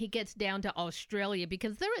clothing when he gets down to Australia,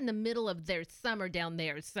 because they're in the middle of their summer down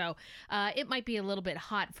there. So it might be a little bit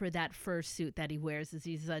hot for that fur suit that he wears as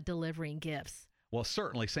he's delivering gifts. Well,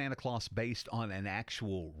 certainly Santa Claus based on an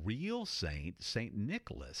actual real saint, St.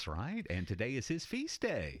 Nicholas, right? And today is his feast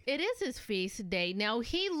day. It is his feast day. Now,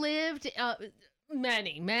 he lived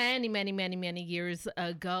many years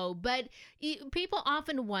ago, but people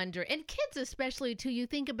often wonder, and kids especially too, you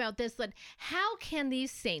think about this, that how can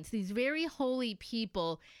these saints, these very holy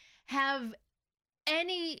people, have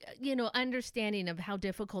any understanding of how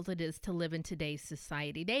difficult it is to live in today's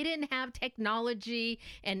society? They didn't have technology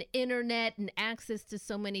and internet and access to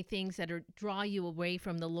so many things that draw you away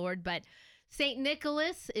from the Lord. But St.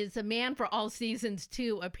 Nicholas is a man for all seasons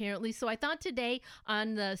too, apparently. So I thought today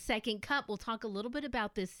on the Second Cup, we'll talk a little bit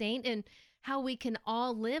about this saint and how we can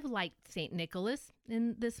all live like St. Nicholas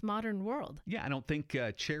in this modern world. Yeah, I don't think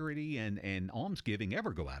charity and almsgiving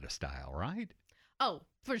ever go out of style, right? Oh,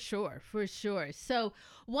 for sure. So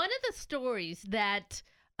one of the stories that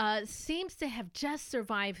seems to have just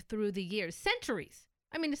survived through the years, centuries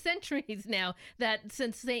now, that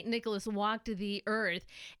since St. Nicholas walked the earth.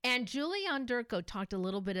 And Julie Onderko talked a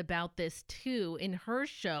little bit about this too in her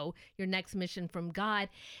show, Your Next Mission from God,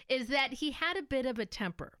 is that he had a bit of a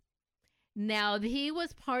temper. Now, he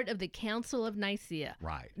was part of the Council of Nicaea.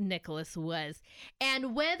 Right. Nicholas was.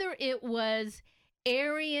 And whether it was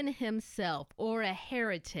Arian himself or a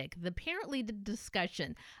heretic, apparently the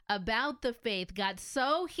discussion about the faith got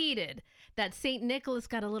so heated that St. Nicholas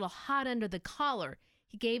got a little hot under the collar.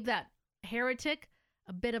 He gave that heretic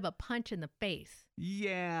a bit of a punch in the face.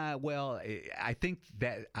 Yeah, well, I think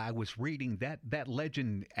that I was reading that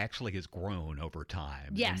legend actually has grown over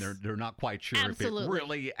time. Yes. And they're not quite sure Absolutely. if it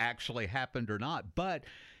really actually happened or not. But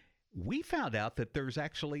we found out that there's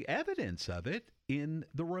actually evidence of it in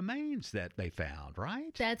the remains that they found,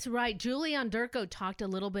 right? That's right. Julie Onderko talked a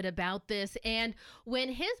little bit about this. And when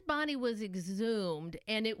his body was exhumed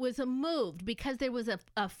and it was moved because there was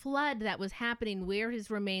a flood that was happening where his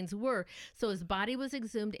remains were. So his body was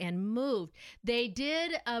exhumed and moved. They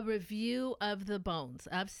did a review of the bones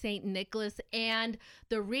of St. Nicholas, and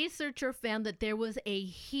the researcher found that there was a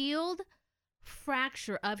healed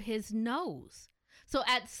fracture of his nose. So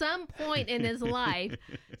at some point in his life,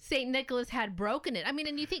 St. Nicholas had broken it. I mean,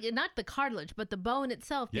 and you think not the cartilage, but the bone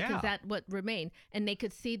itself, because that's what remained. And they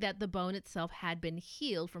could see that the bone itself had been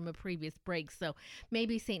healed from a previous break. So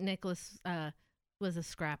maybe St. Nicholas was a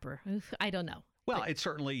scrapper. I don't know. Well, it's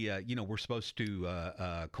certainly, we're supposed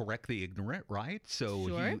to correct the ignorant, right? So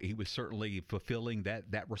Sure. he was certainly fulfilling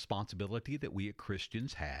that responsibility that we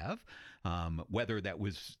Christians have, whether that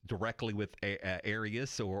was directly with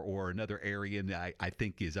Arius or another Arian, I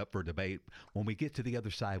think is up for debate. When we get to the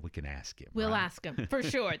other side, we can ask him. We'll right? ask him for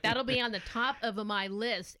sure. That'll be on the top of my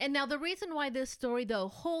list. And now the reason why this story, though,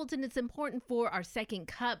 holds and it's important for our second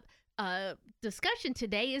cup discussion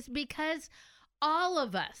today is because all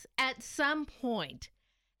of us at some point,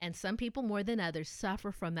 and some people more than others,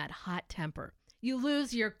 suffer from that hot temper. You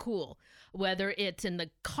lose your cool, whether it's in the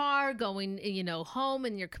car going, home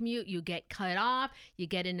in your commute, you get cut off, you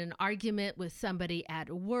get in an argument with somebody at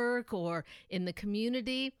work or in the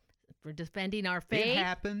community for defending our faith. It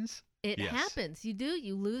happens. It Yes. happens. You do.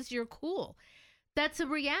 You lose your cool. That's a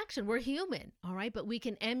reaction. We're human, all right? But we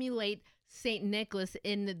can emulate St. Nicholas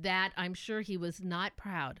in that I'm sure he was not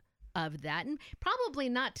proud of that, and probably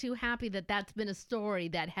not too happy that that's been a story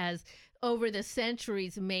that has over the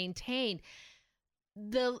centuries maintained.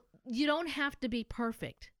 You don't have to be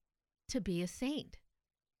perfect to be a saint,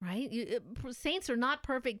 right? Saints are not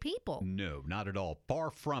perfect people. No, not at all. Far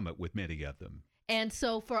from it with many of them. And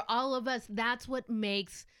so for all of us, that's what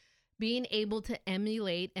makes being able to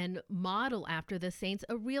emulate and model after the saints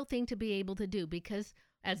a real thing to be able to do, because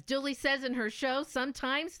as Julie says in her show,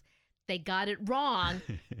 sometimes they got it wrong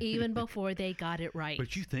even before they got it right.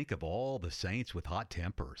 But you think of all the saints with hot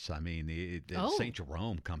tempers. I mean, St.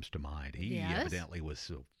 Jerome comes to mind. He evidently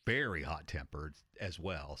was very hot-tempered as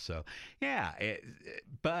well. So, yeah.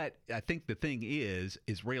 But I think the thing is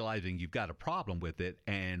realizing you've got a problem with it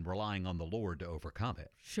and relying on the Lord to overcome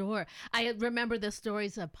it. Sure. I remember the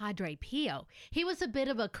stories of Padre Pio. He was a bit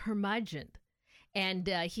of a curmudgeon. And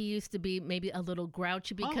he used to be maybe a little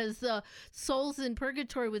grouchy because souls in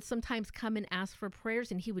purgatory would sometimes come and ask for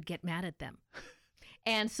prayers, and he would get mad at them.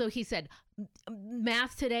 And so he said,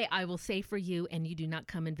 Mass today, I will say for you, and you do not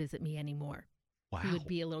come and visit me anymore. Wow. He would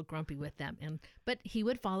be a little grumpy with them, but he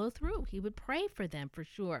would follow through. He would pray for them for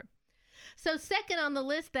sure. So second on the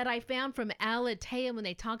list that I found from Alatea when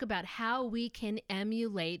they talk about how we can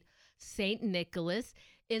emulate St. Nicholas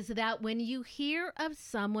is that when you hear of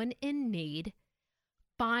someone in need,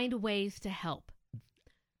 find ways to help.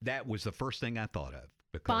 That was the first thing I thought of.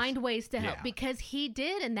 Find ways to help, because he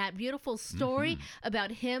did in that beautiful story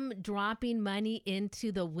about him dropping money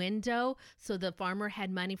into the window so the farmer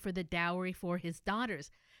had money for the dowry for his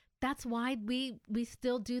daughters. That's why we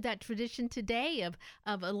still do that tradition today of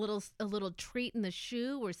a little treat in the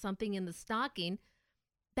shoe or something in the stocking.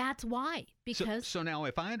 That's why, because so now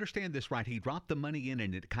if I understand this right, he dropped the money in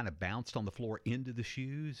and it kind of bounced on the floor into the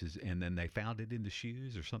shoes, and then they found it in the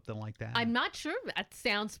shoes or something like that. I'm not sure. That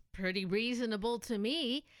sounds pretty reasonable to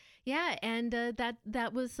me. Yeah, and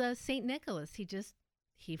that was St. Nicholas.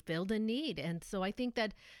 He filled a need, and so I think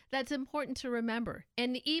that's important to remember.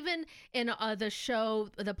 And even in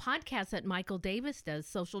the podcast that Michael Davis does,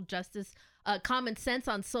 Social Justice, Common Sense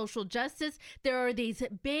on Social Justice, there are these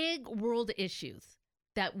big world issues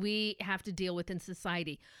that we have to deal with in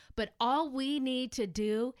society. But all we need to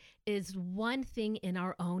do is one thing in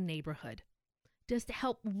our own neighborhood. Just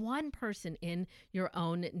help one person in your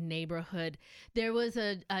own neighborhood. There was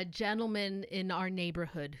a gentleman in our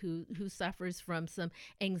neighborhood who suffers from some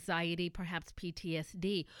anxiety, perhaps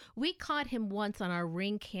PTSD. We caught him once on our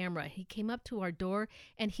Ring camera. He came up to our door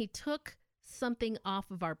and he took something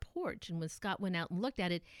off of our porch. And when Scott went out and looked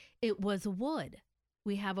at it, it was wood.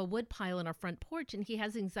 We have a wood pile in our front porch, and he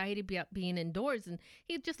has anxiety about being indoors, and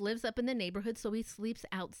he just lives up in the neighborhood, so he sleeps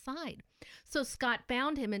outside. So Scott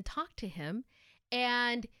found him and talked to him,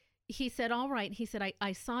 and he said, all right. He said,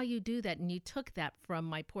 I saw you do that, and you took that from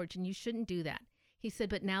my porch, and you shouldn't do that. He said,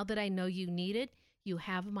 but now that I know you need it, you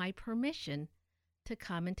have my permission to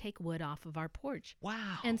come and take wood off of our porch.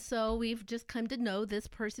 Wow. And so we've just come to know this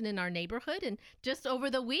person in our neighborhood. And just over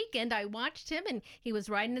the weekend, I watched him, and he was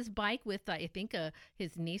riding his bike with, I think,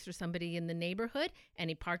 his niece or somebody in the neighborhood. And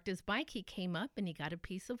he parked his bike. He came up and he got a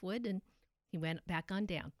piece of wood and he went back on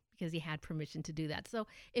down because he had permission to do that. So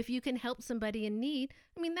if you can help somebody in need,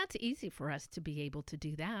 I mean, that's easy for us to be able to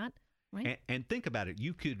do that. Right. And think about it.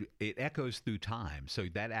 It echoes through time. So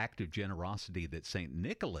that act of generosity that St.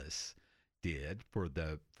 Nicholas did for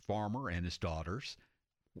the farmer and his daughters,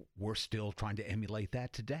 we're still trying to emulate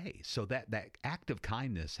that today. So that act of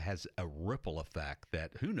kindness has a ripple effect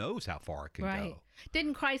that who knows how far it can go.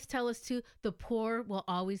 Didn't Christ tell us too, the poor will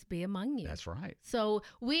always be among you? That's right. So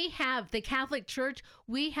we have, the Catholic Church,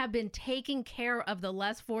 we have been taking care of the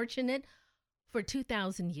less fortunate for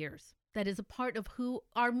 2,000 years. That is a part of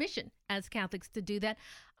our mission as Catholics to do that.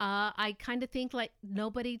 I kind of think like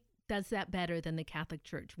nobody does that better than the Catholic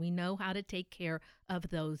Church. We know how to take care of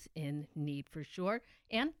those in need for sure.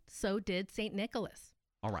 And so did St. Nicholas.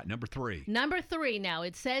 All right, number 3. Number 3 now.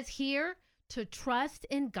 It says here to trust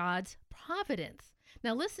in God's providence.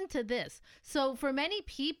 Now listen to this. So for many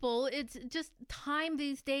people, it's just time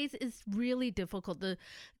these days is really difficult. The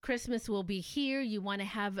Christmas will be here. You want to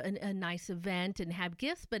have a nice event and have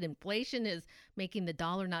gifts, but inflation is making the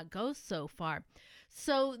dollar not go so far.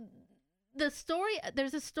 So there's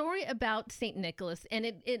a story about St. Nicholas, and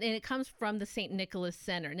it comes from the St. Nicholas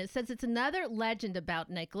Center. And it says it's another legend about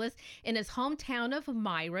Nicholas. In his hometown of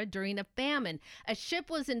Myra during a famine, a ship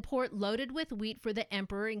was in port loaded with wheat for the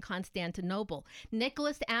emperor in Constantinople.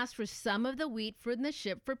 Nicholas asked for some of the wheat from the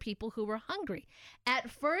ship for people who were hungry. At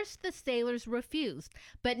first, the sailors refused,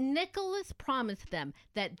 but Nicholas promised them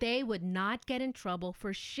that they would not get in trouble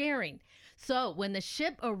for sharing. So when the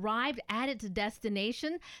ship arrived at its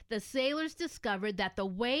destination, the sailors discovered that the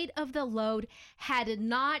weight of the load had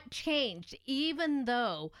not changed, even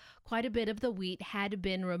though quite a bit of the wheat had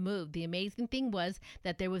been removed. The amazing thing was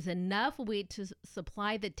that there was enough wheat to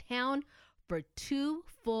supply the town for 2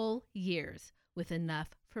 full years, with enough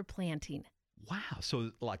for planting. Wow.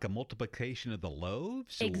 So like a multiplication of the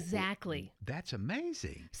loaves? Exactly. That's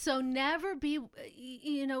amazing. So never be,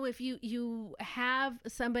 if you have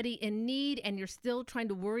somebody in need and you're still trying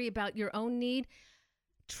to worry about your own need,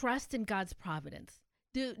 trust in God's providence.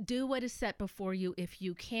 Do what is set before you if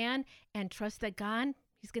you can, and trust that God,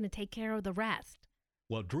 He's going to take care of the rest.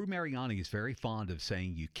 Well, Drew Mariani is very fond of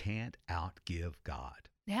saying you can't outgive God.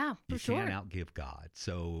 Yeah, for sure. You can't outgive God.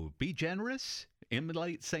 So be generous,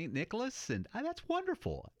 emulate St. Nicholas, and that's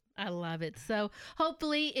wonderful. I love it. So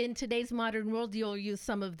hopefully in today's modern world, you'll use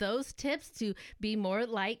some of those tips to be more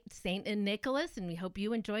like St. Nicholas, and we hope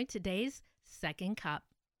you enjoyed today's Second Cup.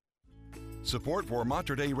 Support for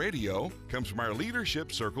Mater Dei Radio comes from our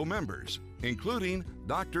Leadership Circle members, including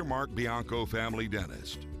Dr. Mark Bianco, family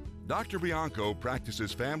dentist. Dr. Bianco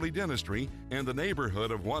practices family dentistry in the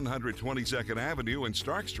neighborhood of 122nd Avenue and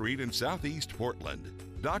Stark Street in Southeast Portland.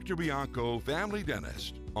 Dr. Bianco, family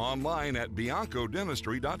dentist, online at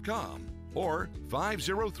biancodentistry.com or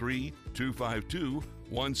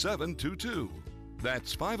 503-252-1722.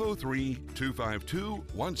 That's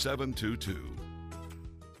 503-252-1722.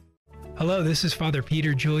 Hello, this is Father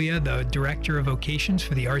Peter Julia, the Director of Vocations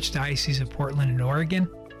for the Archdiocese of Portland and Oregon.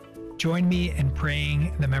 Join me in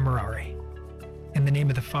praying the Memorare. In the name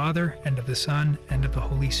of the Father, and of the Son, and of the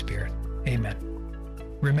Holy Spirit. Amen.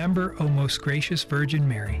 Remember, O most gracious Virgin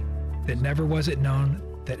Mary, that never was it known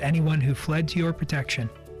that anyone who fled to your protection,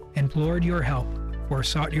 implored your help, or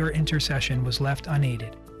sought your intercession was left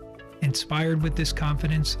unaided. Inspired with this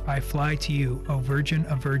confidence, I fly to you, O Virgin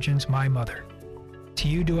of Virgins, my Mother. To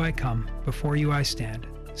you do I come, before you I stand,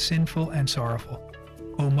 sinful and sorrowful.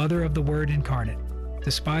 O Mother of the Word incarnate,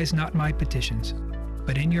 despise not my petitions,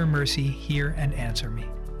 but in your mercy hear and answer me.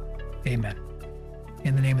 Amen.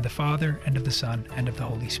 In the name of the Father, and of the Son, and of the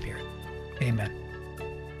Holy Spirit. Amen.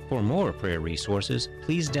 For more prayer resources,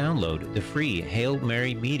 please download the free Hail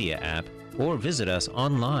Mary Media app or visit us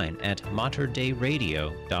online at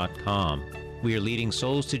materdeiradio.com. We are leading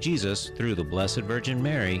souls to Jesus through the Blessed Virgin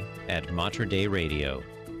Mary at Mater Dei Radio.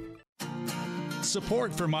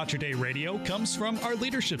 Support for Mater Dei Radio comes from our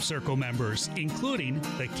Leadership Circle members, including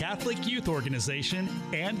the Catholic Youth Organization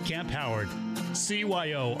and Camp Howard.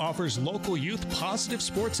 CYO offers local youth positive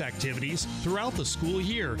sports activities throughout the school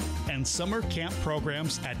year and summer camp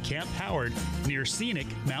programs at Camp Howard near scenic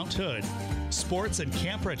Mount Hood. Sports and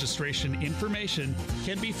camp registration information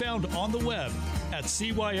can be found on the web at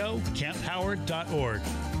cyoCampHoward.org.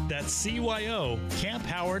 That's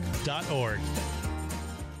cyoCampHoward.org.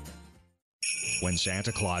 When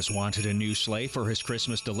Santa Claus wanted a new sleigh for his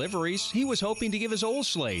Christmas deliveries, he was hoping to give his old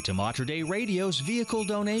sleigh to Mater Dei Radio's vehicle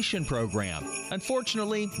donation program.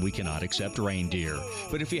 Unfortunately, we cannot accept reindeer.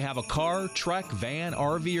 But if you have a car, truck, van,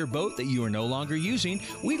 RV, or boat that you are no longer using,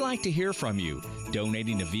 we'd like to hear from you.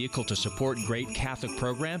 Donating a vehicle to support great Catholic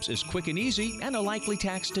programs is quick and easy and a likely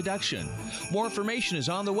tax deduction. More information is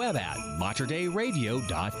on the web at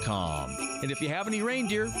materdeiradio.com. And if you have any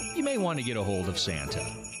reindeer, you may want to get a hold of Santa.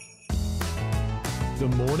 The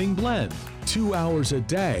Morning Blend. 2 hours a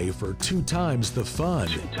day for 2 times the fun.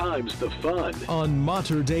 2 times the fun. On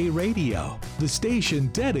Mater Dei Radio, the station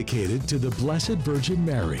dedicated to the Blessed Virgin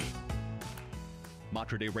Mary.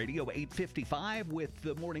 Mater Dei Radio 855 with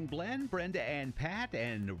the Morning Blend, Brenda and Pat,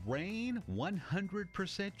 and rain,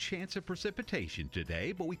 100% chance of precipitation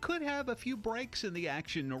today, but we could have a few breaks in the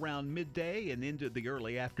action around midday and into the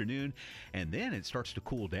early afternoon, and then it starts to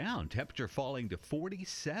cool down. Temperature falling to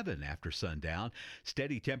 47 after sundown.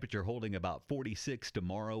 Steady temperature holding about 46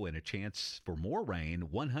 tomorrow, and a chance for more rain,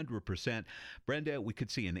 100%. Brenda, we could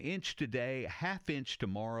see an inch today, half inch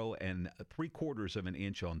tomorrow, and 3/4 of an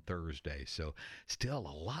inch on Thursday. So still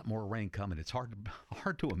a lot more rain coming. It's hard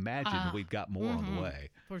to imagine we've got more on the way.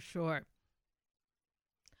 For sure.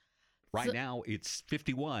 Right now, it's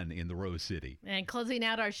 51 in the Rose City. And closing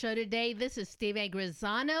out our show today, this is Steve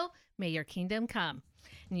Agrizzano. May your kingdom come.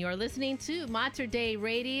 And you're listening to Mater Dei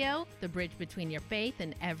Radio, the bridge between your faith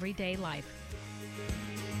and everyday life.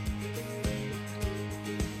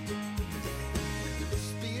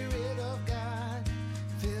 Spirit of God,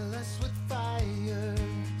 fill us with fire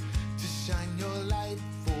to shine your light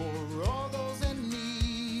for all those in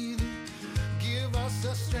need. Give us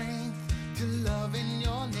the strength to love in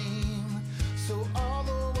your name, so all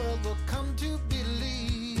the world will come to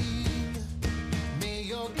believe. May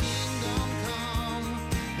your kingdom come,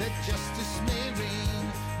 that justice may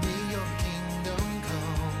reign. May your kingdom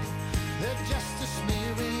come, that justice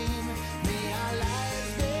may reign. May our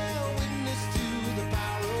lives bear witness to the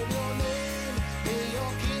power of your name. May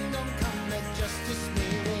your kingdom come, that justice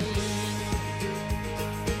may reign.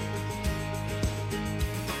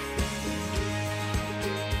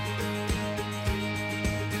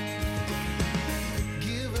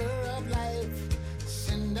 Giver of life,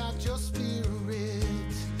 send out your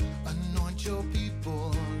spirit, anoint your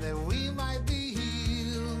people that we might be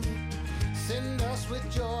healed. Send us with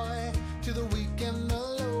joy to the weak and the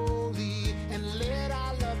lowly, and let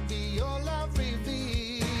our love be your love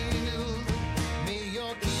revealed. May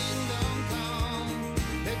your kingdom come,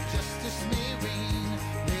 that justice may reign.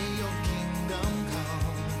 May your kingdom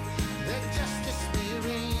come, that justice may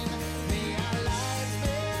reign. May our lives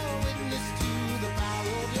bear witness to the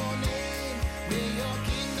power of your name. May your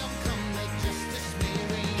kingdom come, that justice may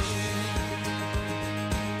reign.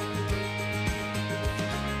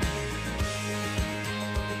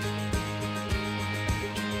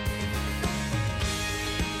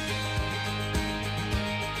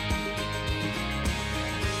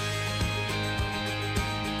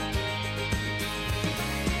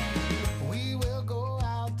 We will go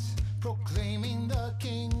out proclaiming the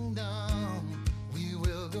kingdom. We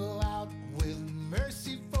will go out with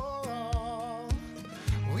mercy for all.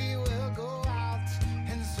 We will go out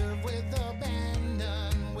and serve with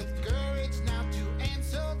abandon, with courage now to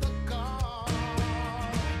answer the call.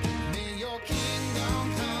 May your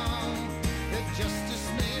kingdom come, that justice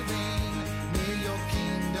may reign. May your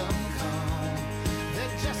kingdom come,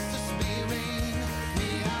 that justice may reign.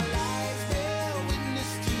 May our lives bear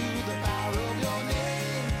witness to the power of your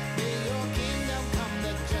name. May your kingdom come,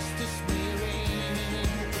 that justice may reign.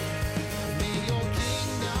 May your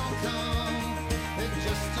kingdom come, that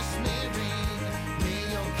justice may reign. May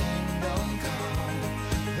your kingdom come,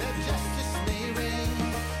 that justice may reign.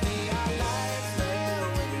 May our lives bear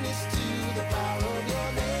witness to the power of your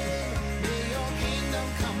name. May your kingdom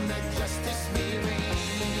come, that justice may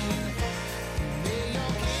reign. May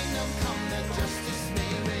your kingdom come, that justice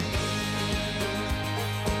may reign.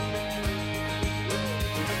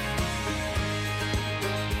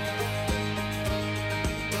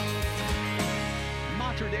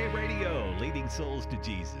 Mater Dei Radio, leading souls to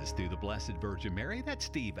Jesus through the Blessed Virgin Mary. That's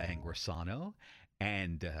Steve Angrisano.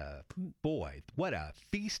 And boy, what a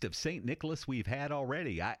feast of St. Nicholas we've had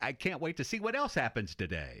already. I can't wait to see what else happens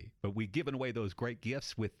today. But we've given away those great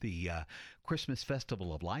gifts with the Christmas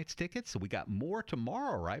Festival of Lights tickets. So we got more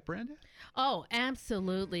tomorrow, right, Brenda? Oh,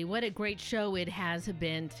 absolutely. What a great show it has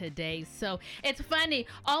been today. So it's funny.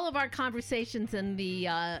 All of our conversations in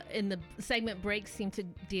the segment breaks seem to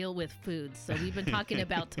deal with food. So we've been talking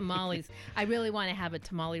about tamales. I really want to have a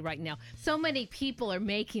tamale right now. So many people are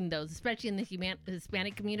making those, especially in the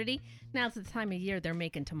Hispanic community. Now's the time of year they're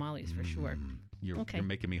making tamales for sure. You're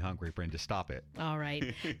making me hungry, Brenda. Stop it. All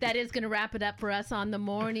right. That is going to wrap it up for us on the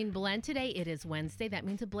Morning Blend today. It is Wednesday. That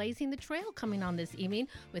means a Blazing the Trail coming on this evening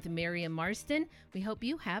with Miriam Marston. We hope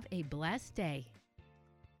you have a blessed day.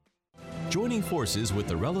 Joining forces with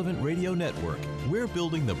the Relevant Radio Network, we're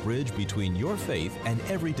building the bridge between your faith and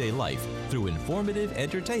everyday life through informative,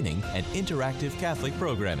 entertaining, and interactive Catholic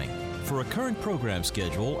programming. For a current program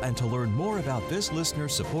schedule and to learn more about this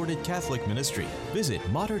listener-supported Catholic ministry, visit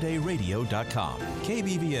matterdayradio.com.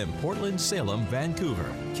 KBVM Portland, Salem,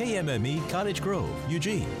 Vancouver. KMME Cottage Grove,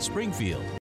 Eugene, Springfield.